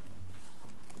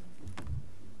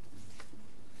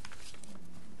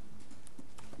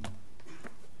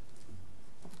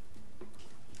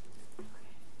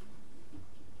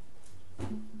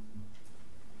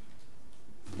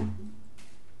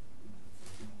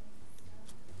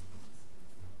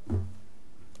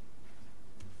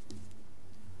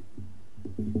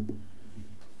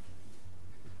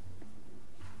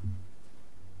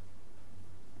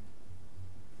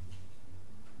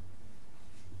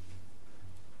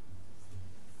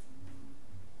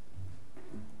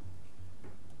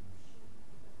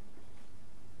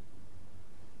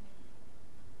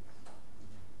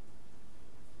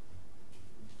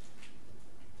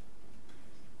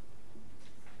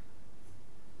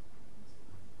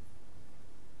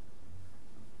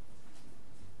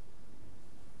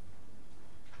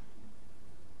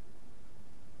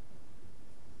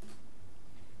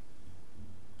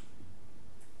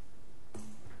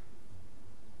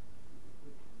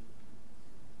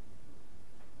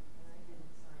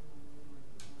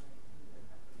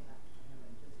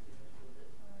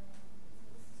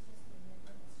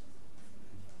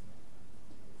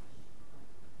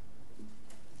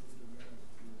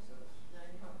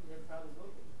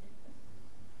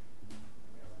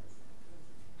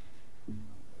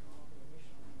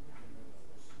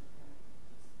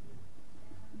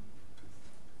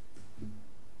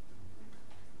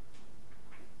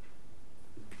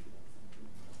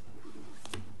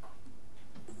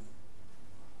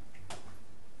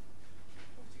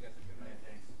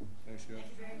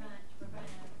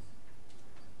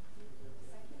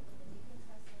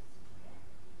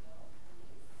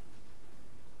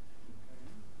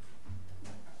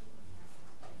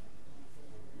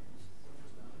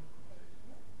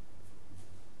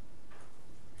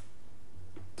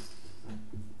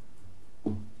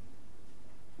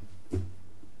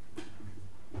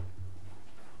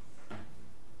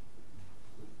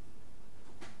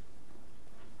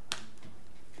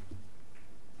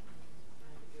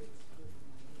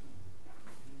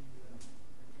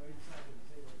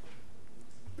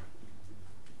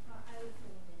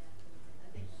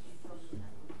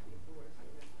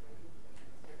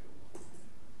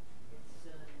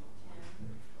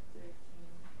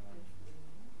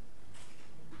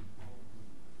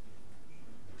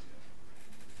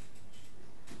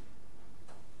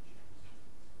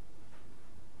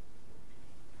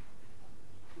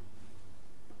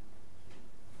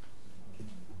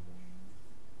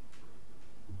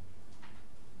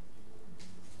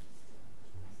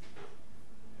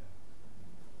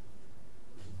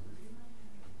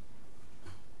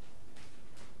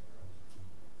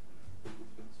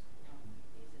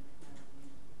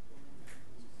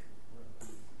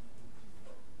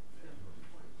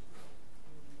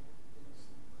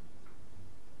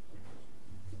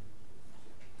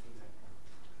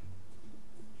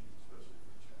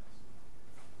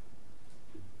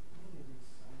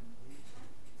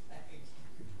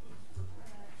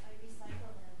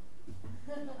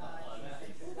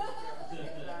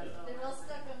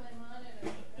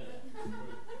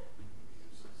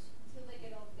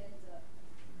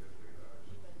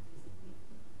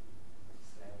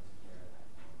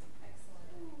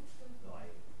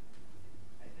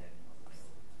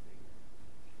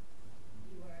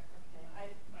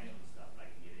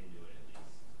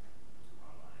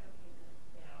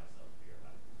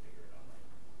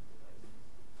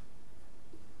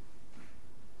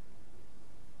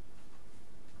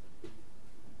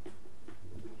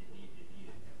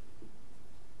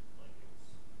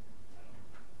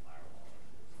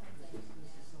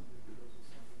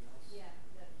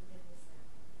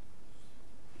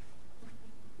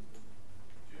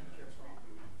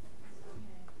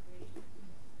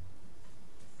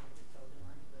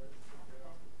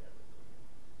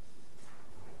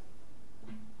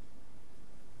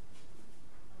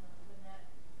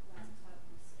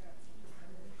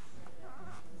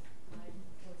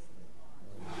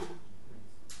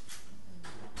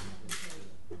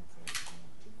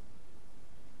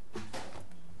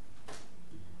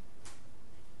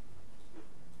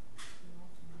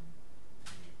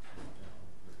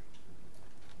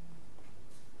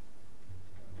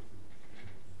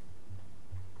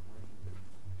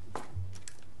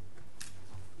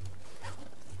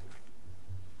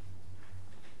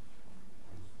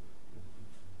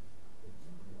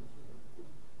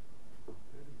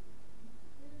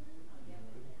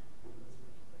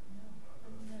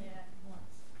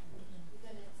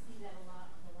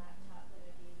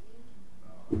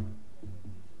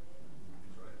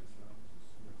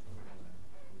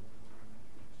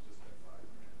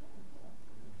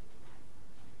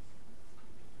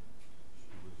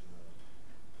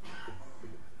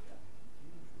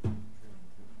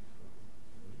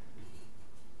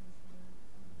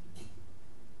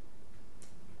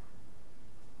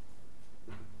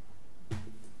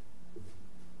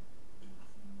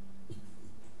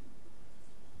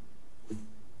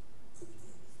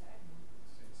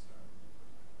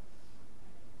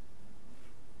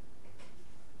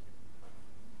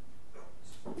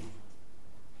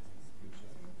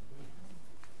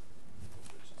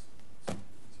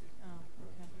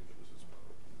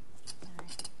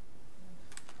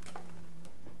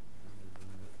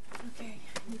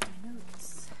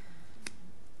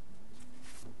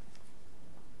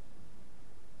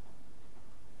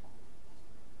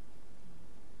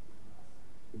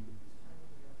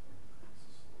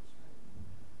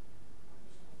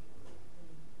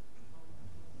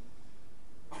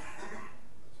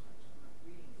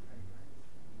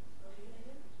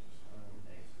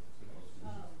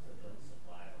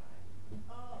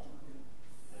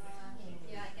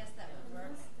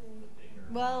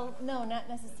 No, not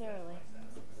necessarily.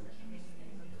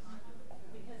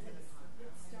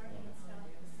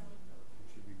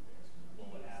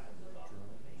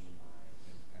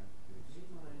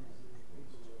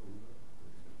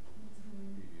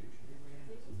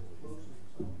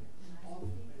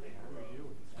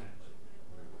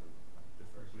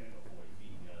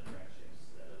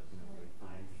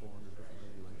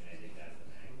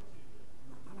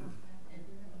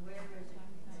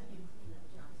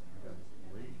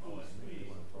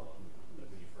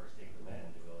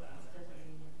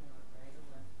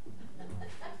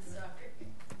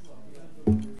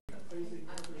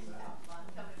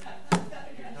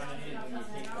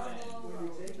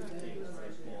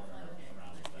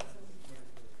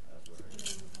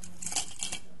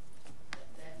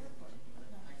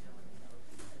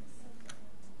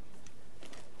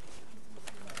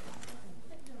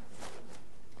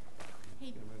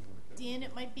 Hey, Dan,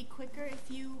 it might be quicker if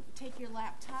you take your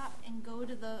laptop and go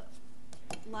to the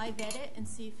live edit and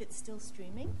see if it's still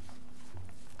streaming.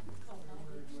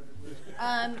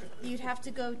 You'd have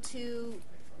to go to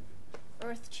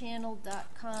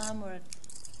earthchannel.com or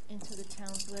into the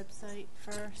town's website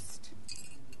first.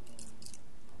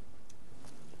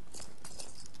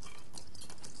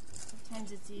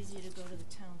 Sometimes it's easier to go to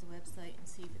the town's website and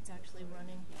see if it's actually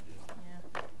running.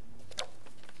 Yeah.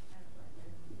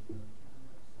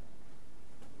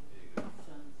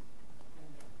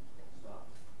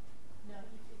 No,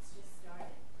 it's just started.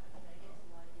 I mean, I get to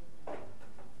log in.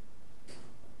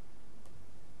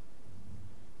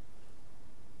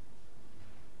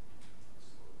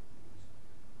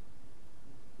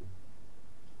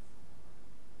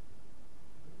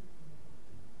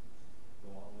 Go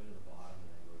all the way to the bottom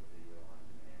and then go to video on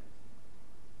demand.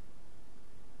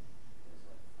 There's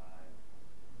like 5.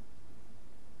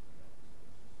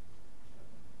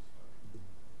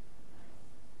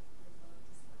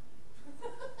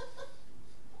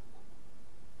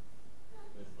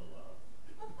 Where's the love?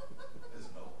 There's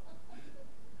no love.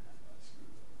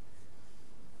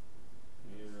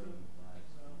 Here, live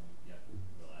stream. Yep,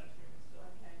 the live stream is still.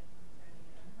 Okay.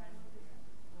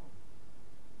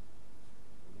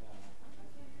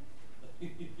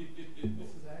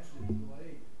 This is actually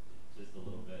delayed. Just a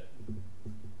little bit.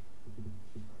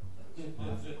 My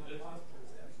posture is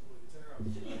absolutely terrible.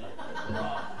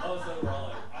 Oh, so we're all